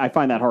mean, I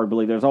find that hard to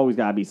believe. There's always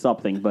got to be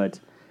something, but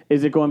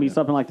is it going to be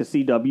something like the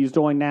CW's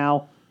doing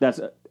now? That's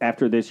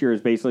after this year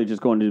is basically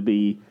just going to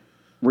be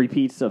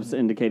repeats of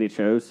syndicated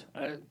shows?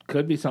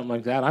 Could be something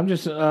like that. I'm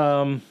just,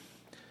 I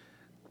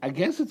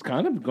guess it's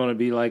kind of going to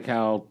be like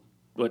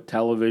what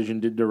television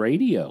did to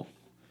radio.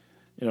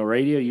 You know,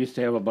 radio used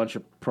to have a bunch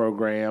of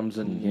programs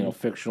and, you know,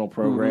 fictional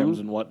programs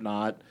and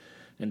whatnot.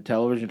 And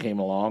television came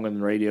along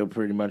and radio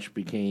pretty much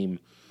became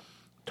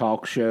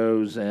talk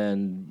shows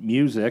and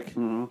music.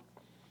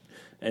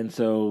 And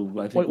so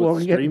I think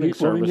with streaming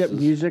services, will we get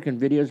music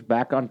and videos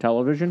back on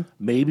television?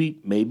 Maybe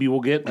we'll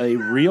get a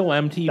real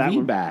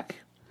MTV back.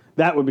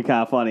 That would be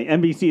kind of funny.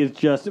 NBC is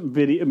just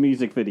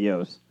music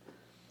videos.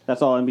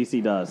 That's all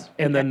NBC does.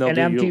 And then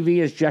MTV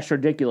is just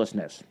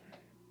ridiculousness.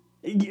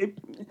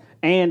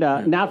 And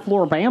not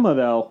Floribama,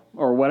 though,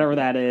 or whatever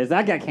that is.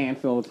 That got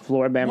canceled.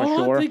 Floribama What?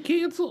 Shore. They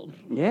canceled?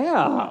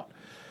 Yeah.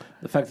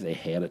 The fact that they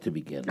had it to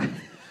begin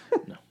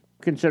with. No.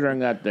 Considering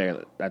that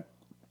the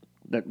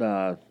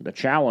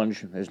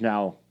challenge is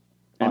now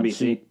on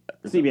NBC.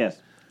 CBS.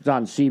 It's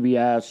on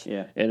CBS,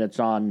 Yeah. and it's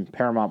on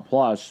Paramount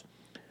Plus.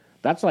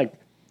 That's like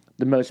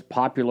the most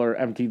popular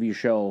MTV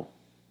show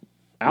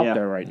out Yeah.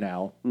 there right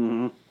now.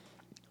 Mm-hmm.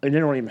 And they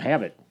don't even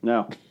have it.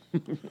 No.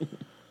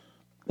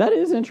 That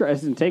is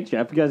interesting take,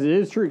 Jeff, because it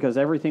is true, because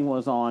everything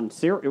was on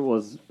it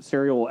was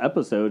serial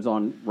episodes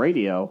on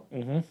radio.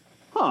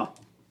 Huh.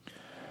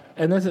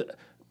 And that's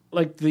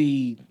like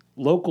the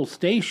local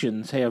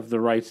stations have the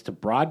rights to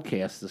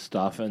broadcast the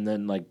stuff, and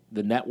then like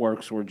the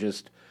networks were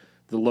just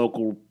the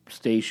local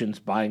stations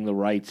buying the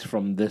rights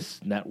from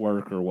this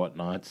network or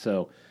whatnot.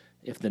 So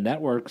if the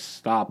networks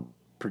stop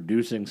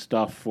producing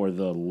stuff for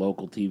the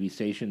local TV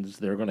stations,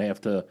 they're going to have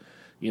to,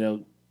 you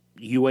know,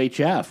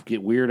 UHF,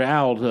 get Weird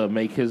Al to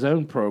make his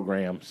own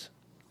programs.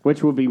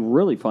 Which would be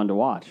really fun to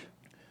watch.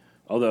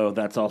 Although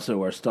that's also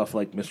where stuff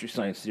like Mystery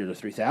Science Theater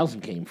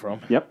 3000 came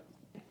from. Yep.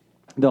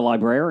 The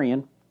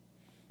Librarian.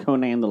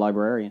 Conan the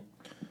Librarian.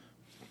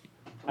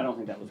 I don't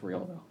think that was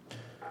real, though.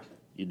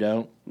 You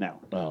don't? No.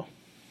 Oh.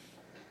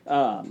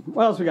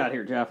 What else we got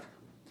here, Jeff?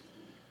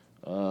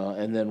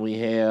 And then we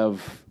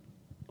have,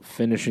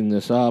 finishing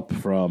this up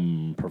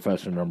from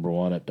Professor Number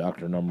One at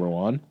Dr. Number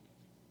One,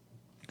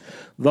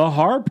 the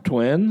Harp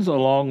Twins,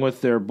 along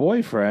with their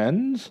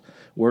boyfriends,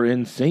 were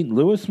in St.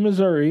 Louis,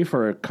 Missouri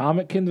for a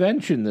comic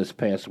convention this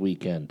past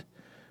weekend.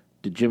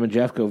 Did Jim and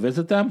Jeff go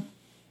visit them?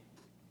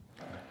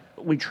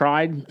 We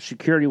tried.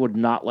 Security would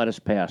not let us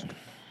pass.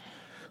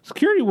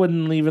 Security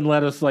wouldn't even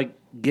let us, like,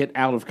 get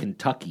out of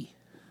Kentucky.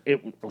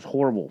 It was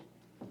horrible.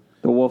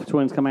 The Wolf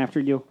Twins come after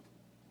you?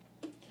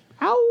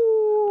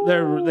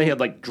 Ow! They had,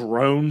 like,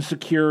 drone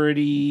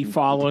security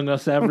following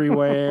us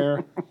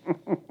everywhere.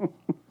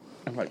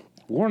 I'm like,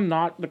 we're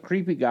not the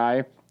creepy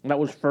guy that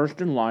was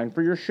first in line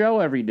for your show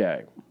every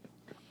day.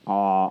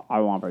 I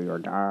want to be your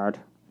dad.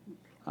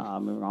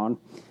 Moving on.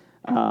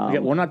 Yeah,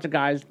 we're not the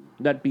guys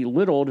that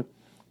belittled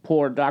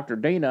poor Dr.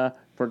 Dana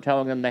for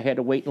telling them they had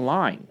to wait in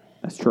line.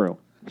 That's true.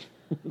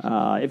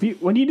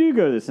 When you do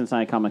go to the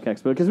Cincinnati Comic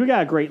Expo, because we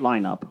got a great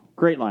lineup.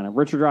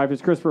 Richard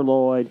Dreyfuss, Christopher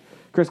Lloyd,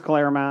 Chris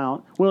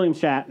Claremont, William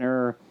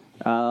Shatner,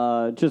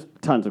 just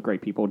tons of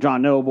great people.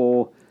 John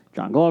Noble,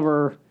 John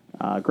Glover,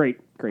 great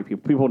people.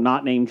 People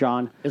not named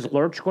John. Is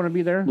Lurch going to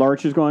be there?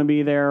 Lurch is going to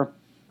be there.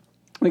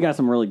 We got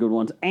some really good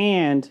ones,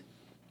 and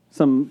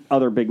some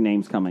other big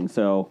names coming.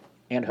 So,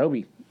 And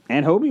Hobie.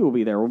 and Hobie will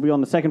be there. We'll be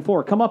on the second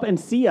floor. Come up and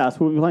see us.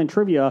 We'll be playing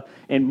trivia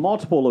in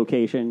multiple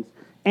locations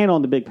and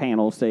on the big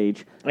panel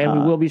stage. And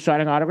we will be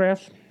signing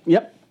autographs?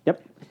 Yep.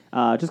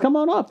 Just come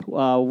on up.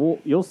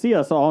 You'll see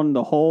us on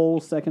the whole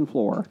second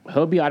floor.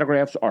 Hobie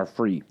autographs are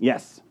free.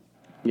 Yes.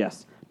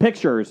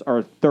 Pictures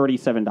are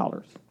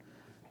 $37.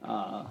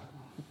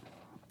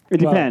 It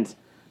depends.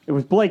 It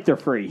was Blake, they're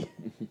free.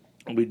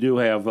 We do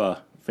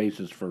have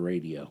faces for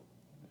radio.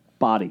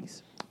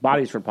 Bodies.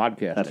 Bodies for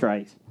podcast. That's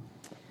right.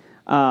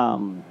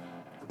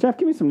 Jeff,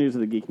 give me some news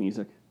of the geek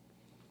music.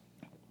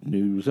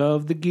 News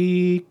of the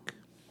Geek.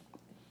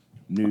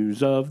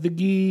 News of the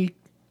Geek.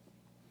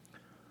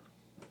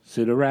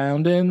 Sit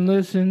around and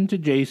listen to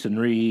Jason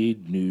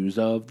read News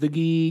of the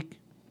Geek.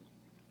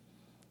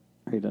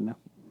 Are you done now?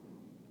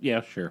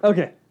 Yeah, sure.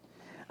 Okay.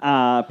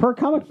 Per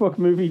comic book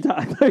movie.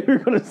 I thought you were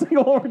going to sing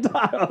one more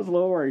time. I was a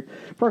little worried.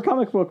 Per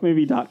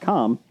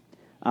comicbookmovie.com,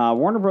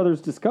 Warner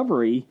Brothers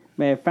Discovery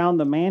may have found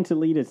the man to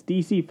lead its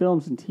DC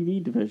films and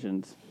TV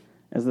divisions.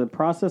 as the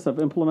process of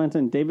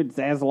implementing David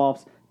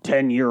Zaslav's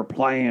 10-year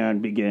plan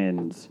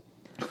begins.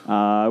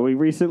 We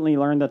recently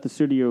learned that the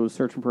studio is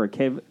searching for a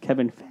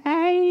Kevin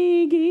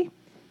Feige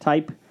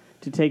type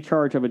to take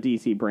charge of a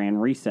DC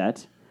brand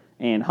reset.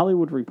 And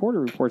Hollywood Reporter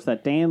reports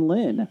that Dan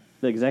Lin,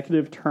 the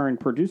executive turned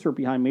producer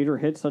behind major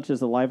hits such as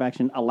the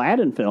live-action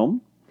Aladdin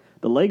film,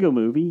 the Lego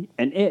Movie,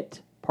 and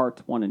It,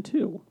 Parts 1 and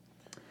 2,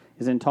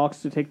 is in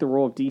talks to take the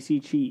role of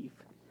DC chief.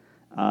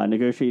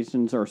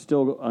 Negotiations are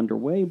still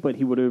underway, but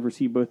he would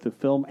oversee both the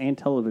film and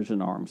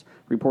television arms,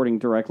 reporting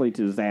directly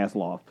to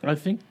Zaslav. I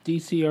think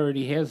DC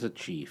already has a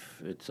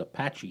chief. It's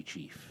Apache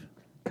Chief.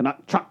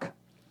 Chuck.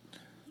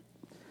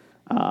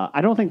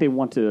 I don't think they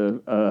want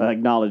to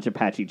acknowledge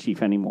Apache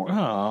Chief anymore.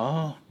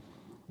 Oh.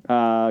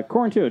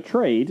 According to a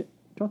trade,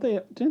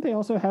 didn't they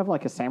also have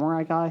like a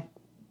samurai guy?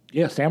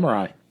 Yeah,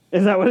 Samurai.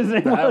 Is that what his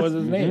name was? That was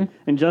his name.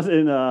 And just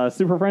in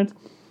Super Friends?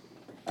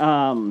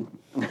 Can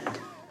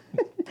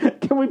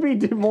we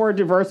be more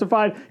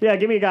diversified? Yeah,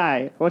 give me a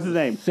guy. What's his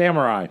name?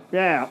 Samurai.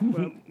 Yeah.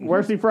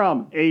 Where's he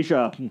from?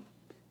 Asia.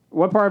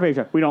 What part of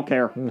Asia? We don't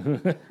care.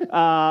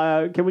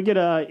 Can we get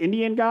an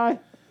Indian guy?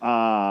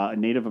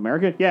 Native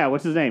American? Yeah,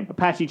 what's his name?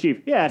 Apache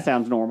Chief. Yeah, that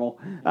sounds normal.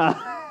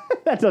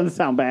 That doesn't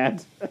sound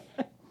bad.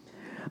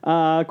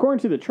 According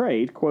to the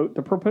trade, quote,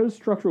 the proposed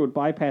structure would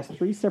bypass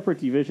 3 separate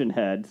division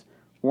heads,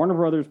 Warner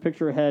Brothers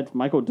picture heads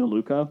Michael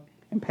DeLuca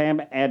and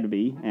Pam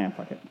Adby.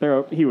 Fuck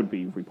it. He would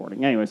be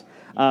reporting. Anyways,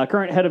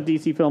 current head of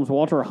DC Films,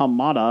 Walter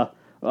Hamada,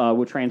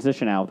 would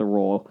transition out of the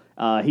role.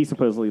 He's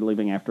supposedly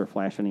leaving after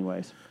Flash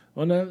anyways.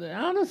 Well, no,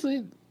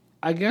 honestly,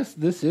 I guess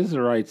this is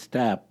the right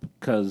step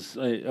because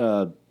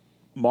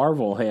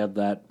Marvel had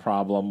that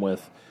problem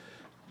with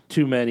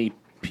too many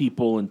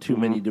people and too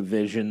many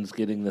divisions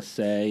getting the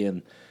say,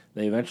 and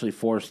they eventually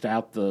forced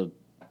out the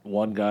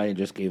one guy and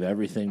just gave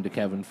everything to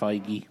Kevin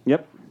Feige.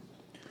 Yep.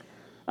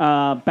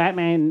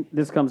 Batman,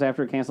 this comes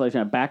after cancellation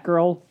of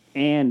Batgirl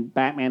and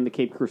Batman the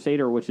Caped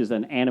Crusader, which is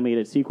an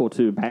animated sequel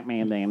to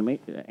Batman the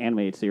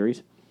animated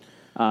series.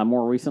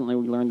 More recently,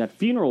 we learned that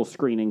funeral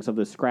screenings of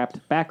the scrapped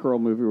Batgirl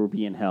movie were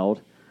being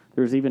held.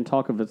 There's even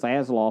talk of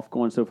Zaslav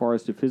going so far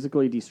as to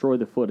physically destroy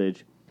the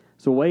footage.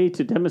 It's a way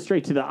to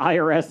demonstrate to the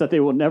IRS that they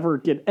will never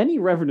get any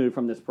revenue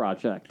from this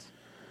project.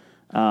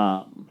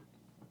 The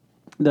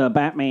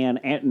Batman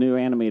new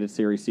animated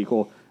series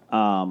sequel,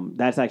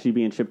 that's actually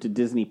being shipped to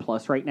Disney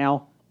Plus right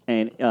now.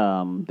 And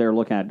they're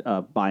looking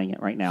at buying it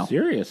right now.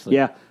 Seriously?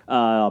 Yeah.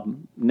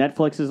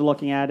 Netflix is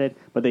looking at it,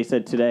 but they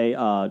said today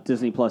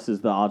Disney Plus is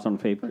the odds-on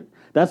favorite.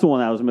 That's the one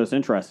that I was most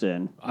interested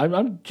in.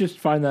 I'm just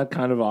find that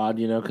kind of odd,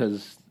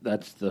 because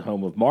that's the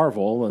home of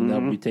Marvel, and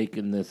they'll be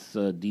taking this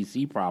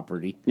DC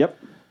property. Yep.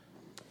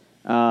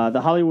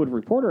 The Hollywood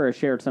Reporter has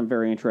shared some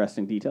very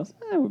interesting details.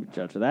 We'll be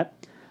judged of that.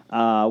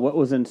 What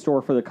was in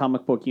store for the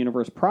comic book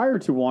universe prior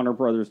to Warner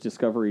Brothers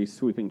Discovery's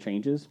sweeping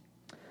changes.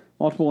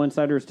 Multiple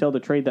insiders tell the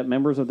trade that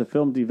members of the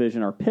film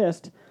division are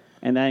pissed,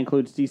 and that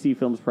includes DC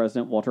Films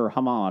president Walter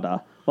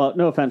Hamada. Well,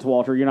 no offense,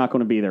 Walter, you're not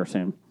going to be there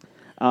soon.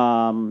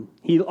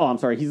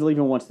 He's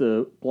leaving once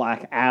the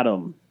Black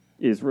Adam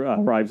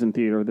arrives in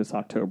theater this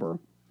October.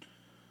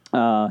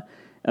 A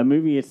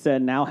movie, it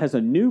said, now has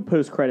a new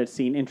post-credit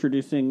scene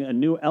introducing a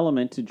new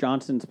element to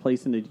Johnson's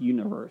place in the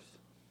universe.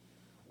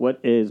 What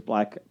is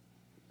Black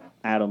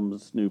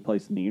Adam's new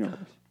place in the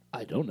universe?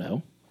 I don't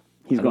know.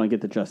 He's going to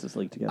get the Justice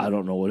League together. I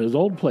don't know what his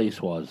old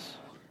place was.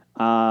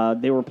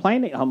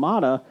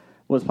 Hamada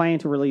was planning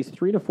to release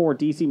 3 to 4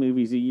 DC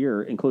movies a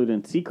year,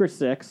 including Secret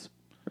Six,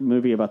 a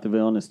movie about the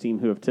villainous team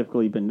who have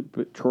typically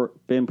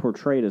been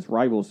portrayed as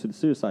rivals to the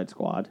Suicide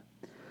Squad.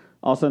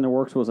 Also in the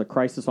works was a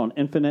Crisis on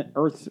Infinite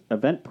Earths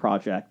event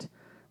project,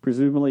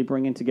 presumably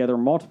bringing together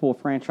multiple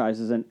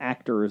franchises and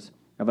actors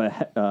of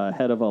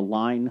ahead of a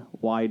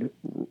line-wide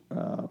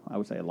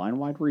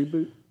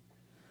reboot.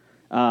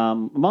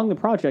 Among the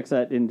projects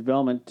that in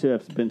development to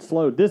have been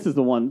slowed, this is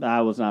the one that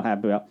I was not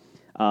happy about.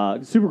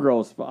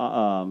 Supergirl's,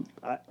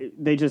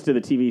 they just did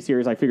a TV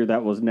series. I figured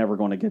that was never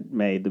going to get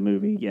made, the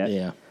movie, yet.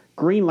 Yeah.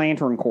 Green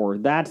Lantern Corps,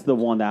 that's the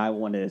one that I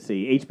wanted to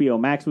see. HBO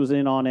Max was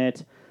in on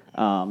it.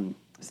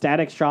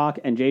 Static Shock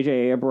and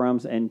J.J.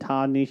 Abrams and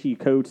Ta-Nehisi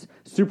Coates'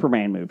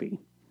 Superman movie.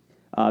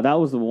 That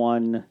was the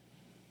one.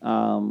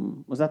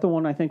 Was that the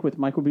one, I think, with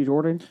Michael B.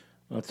 Jordan?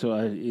 That's what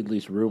I at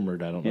least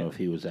rumored. I don't know if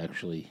he was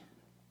actually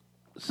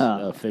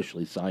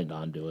officially signed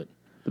on to it.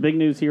 The big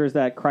news here is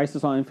that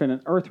Crisis on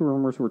Infinite Earth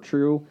rumors were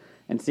true,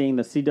 and seeing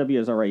the CW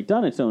has already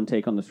done its own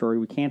take on the story,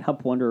 we can't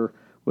help wonder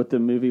what the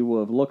movie will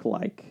have looked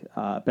like.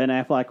 Ben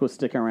Affleck was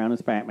sticking around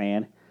as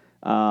Batman,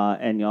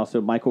 and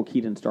also Michael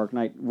Keaton's Dark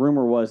Knight.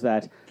 Rumor was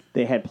that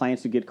they had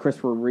plans to get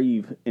Christopher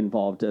Reeve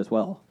involved as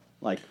well,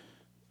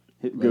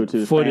 go to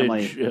his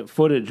family.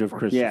 Footage of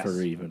Christopher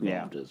Reeve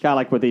involved as well. Kind of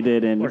like what they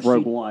did in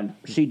Rogue One.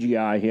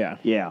 CGI, yeah.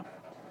 Yeah.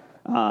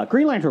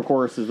 Green Lantern, of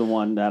course, is the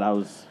one that I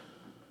was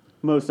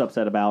most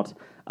upset about.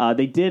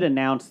 They did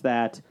announce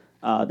that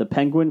the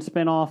Penguin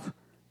spinoff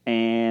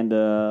and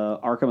the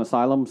Arkham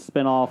Asylum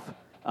spinoff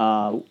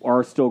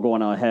are still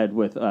going ahead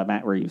with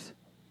Matt Reeves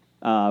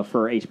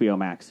for HBO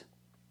Max.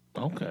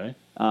 Okay.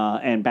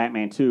 And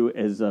Batman 2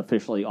 is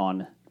officially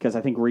on, because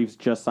I think Reeves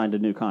just signed a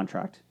new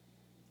contract.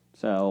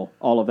 So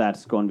all of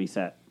that's going to be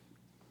set.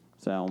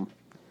 So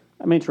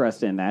I'm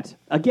interested in that.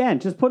 Again,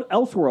 just put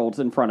Elseworlds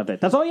in front of it.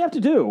 That's all you have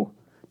to do.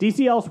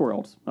 DC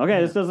Elseworlds.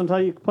 Okay, this doesn't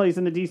tell you place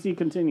in the DC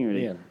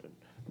continuity. Yeah.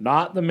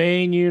 Not the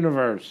main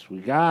universe. We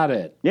got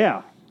it.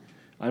 Yeah.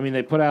 I mean,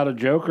 they put out a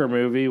Joker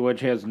movie,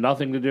 which has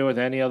nothing to do with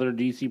any other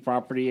DC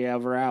property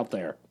ever out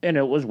there. And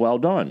it was well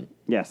done.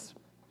 Yes.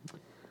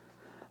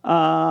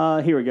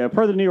 Here we go.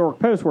 Per the New York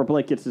Post, where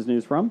Blake gets his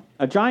news from,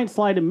 a giant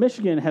slide in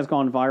Michigan has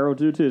gone viral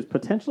due to its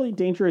potentially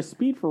dangerous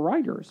speed for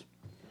riders.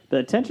 The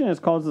attention has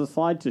caused the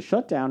slide to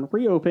shut down,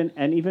 reopen,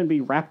 and even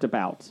be wrapped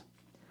about.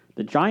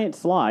 The giant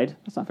slide,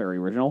 that's not very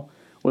original,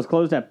 was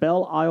closed at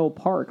Belle Isle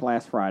Park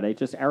last Friday,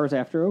 just hours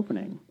after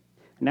opening.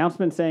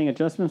 Announcements saying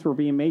adjustments were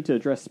being made to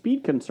address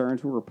speed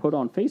concerns were put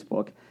on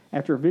Facebook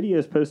after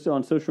videos posted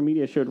on social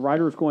media showed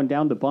riders going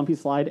down the bumpy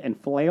slide and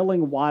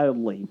flailing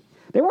wildly.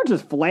 They weren't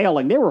just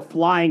flailing, they were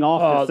flying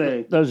off the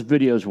thing. Those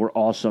videos were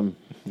awesome.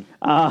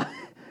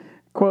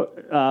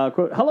 Quote,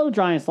 hello,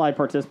 giant slide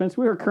participants.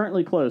 We are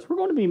currently closed. We're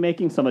going to be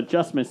making some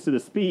adjustments to the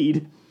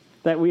speed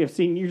that we have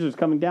seen users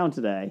coming down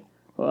today.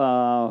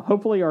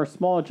 Hopefully our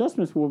small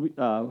adjustments will be,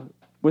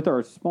 with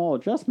our small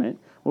adjustment,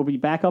 we'll be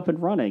back up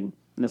and running,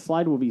 and the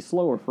slide will be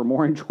slower for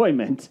more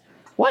enjoyment.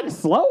 What?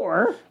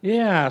 Slower?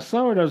 Yeah,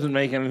 slower doesn't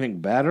make anything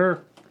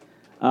better.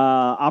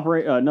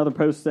 Another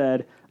post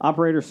said,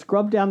 operators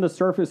scrubbed down the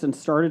surface and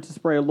started to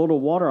spray a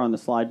little water on the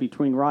slide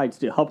between rides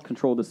to help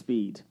control the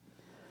speed.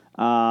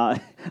 A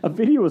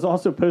video was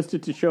also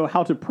posted to show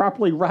how to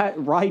properly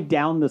ride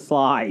down the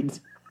slide.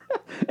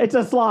 It's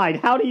a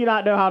slide. How do you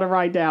not know how to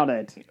ride down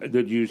it?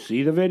 Did you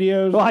see the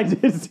videos? Well, I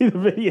did see the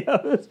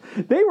videos.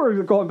 They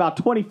were going about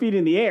 20 feet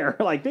in the air.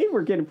 Like, they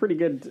were getting pretty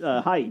good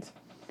height.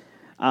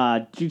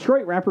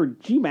 Detroit rapper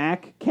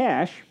G-Mac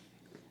Cash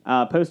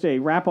posted a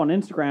rap on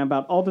Instagram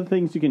about all the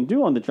things you can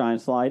do on the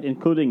giant slide,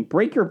 including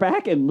break your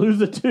back and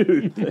lose a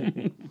tooth.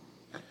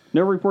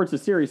 No reports of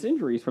serious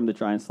injuries from the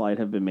giant slide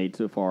have been made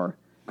so far.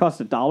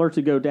 Cost $1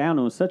 to go down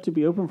and was set to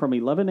be open from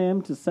 11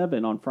 a.m. to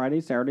 7 on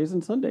Fridays, Saturdays,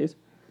 and Sundays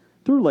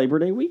through Labor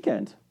Day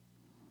weekend.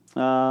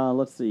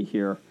 Let's see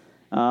here.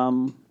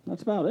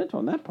 That's about it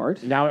on that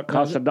part. Now it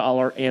costs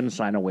 $1 and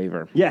sign a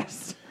waiver.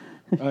 Yes.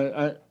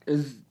 I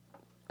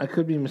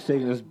could be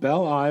mistaken. Is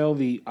Belle Isle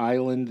the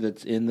island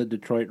that's in the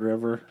Detroit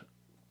River?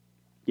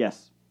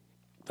 Yes.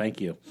 Thank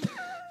you.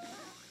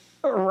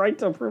 Right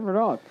to prove it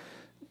off.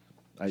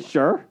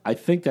 Sure. I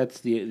think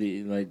that's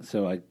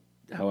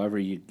however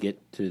you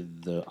get to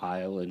the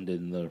island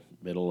in the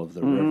middle of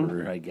the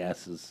river, I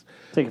guess is.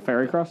 Take a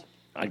ferry cross?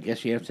 I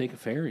guess you have to take a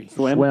ferry.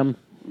 Swim.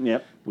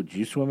 Yep. Would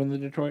you swim in the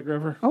Detroit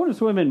River? I want to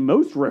swim in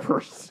most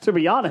rivers, to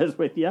be honest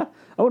with you.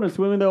 I want to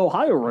swim in the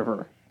Ohio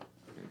River.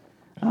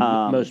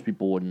 Most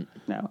people wouldn't.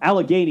 No.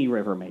 Allegheny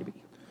River, maybe.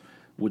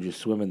 Would you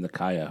swim in the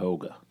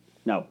Cuyahoga?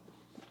 No.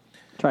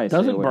 Try It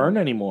doesn't burn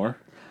anymore.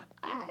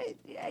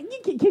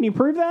 Can you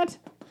prove that?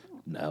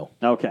 No.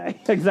 Okay,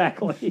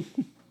 exactly.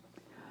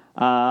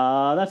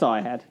 That's all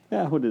I had.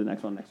 Yeah, we'll do the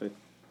next one next week.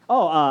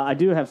 Oh, I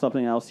do have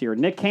something else here.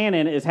 Nick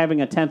Cannon is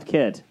having a 10th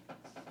kid.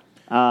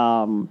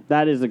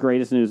 That is the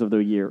greatest news of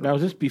the year. Now,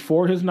 is this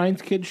before his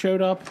 9th kid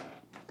showed up?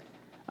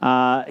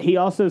 He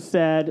also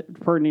said,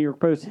 per New York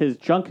Post, his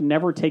junk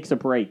never takes a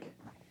break.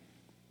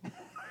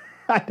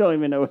 I don't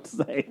even know what to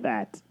say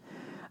that.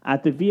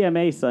 At the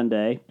VMA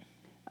Sunday,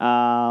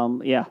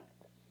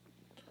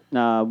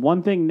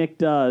 one thing Nick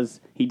does,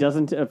 he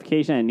doesn't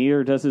occasionally, and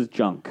neither does his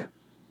junk.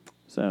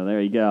 So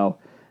there you go.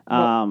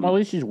 Well, at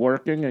least he's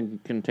working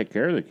and can take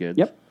care of the kids.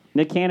 Yep.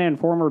 Nick Cannon and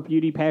former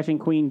beauty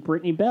pageant queen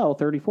Brittany Bell,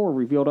 34,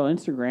 revealed on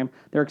Instagram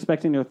they're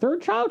expecting their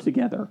third child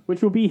together,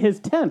 which will be his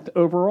 10th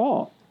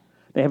overall.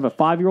 They have a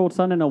 5-year-old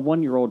son and a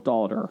 1-year-old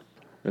daughter.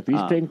 If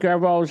he's taking care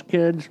of all his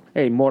kids,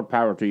 hey, more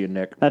power to you,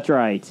 Nick. That's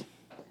right.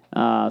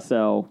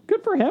 So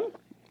good for him.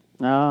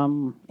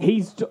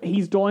 He's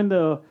doing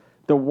the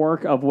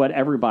work of what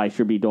everybody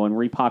should be doing,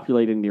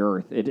 repopulating the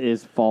earth. It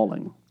is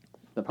falling,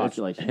 the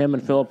population. It's him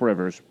and Philip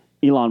Rivers.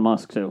 Elon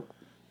Musk, too.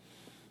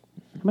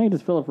 How many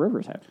does Philip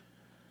Rivers have?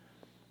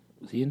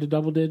 Is he into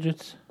double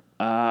digits?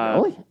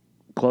 Really?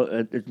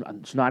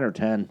 It's 9 or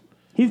 10.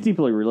 He's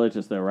deeply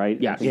religious, though, right?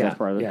 Yes. I think that's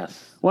part of it.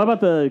 Yes. What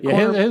about the...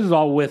 Yeah, his is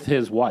all with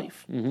his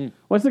wife. Mm-hmm.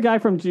 What's the guy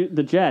from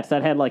the Jets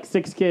that had like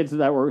 6 kids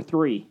that were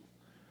 3?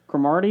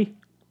 Cromartie?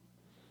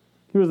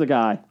 Who was the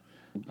guy?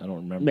 I don't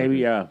remember.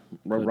 Maybe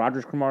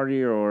Rogers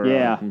Cromartie or...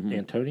 Yeah.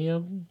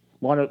 Antonio?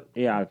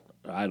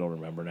 I don't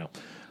remember now.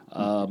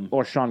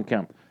 Or Sean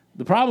Kemp.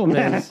 The problem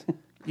is,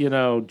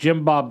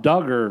 Jim Bob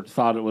Duggar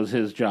thought it was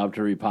his job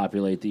to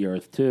repopulate the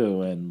earth,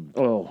 too. And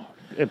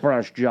It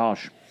brought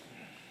Josh.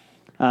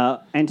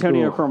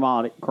 Antonio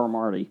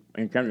Cromartie.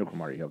 Antonio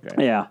Cromartie, okay.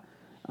 Yeah.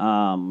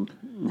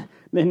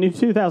 In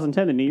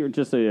 2010, the New York,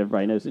 just so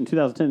everybody knows, in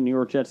 2010, the New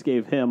York Jets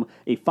gave him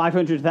a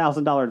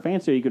 $500,000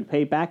 advance so he could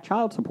pay back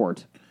child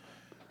support.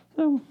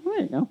 So,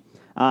 there you go.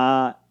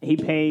 He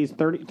pays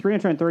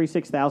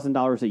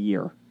 $336,000 a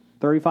year,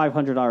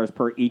 $3,500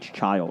 per each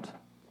child.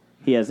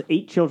 He has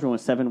 8 children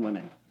with 7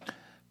 women.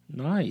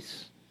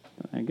 Nice.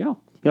 There you go.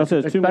 He also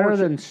has It's two better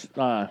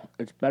more.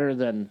 it's better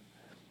than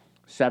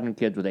 7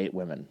 kids with 8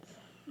 women.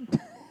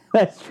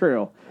 That's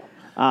true.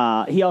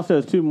 He also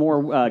has 2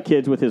 more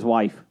kids with his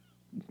wife,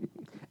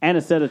 and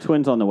a set of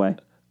twins on the way.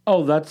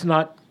 Oh, that's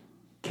not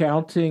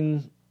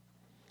counting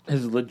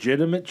his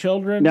legitimate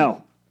children?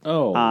 No.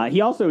 Oh.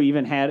 He also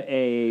even had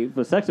a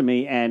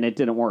vasectomy, and it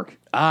didn't work.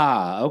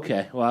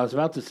 Okay. Well, I was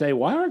about to say,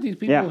 why aren't these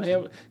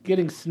people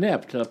getting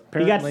snipped?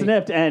 Apparently, He got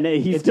snipped, and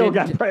he still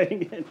got didn't-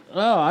 pregnant.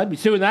 Oh, I'd be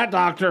suing that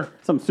doctor.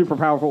 Some super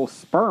powerful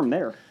sperm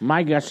there.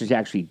 My guess is he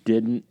actually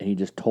didn't, and he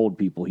just told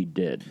people he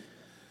did.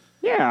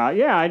 Yeah,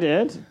 I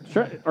did.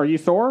 Sure. Are you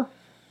sore?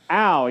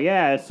 Ow,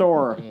 yeah, it's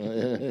sore.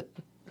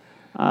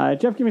 Jeff,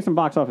 give me some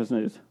box office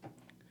news.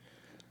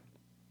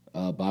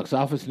 Box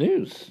office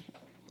news.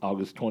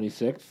 August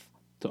 26th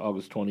to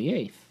August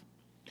 28th.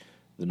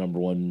 The number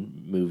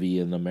one movie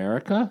in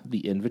America,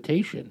 The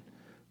Invitation,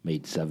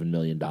 made $7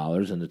 million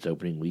in its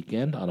opening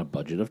weekend on a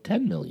budget of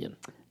 $10 million.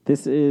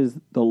 This is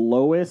the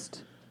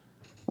lowest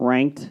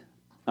ranked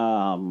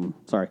number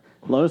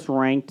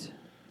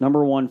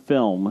one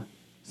film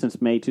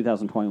since May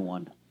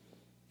 2021.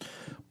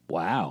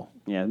 Wow.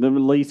 Yeah, the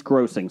least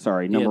grossing,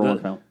 number one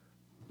film.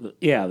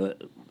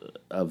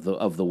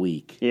 Of the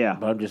week. Yeah.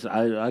 But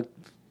I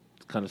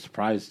kind of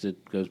surprised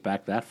it goes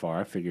back that far.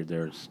 I figured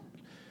there's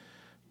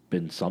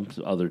been some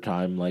other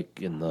time, like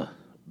in the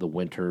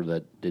winter,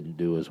 that didn't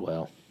do as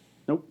well.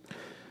 Nope.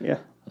 Yeah.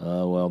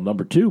 Well,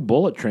 number 2,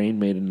 Bullet Train,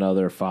 made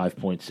another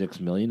 $5.6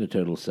 million, a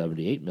total of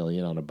 $78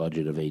 million on a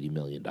budget of $80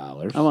 million. I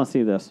want to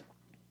see this.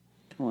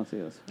 I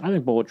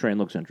think Bullet Train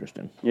looks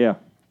interesting. Yeah.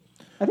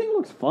 I think it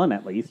looks fun,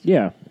 at least.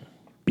 Yeah.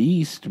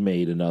 Beast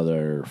made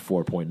another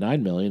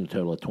 $4.9 million, a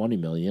total of $20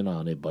 million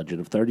on a budget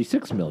of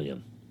 $36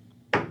 million.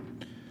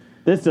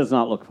 This does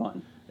not look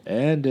fun.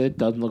 And it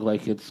doesn't look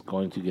like it's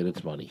going to get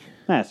its money.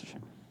 That's a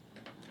shame.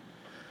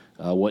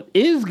 What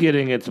is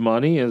getting its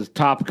money is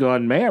Top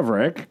Gun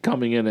Maverick,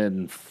 coming in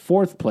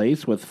 4th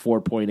place with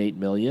 $4.8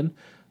 million,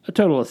 a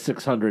total of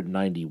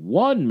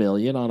 $691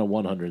 million on a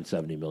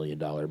 $170 million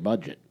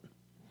budget.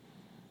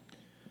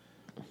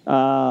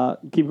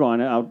 Keep going.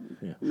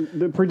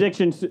 The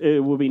predictions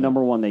will be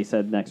number 1, they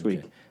said, next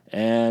week.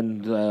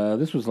 And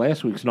this was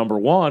last week's number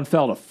 1,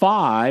 fell to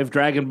 5.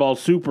 Dragon Ball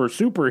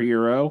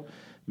Superhero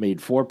made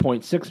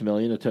 $4.6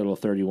 million, a total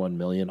of $31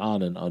 million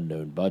on an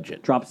unknown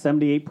budget. Dropped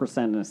 78%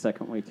 in the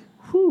second week.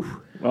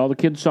 Well, the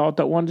kids saw it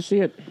that wanted to see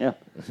it. Yeah.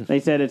 They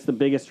said it's the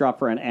biggest drop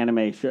for an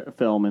anime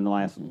film in the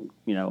last,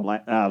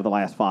 out of the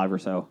last 5 or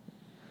so.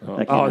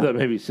 That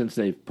maybe since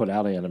they've put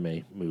out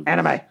anime movies.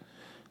 Anime.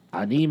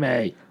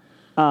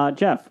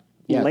 Jeff,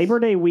 Yes. Labor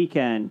Day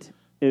weekend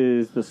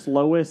is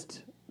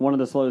one of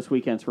the slowest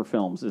weekends for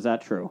films. Is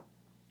that true?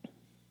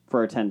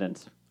 For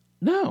attendance?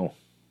 No.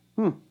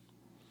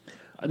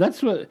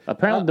 That's what...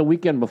 Apparently, the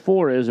weekend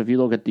before is, if you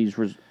look at these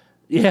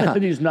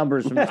these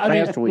numbers from this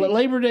past week.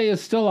 Labor Day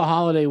is still a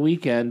holiday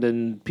weekend,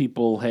 and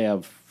people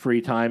have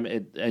free time.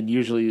 And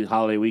usually,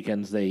 holiday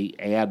weekends, they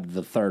add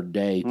the third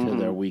day to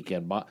their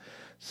weekend.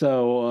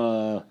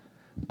 So,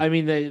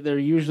 there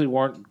usually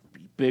weren't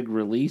big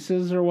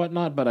releases or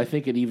whatnot, but I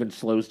think it even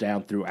slows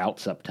down throughout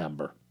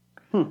September.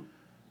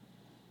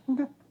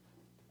 Okay.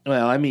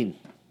 Well,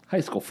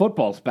 high school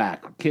football's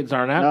back. Kids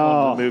aren't out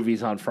going to the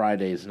movies on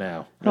Fridays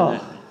now.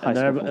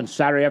 And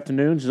Saturday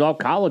afternoons is all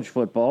college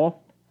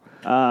football.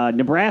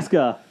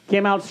 Nebraska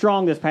came out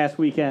strong this past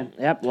weekend.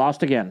 Yep,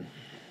 lost again.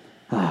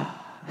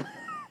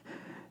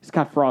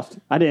 Scott Frost.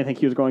 I didn't think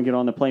he was going to get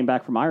on the plane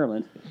back from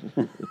Ireland.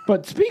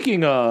 But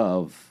speaking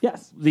of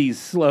these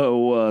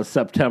slow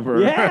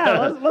September...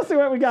 Yeah, let's see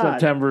what we got.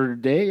 September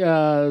day,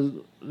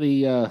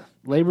 the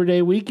Labor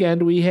Day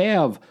weekend, we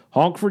have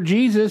Honk for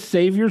Jesus,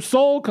 Save Your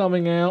Soul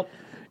coming out.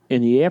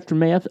 In the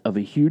aftermath of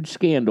a huge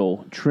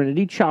scandal,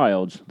 Trinity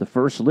Childs, the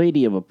first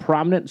lady of a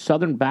prominent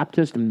Southern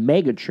Baptist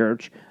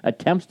megachurch,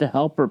 attempts to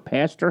help her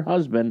pastor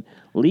husband,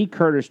 Lee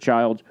Curtis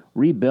Childs,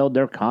 rebuild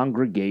their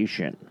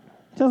congregation.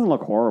 It doesn't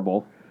look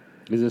horrible.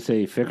 Is this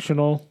a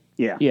fictional?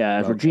 Yeah. Yeah,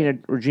 it's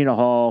Regina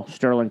Hall,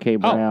 Sterling K.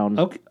 Brown.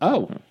 Okay.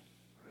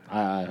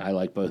 I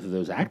like both of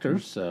those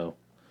actors, so...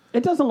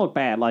 It doesn't look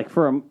bad.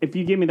 If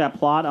you give me that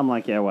plot, I'm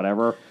like, yeah,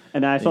 whatever.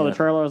 And then I saw the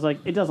trailer, I was like,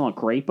 it doesn't look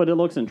great, but it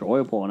looks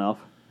enjoyable enough.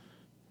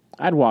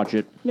 I'd watch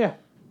it. Yeah.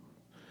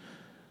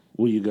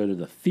 Will you go to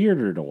the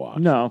theater to watch?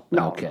 No.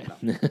 Okay.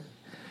 No.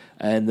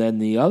 And then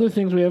the other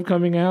things we have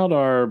coming out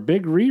are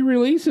big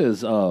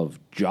re-releases of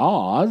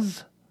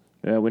Jaws.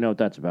 Yeah, we know what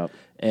that's about.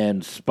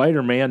 And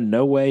Spider-Man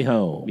No Way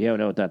Home. Yeah, we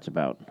know what that's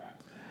about.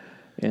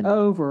 And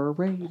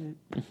overrated.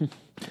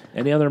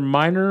 Any other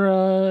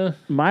minor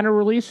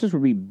releases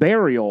would be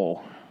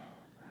Burial.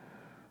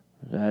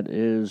 That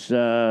is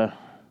a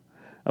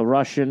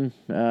Russian...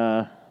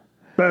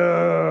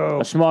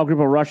 A small group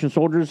of Russian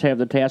soldiers have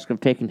the task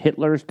of taking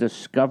Hitler's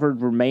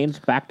discovered remains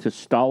back to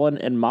Stalin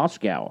in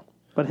Moscow.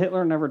 But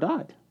Hitler never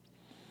died.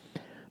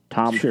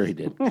 Sure he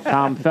did.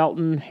 Tom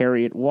Felton,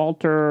 Harriet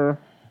Walter.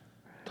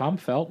 Tom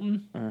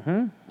Felton?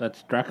 Mm-hmm.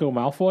 That's Draco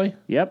Malfoy?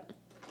 Yep.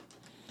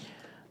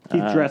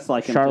 He's dressed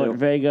like him, Charlotte too.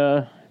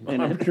 Vega,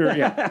 I'm sure,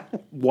 yeah.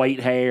 White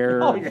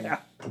hair. Oh, yeah.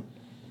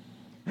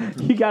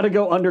 You got to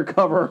go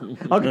undercover.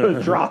 I'll go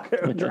with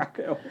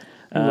Draco.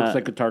 He looks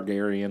like a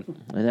Targaryen.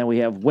 And then we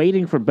have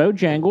Waiting for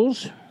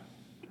Bojangles.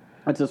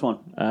 That's this one.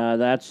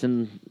 That's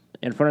in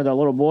front of the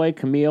little boy,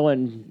 Camille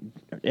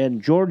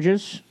and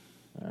Georges,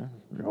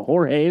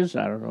 Jorge's,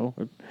 I don't know,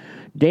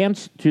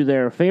 dance to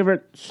their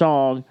favorite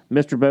song,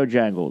 Mr.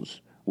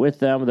 Bojangles. With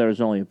them, there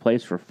is only a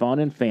place for fun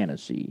and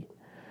fantasy.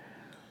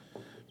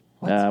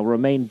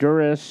 Romaine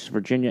Duras,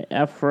 Virginia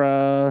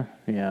Efra,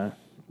 yeah.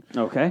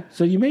 Okay.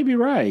 So you may be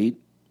right.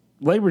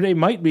 Labor Day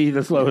might be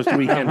the slowest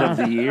weekend of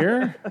the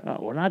year.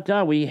 We're not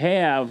done. We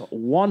have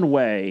One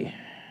Way.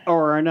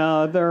 Or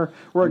another.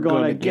 We're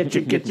going to get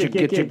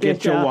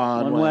you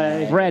one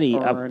way. Freddie,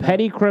 Or a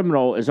petty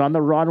criminal, is on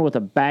the run with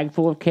a bag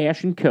full of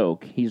cash and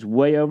coke. He's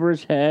way over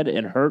his head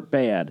and hurt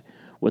bad.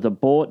 With a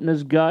bullet in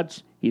his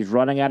guts, he's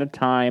running out of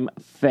time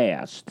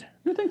fast.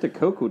 You think the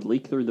Coke would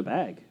leak through the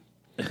bag?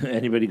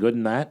 Anybody good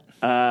in that?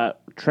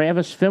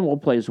 Travis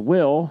Fimmel plays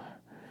Will.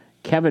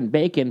 Kevin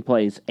Bacon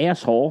plays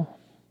Asshole.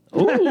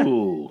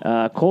 Ooh.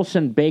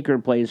 Colson Baker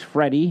plays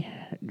Freddie.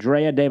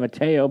 Drea De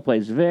Matteo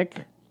plays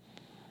Vic.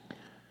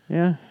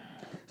 Yeah.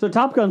 So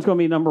Top Gun's going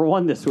to be number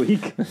 1 this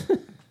week.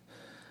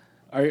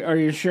 Are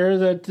you sure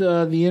that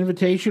the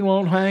invitation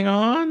won't hang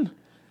on?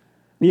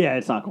 Yeah,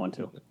 it's not going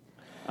to.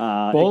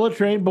 Bullet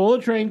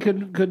Train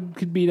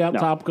could beat out No.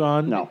 Top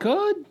Gun. No. It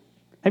could.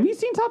 Have you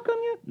seen Top Gun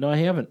yet? No, I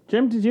haven't.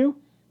 Jim, did you?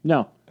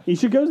 No. You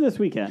should go this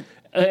weekend.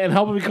 And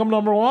help it become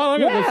number 1. I'm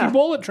going to Yeah. see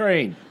Bullet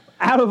Train.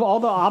 Out of all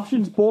the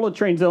options, Bullet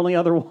Train's the only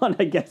other one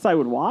I guess I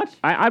would watch.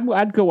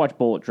 I'd go watch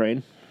Bullet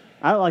Train.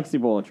 I like to see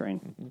Bullet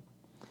Train.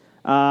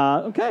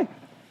 Okay.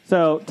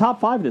 So,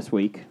 top 5 this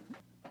week.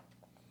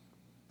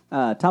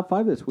 As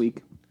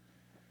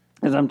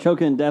I'm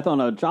choking to death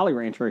on a Jolly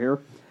Rancher here,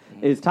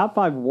 is top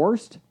 5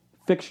 worst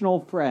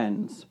fictional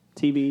friends.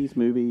 TVs,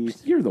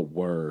 movies. You're the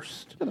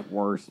worst. They're the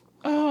worst.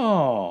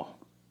 Oh.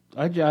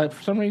 For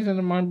some reason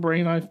in my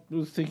brain, I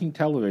was thinking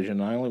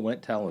television. I only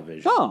went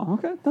television. Oh,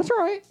 okay. That's all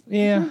right.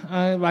 Yeah,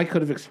 I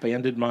could have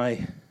expanded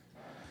my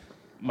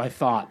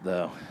thought,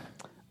 though.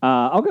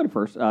 I'll go to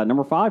first.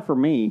 Number 5 for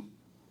me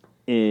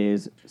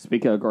is,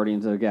 speaking of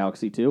Guardians of the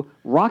Galaxy 2,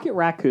 Rocket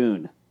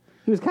Raccoon.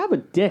 He was kind of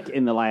a dick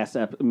in the last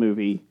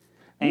movie.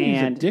 He's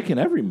And a dick in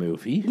every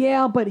movie.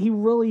 yeah, but he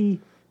really,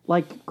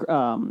 like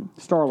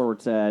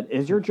Star-Lord said,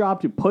 is your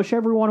job to push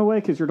everyone away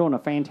because you're doing a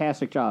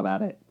fantastic job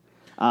at it.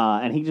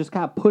 And he just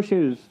kind of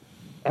pushes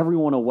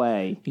everyone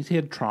away. He's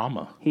had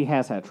trauma. He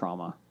has had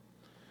trauma.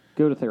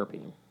 Go to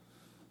therapy.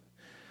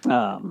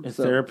 His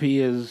therapy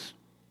is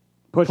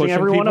Pushing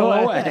everyone people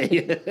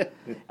away.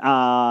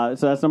 So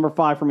that's number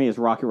 5 for me is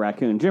Rocket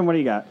Raccoon. Jim, what do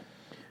you got?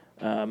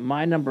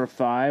 My number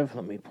 5,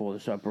 let me pull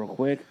this up real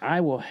quick. I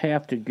will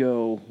have to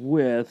go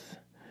with,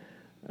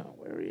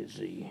 where is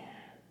he?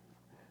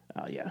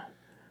 Oh, yeah.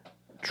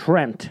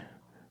 Trent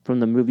from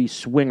the movie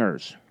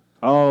Swingers.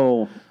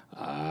 Oh,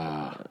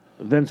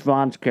 Vince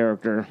Vaughn's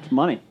character.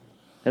 money.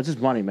 That's just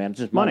money, man. It's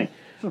just money.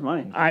 It's just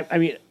money. I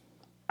mean,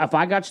 if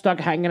I got stuck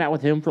hanging out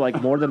with him for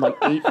like more than like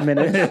 8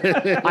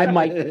 minutes,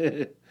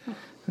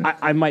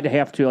 I might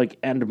have to like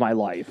end my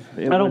life.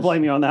 I don't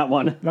blame you on that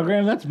one. Now,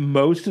 Graham, that's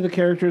most of the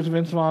characters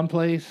Vince Vaughn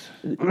plays.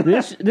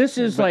 This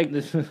is like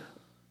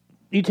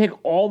you take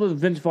all the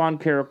Vince Vaughn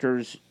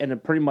characters and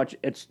it pretty much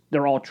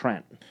they're all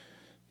Trent.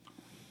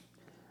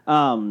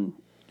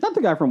 Not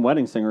the guy from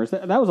Wedding Singers.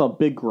 That was a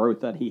big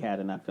growth that he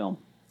had in that film.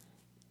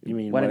 You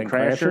mean Wedding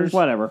Wedding Crashers? Crashers?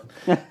 Whatever.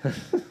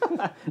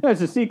 No,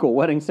 it's a sequel,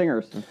 Wedding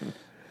Singers.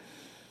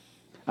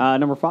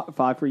 Number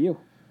 5 for you.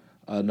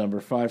 Number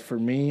 5 for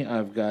me,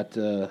 I've got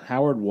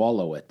Howard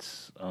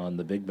Wolowitz on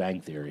The Big Bang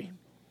Theory.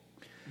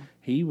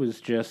 He was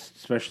just,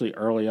 especially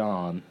early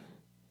on,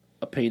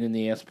 a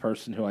pain-in-the-ass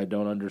person who I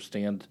don't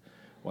understand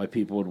why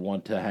people would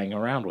want to hang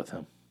around with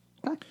him.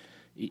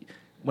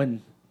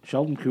 When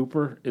Sheldon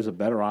Cooper is a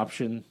better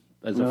option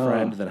as a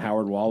friend than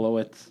Howard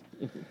Wolowitz,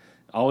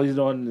 all he's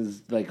doing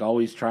is like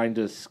always trying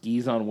to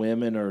skis on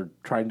women or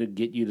trying to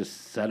get you to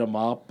set him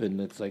up, and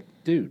it's like,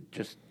 dude,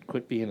 just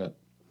quit being a...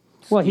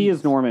 Well, he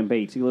is Norman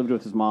Bates. He lived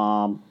with his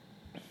mom.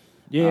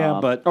 Yeah,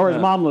 but... Or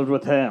his mom lived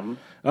with him.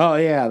 Oh,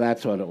 yeah,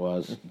 that's what it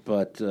was.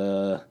 But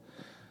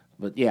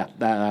yeah,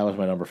 that was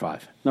my number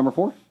 5. Number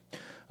 4?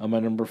 My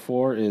number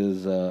 4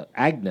 is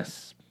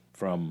Agnes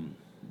from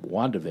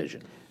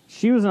WandaVision.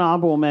 She was an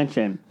honorable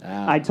mention.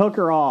 I took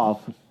her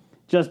off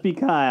just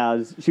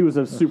because she was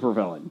a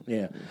supervillain.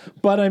 Yeah.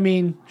 But, I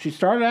mean, she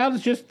started out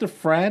as just the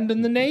friend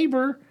and the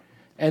neighbor,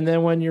 and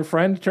then when your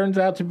friend turns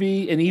out to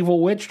be an evil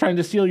witch trying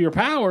to steal your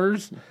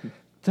powers,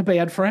 it's a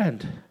bad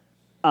friend.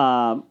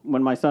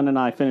 When my son and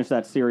I finished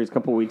that series a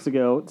couple weeks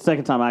ago, the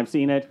second time I've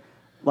seen it,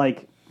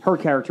 like, her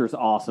character is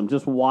awesome.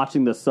 Just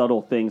watching the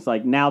subtle things,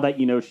 like, now that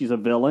you know she's a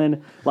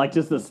villain, like,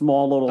 just the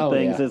small little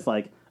things is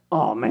like,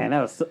 oh, man, it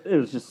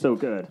was just so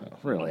good.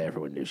 Really,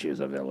 everyone knew she was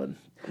a villain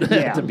Yeah.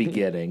 at the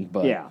beginning,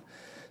 but... Yeah.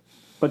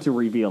 But to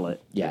reveal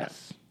it.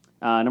 Yes.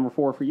 Number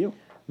 4 for you.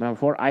 Number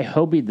 4, I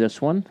hobied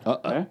this one.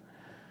 Okay.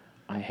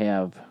 I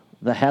have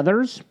The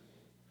Heathers.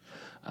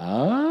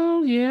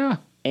 Oh, yeah.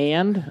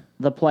 and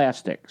the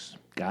Plastics.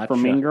 Gotcha.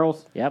 From Mean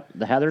Girls. Yep,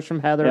 the Heathers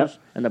from Heathers Yep.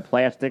 and the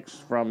Plastics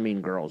from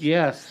Mean Girls.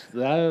 Yes,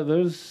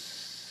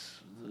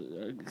 those.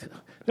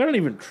 They're not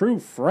even true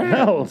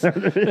friends.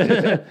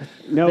 No,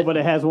 No, but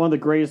it has one of the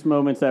greatest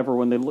moments ever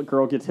when the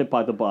girl gets hit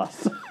by the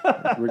bus.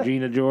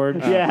 Regina George.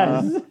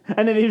 Yes.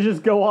 And then they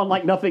just go on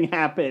like nothing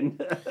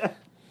happened.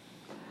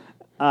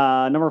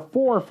 Number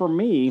 4 for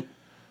me,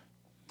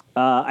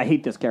 I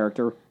hate this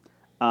character.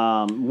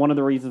 One of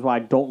the reasons why I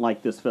don't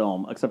like this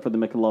film, except for the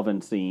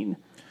McLovin scene,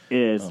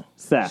 is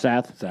Seth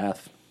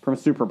Seth. from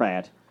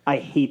Superbad. I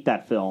hate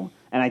that film.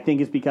 And I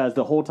think it's because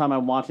the whole time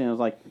I'm watching it, I was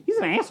like, he's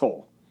an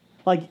asshole.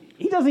 Like,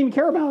 he doesn't even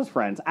care about his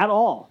friends at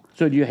all.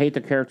 so do you hate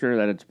the character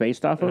that it's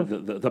based off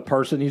of? The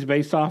person he's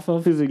based off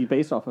of. Who's he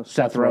based off of?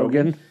 Seth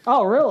Rogen.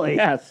 Oh, really?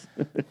 Yes.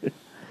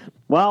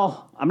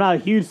 Well, I'm not a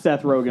huge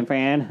Seth Rogen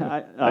fan.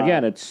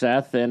 Again, it's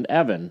Seth and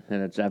Evan,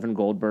 and it's Evan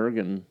Goldberg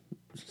and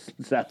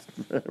Seth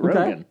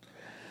Rogen.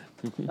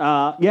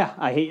 Yeah,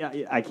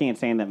 I can't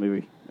stand that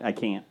movie. I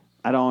can't.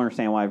 I don't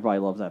understand why everybody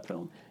loves that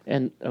film.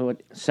 And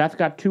Seth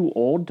got too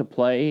old to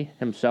play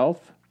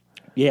himself,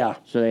 Yeah,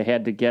 so they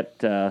had to get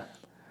Jonah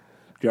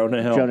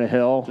Hill. Jonah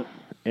Hill.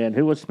 And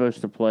who was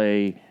supposed to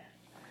play?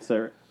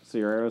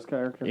 Sierra's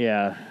character?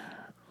 Yeah,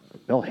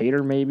 Bill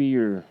Hader maybe,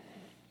 or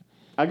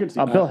I could see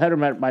Bill Hader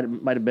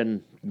might have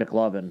been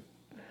McLovin.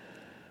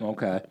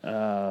 Okay,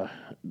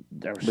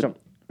 There was some,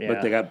 yeah.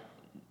 but they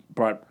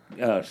brought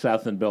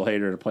Seth and Bill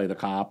Hader to play the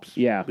cops.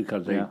 Yeah.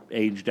 because they Yeah.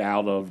 aged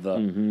out of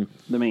the.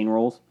 the main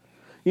roles.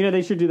 You know,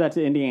 they should do that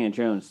to Indiana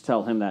Jones.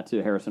 Tell him that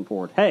to Harrison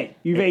Ford. Hey,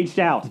 you've aged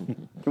out.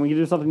 Can we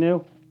do something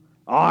new?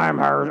 I'm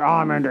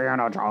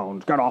Indiana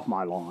Jones. Get off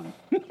my lawn.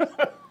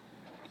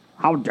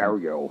 How dare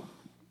you?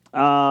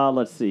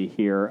 Let's see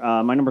here.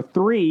 My number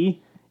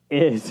 3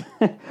 is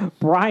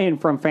Brian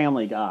from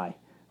Family Guy.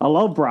 I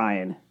love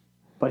Brian,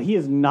 but he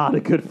is not a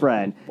good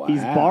friend.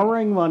 He's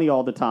borrowing money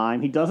all the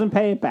time. He doesn't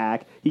pay it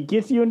back. He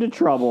gets you into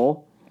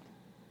trouble.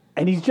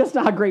 And he's just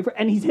not a great friend.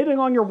 And he's hitting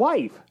on your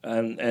wife.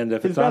 And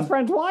if His it's best on,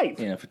 friend's wife.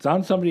 yeah, if it's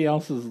on somebody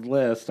else's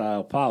list, I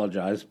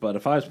apologize. But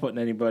if I was putting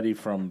anybody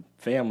from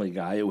Family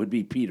Guy, it would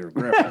be Peter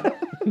Griffin.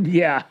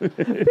 yeah.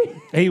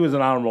 He was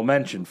an honorable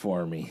mention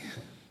for me.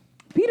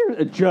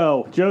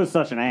 Joe's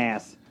such an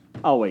ass.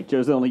 Oh, wait,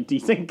 Joe's the only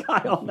decent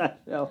guy on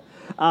that show.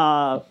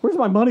 Where's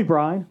my money,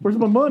 Brian? Where's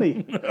my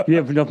money? You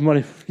have enough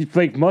money for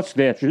fake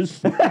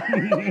mustaches.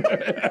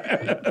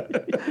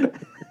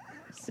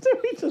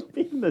 Stewie just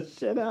beating the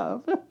shit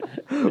out of him.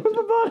 Where's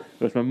my money?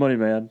 That's my money,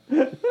 man.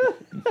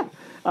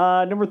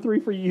 Number 3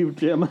 for you,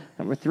 Jim.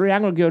 Number 3,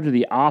 I'm going to go to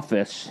The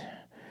Office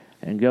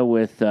and go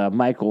with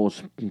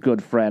Michael's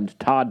good friend,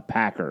 Todd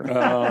Packer.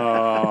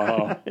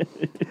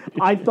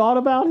 I thought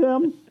about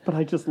him, but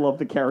I just love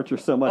the character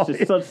so much.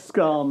 It's such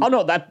scum. Oh,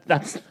 no,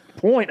 that's the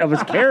point of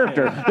his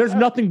character. There's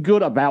nothing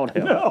good about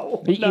him.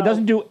 He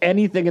doesn't do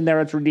anything in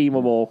there that's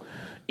redeemable.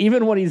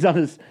 Even when he's on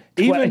his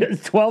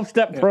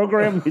 12-step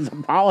program, he's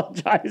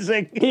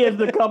apologizing. He has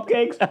the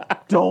cupcakes.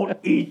 Don't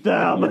eat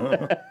them.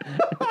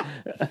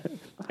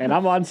 And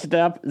I'm on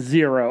step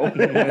 0.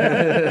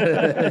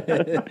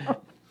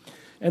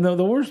 And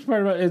the worst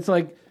part about it's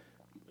like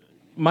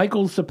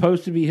Michael's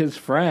supposed to be his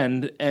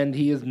friend, and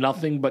he is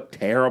nothing but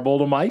terrible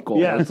to Michael.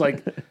 Yeah. It's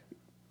like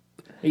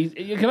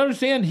you can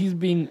understand he's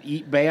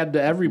being bad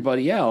to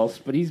everybody else,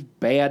 but he's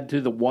bad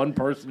to the one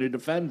person who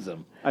defends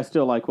him. I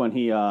still like when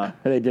he...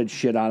 They did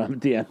shit on him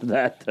at the end of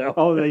that, though.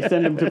 Oh, they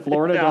send him to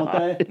Florida,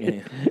 don't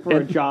they?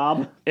 For a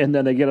job. And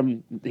then they get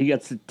him. He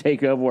gets to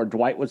take over where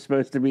Dwight was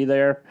supposed to be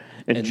there,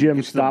 and Jim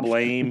gets stops. the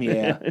blame.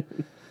 Yeah,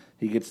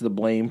 he gets the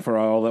blame for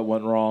all that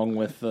went wrong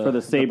with For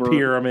the saber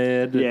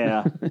pyramid.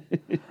 Yeah.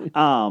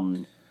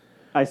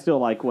 I still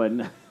like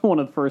when one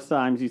of the first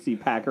times you see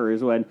Packer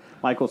is when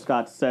Michael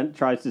Scott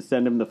tries to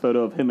send him the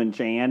photo of him and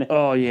Jan.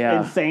 Oh,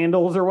 yeah. In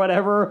sandals or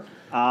whatever.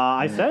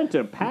 I sent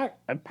to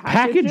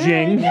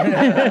Packaging.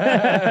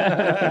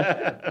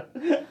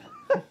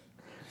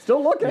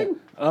 Still looking.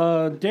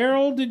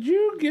 Daryl, did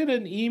you get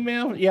an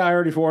email? Yeah, I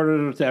already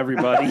forwarded it to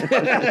everybody.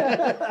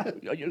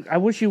 I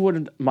wish you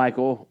wouldn't,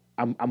 Michael.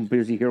 I'm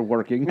busy here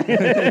working. But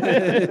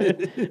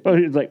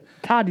he's like,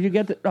 Todd, did you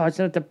get it? No, I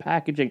sent it to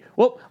packaging.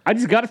 Well, I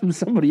just got it from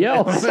somebody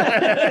else.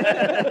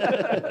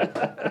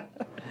 That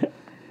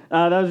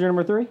was your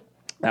number 3?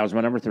 That was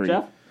my number 3.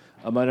 Jeff?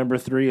 My number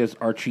 3 is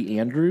Archie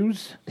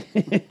Andrews.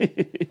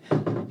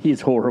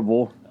 He's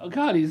horrible. Oh,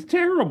 God, he's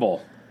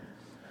terrible.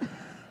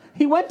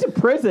 He went to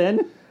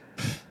prison.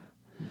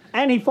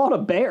 And he fought a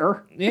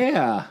bear.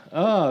 Yeah.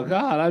 Oh,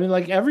 God. I mean,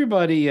 like,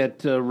 everybody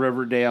at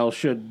Riverdale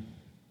should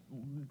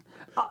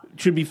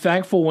be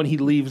thankful when he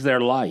leaves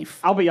their life.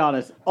 I'll be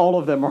honest. All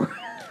of them are.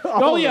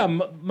 Oh, yeah.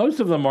 Most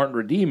of them aren't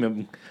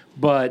redeeming,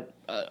 but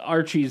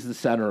Archie's the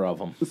center of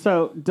them.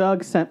 So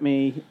Doug sent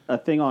me a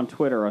thing on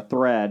Twitter, a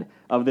thread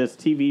of this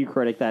TV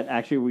critic that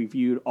actually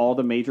reviewed all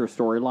the major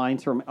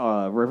storylines from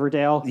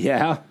Riverdale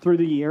Yeah. through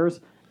the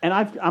years. And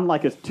I'm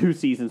like 2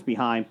 seasons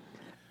behind,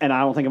 and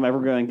I don't think I'm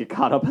ever going to get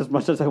caught up as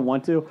much as I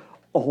want to.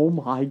 Oh,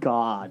 my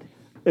God.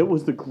 It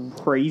was the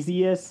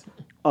craziest,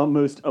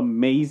 most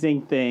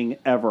amazing thing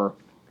ever.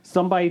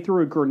 somebody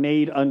threw a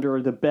grenade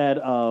under the bed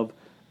of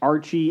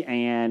Archie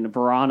and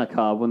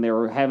Veronica when they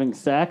were having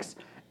sex,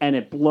 and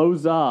it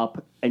blows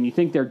up, and you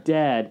think they're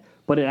dead,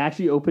 but it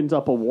actually opens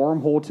up a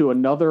wormhole to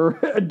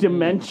another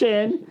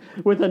dimension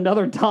with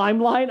another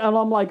timeline, and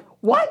I'm like,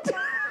 what?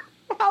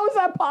 How is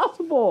that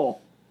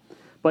possible?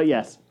 But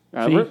yes.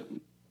 See,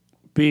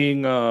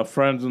 being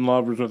friends and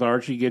lovers with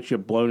Archie gets you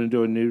blown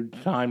into a new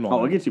timeline.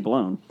 Oh, it gets you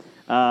blown.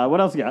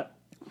 What else you got?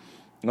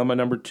 On my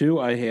number 2,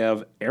 I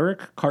have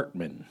Eric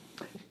Cartman.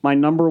 My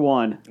number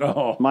one.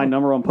 Oh, My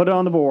number one. Put it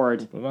on the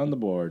board. put it on the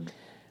board.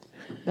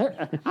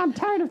 I'm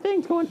tired of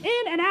things going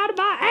in and out of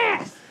my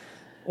ass.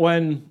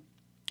 When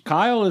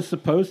Kyle is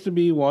supposed to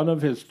be one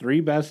of his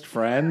 3 best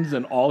friends,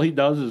 and all he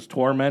does is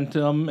torment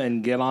him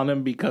and get on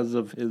him because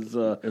of his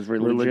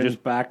religious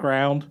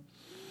background.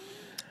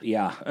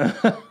 Yeah.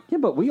 Yeah,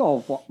 but we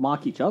all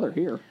mock each other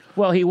here.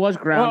 Well, he was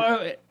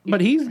grounded.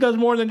 But he does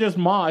more than just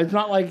mock. It's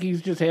not like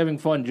he's just having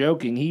fun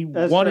joking. He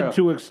That's wanted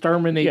true. to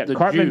exterminate the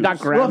Cartman Jews. got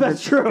grounded.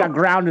 that's true. Got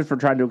grounded for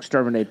trying to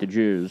exterminate the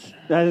Jews.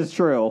 That is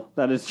true.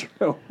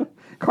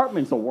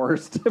 Cartman's the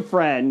worst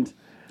friend.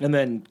 And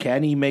then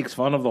Kenny makes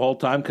fun of the whole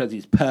time because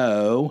he's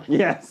Poe.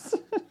 Yes.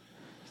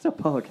 So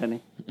Paul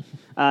Kenny.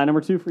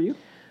 Number 2 for you?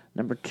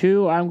 Number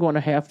 2, I'm going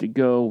to have to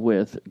go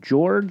with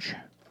George,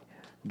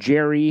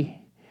 Jerry,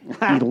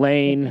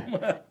 Elaine,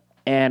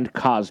 and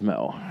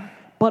Cosmo.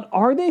 But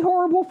are they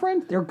horrible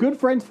friends? They're good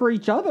friends for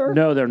each other.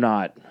 No, they're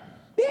not.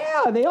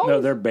 Yeah, they always...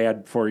 No, they're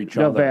bad for each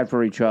They're other. bad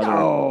for each other.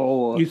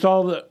 Oh. You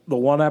saw the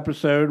one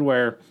episode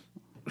where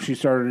she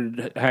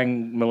started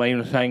Elaine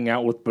was hanging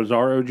out with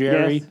Bizarro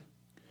Jerry, Yes.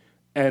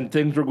 and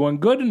things were going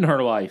good in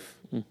her life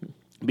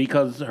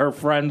because her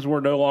friends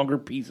were no longer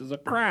pieces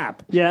of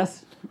crap.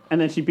 Yes.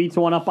 And then she beats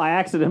one up by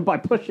accident by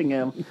pushing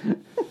him.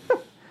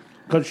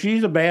 Because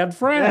she's a bad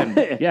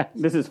friend. Yeah.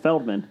 This is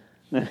Feldman.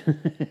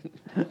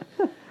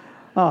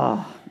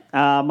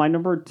 My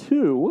number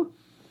 2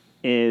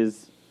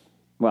 is,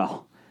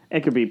 well,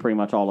 it could be pretty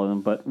much all of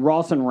them, but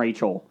Ross and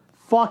Rachel.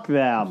 Fuck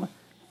them.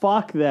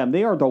 Fuck them.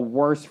 They are the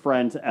worst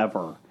friends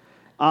ever.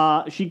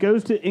 She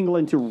goes to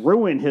England to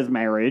ruin his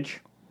marriage,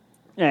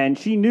 and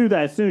she knew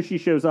that as soon as she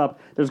shows up,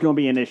 there's going to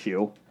be an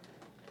issue.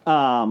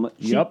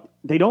 Yep.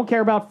 They don't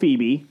care about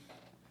Phoebe.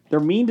 They're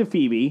mean to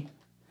Phoebe.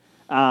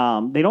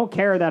 They don't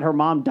care that her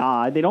mom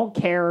died. They don't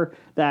care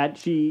that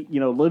she,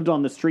 lived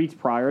on the streets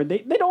prior. They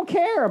don't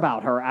care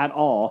about her at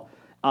all.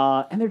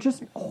 And they're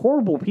just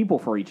horrible people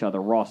for each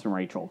other, Ross and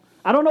Rachel.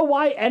 I don't know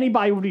why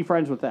anybody would be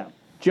friends with them.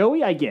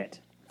 Joey, I get.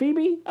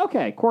 Phoebe,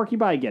 okay. Quirky,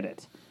 but I get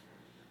it.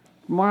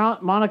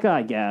 Monica,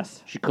 I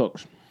guess. She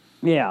cooks.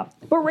 Yeah.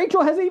 But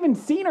Rachel hasn't even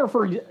seen her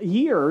for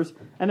years,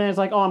 and then it's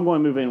like, oh, I'm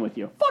going to move in with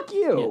you. Fuck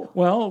you.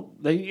 Well,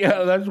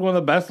 that's one of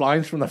the best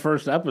lines from the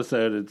first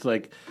episode. It's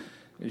like,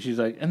 she's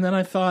like, and then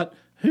I thought,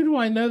 who do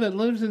I know that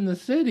lives in the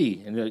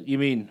city? And you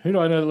mean, who do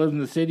I know that lives in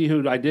the city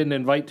who I didn't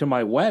invite to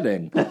my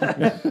wedding?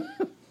 I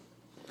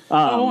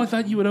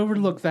thought you would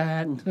overlook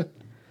that.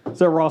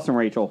 So Ross and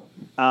Rachel.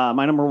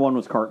 My number 1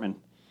 was Cartman.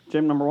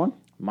 Jim, number 1?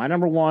 My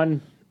number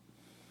 1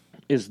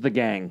 is the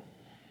gang.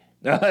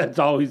 It's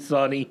always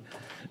sunny.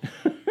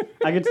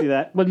 I could see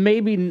that. But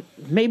maybe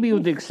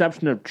with the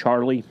exception of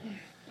Charlie.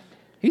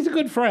 He's a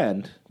good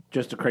friend,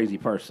 just a crazy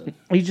person.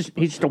 He's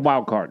just a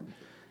wild card.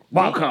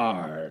 Wild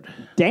card.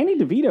 Danny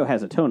DeVito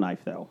has a toe knife,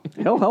 though.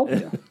 He'll help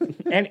you.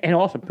 And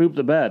also poop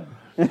the bed.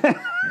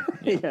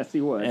 Yes, he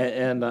would.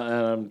 And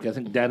I'm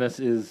guessing Dennis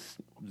is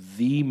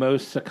the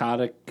most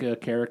psychotic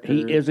character.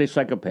 He is a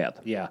psychopath.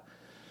 Yeah.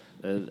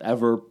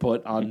 Ever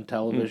put on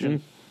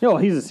television. No,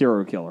 he's a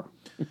serial killer.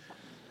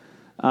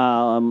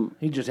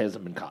 He just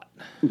hasn't been caught.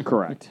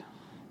 Correct.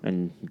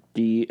 And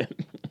the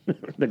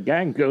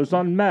gang goes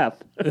on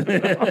meth.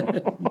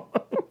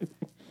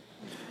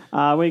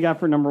 What you got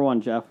for number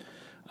 1, Jeff?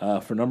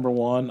 For number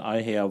 1,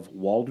 I have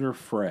Walder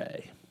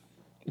Frey.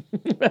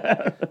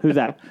 Who's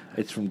that?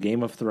 It's from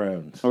Game of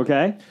Thrones.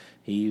 Okay.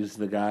 He's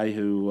the guy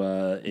who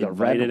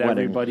invited wedding.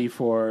 everybody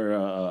for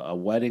a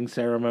wedding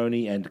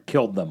ceremony and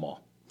killed them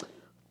all.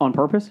 On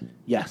purpose?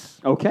 Yes.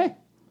 Okay.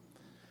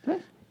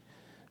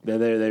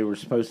 They were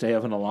supposed to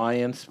have an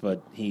alliance,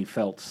 but he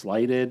felt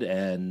slighted,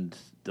 and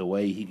the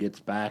way he gets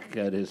back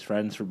at his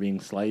friends for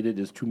being slighted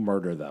is to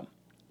murder them.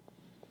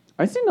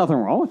 I see nothing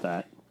wrong with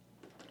that.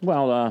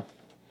 Well,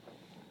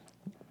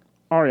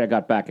 Arya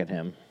got back at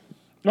him.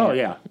 Oh,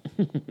 yeah.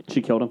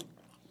 She killed him.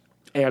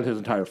 And his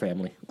entire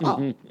family.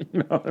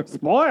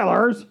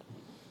 Spoilers!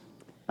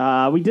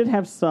 We did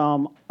have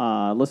some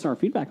listener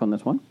feedback on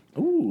this one.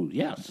 Ooh,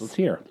 yes. Let's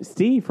hear.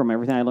 Steve from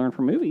Everything I Learned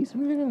from Movies.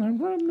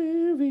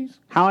 Movies.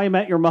 How I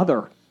Met Your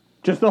Mother.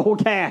 Just the whole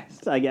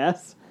cast, I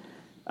guess.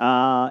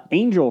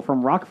 Angel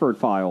from Rockford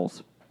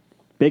Files.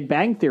 Big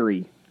Bang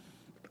Theory.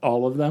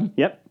 All of them?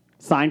 Yep.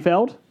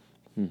 Seinfeld.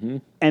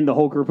 And the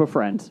whole group of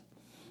friends.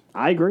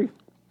 I agree.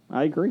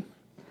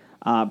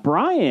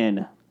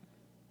 Brian.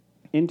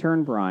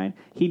 Intern Brian.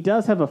 He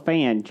does have a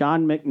fan,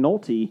 John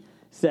McNulty,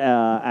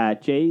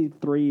 at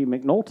J3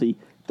 McNulty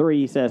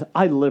 3 says,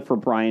 I live for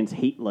Brian's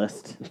hate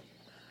list.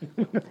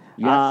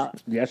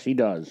 Yes, he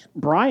does.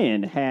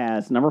 Brian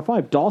has number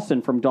 5,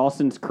 Dawson from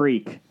Dawson's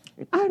Creek.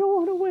 I don't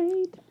want to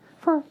wait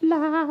for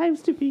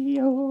lives to be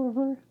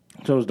over.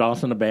 So is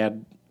Dawson a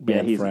bad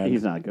friend?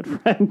 He's not a good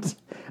friend.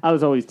 I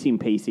was always Team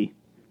Pacey.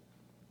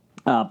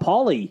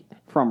 Paulie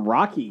from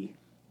Rocky.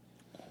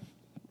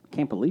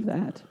 Can't believe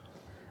that.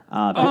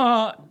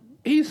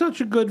 He's such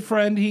a good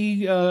friend.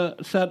 He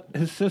set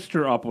his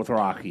sister up with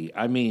Rocky.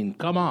 I mean,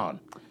 come on.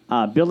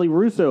 Billy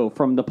Russo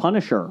from The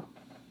Punisher.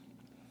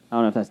 I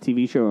don't know if that's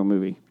TV show or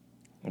movie.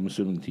 I'm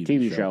assuming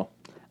TV show.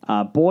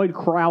 Boyd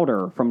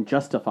Crowder from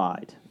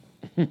Justified.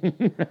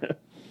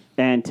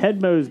 And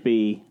Ted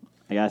Mosby,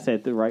 I gotta say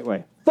it the right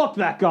way. Fuck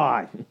that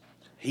guy!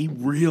 He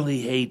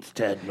really hates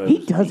Ted Mosby.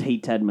 He does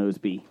hate Ted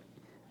Mosby.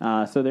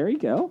 So there you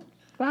go.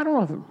 I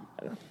don't know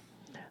if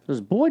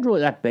is Boyd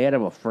really that bad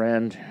of a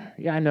friend?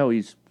 Yeah, I know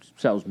he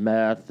sells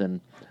meth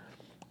and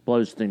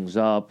blows things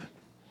up,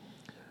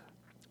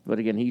 but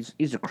again,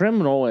 he's a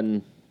criminal,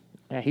 and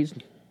he's.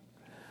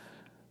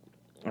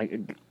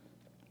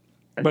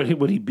 But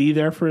would he be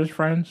there for his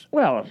friends?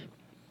 Well,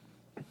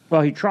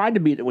 he tried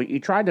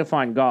to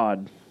find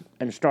God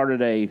and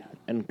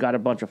and got a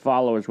bunch of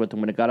followers with him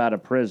when he got out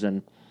of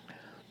prison,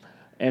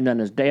 and then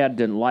his dad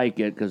didn't like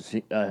it because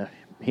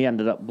he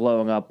ended up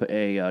blowing up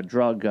a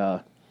drug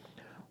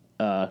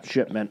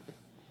shipment.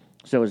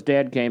 So his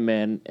dad came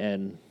in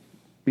and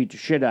beat the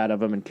shit out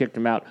of him and kicked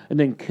him out, and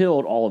then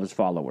killed all of his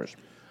followers.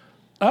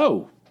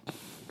 Oh,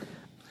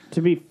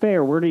 To be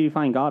fair, where do you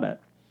find God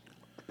at?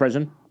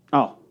 Prison.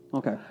 Oh,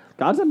 okay.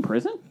 God's in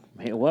prison?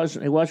 It was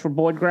for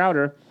Boyd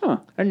Crowder. Huh.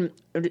 And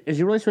is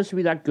he really supposed to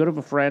be that good of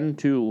a friend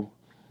to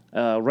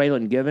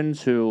Raylan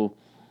Givens, who,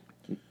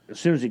 as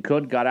soon as he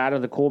could, got out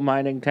of the coal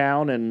mining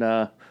town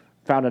and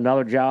found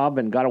another job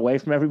and got away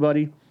from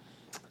everybody?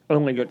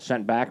 Only got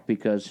sent back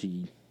because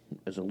he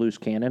is a loose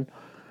cannon.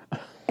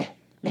 I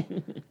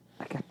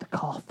got the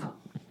cough.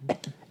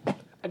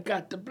 I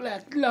got the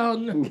black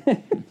lung.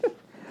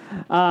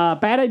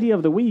 Bad idea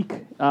of the week,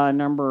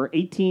 number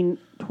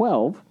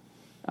 1812.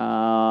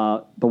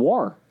 The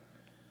War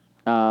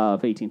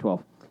of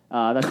 1812.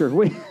 That's your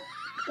week.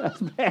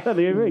 That's bad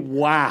idea of the week.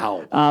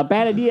 Wow.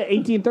 Bad idea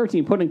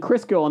 1813. Putting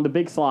Crisco on the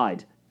big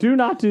slide. Do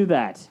not do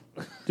that.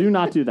 Do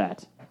not do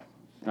that.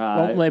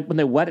 Well, when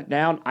they wet it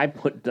down,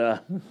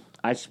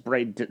 I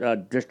sprayed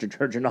dish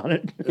detergent on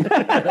it.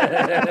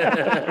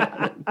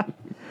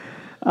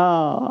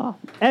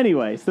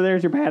 Anyway, so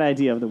there's your bad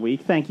idea of the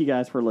week. Thank you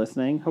guys for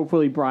listening.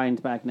 Hopefully Brian's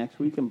back next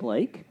week and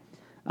Blake.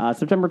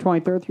 September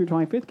 23rd through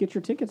 25th, get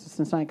your tickets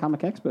at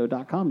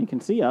CincinnatiComicExpo.com. You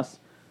can see us.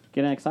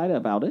 Getting excited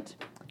about it.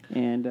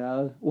 And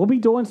we'll be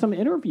doing some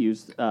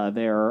interviews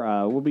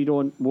there.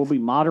 We'll be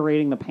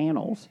moderating the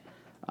panels.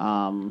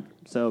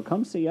 So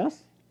come see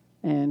us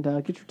and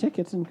get your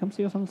tickets and come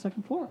see us on the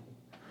second floor.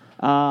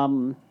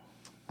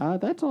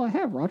 That's all I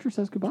have. Roger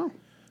says goodbye.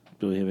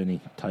 Do we have any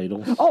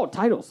titles? Oh,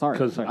 titles. Sorry.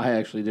 Because I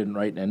actually didn't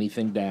write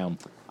anything down.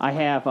 I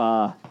have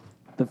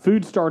The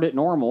Food Started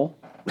Normal.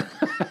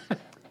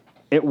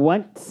 It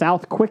Went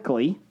South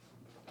Quickly.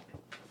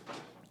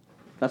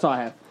 That's all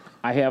I have.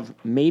 I have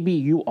Maybe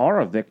You Are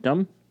a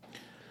Victim.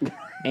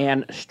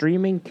 And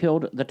Streaming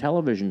Killed the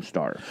Television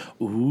Star.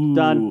 Ooh,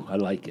 Done. I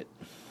like it.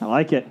 I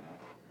like it.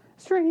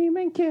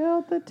 Streaming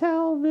killed the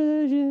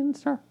television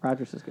star.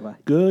 Roger says goodbye.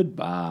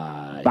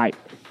 Goodbye. Bye.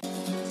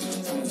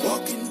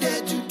 Walking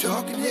Dead to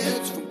Talking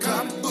Heads, from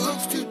comic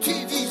books to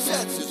TV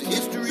sets. There's a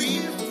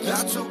history,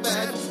 not so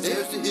bad.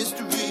 There's the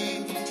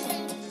history.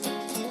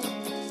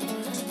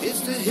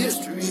 It's the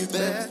history of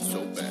bad,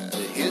 so bad. The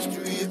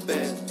history of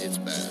bad, it's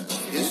bad.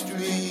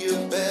 History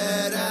of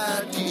bad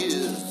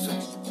ideas.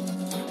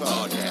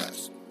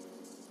 Podcast.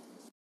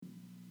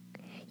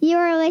 You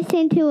are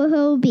listening to a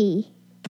Hobie.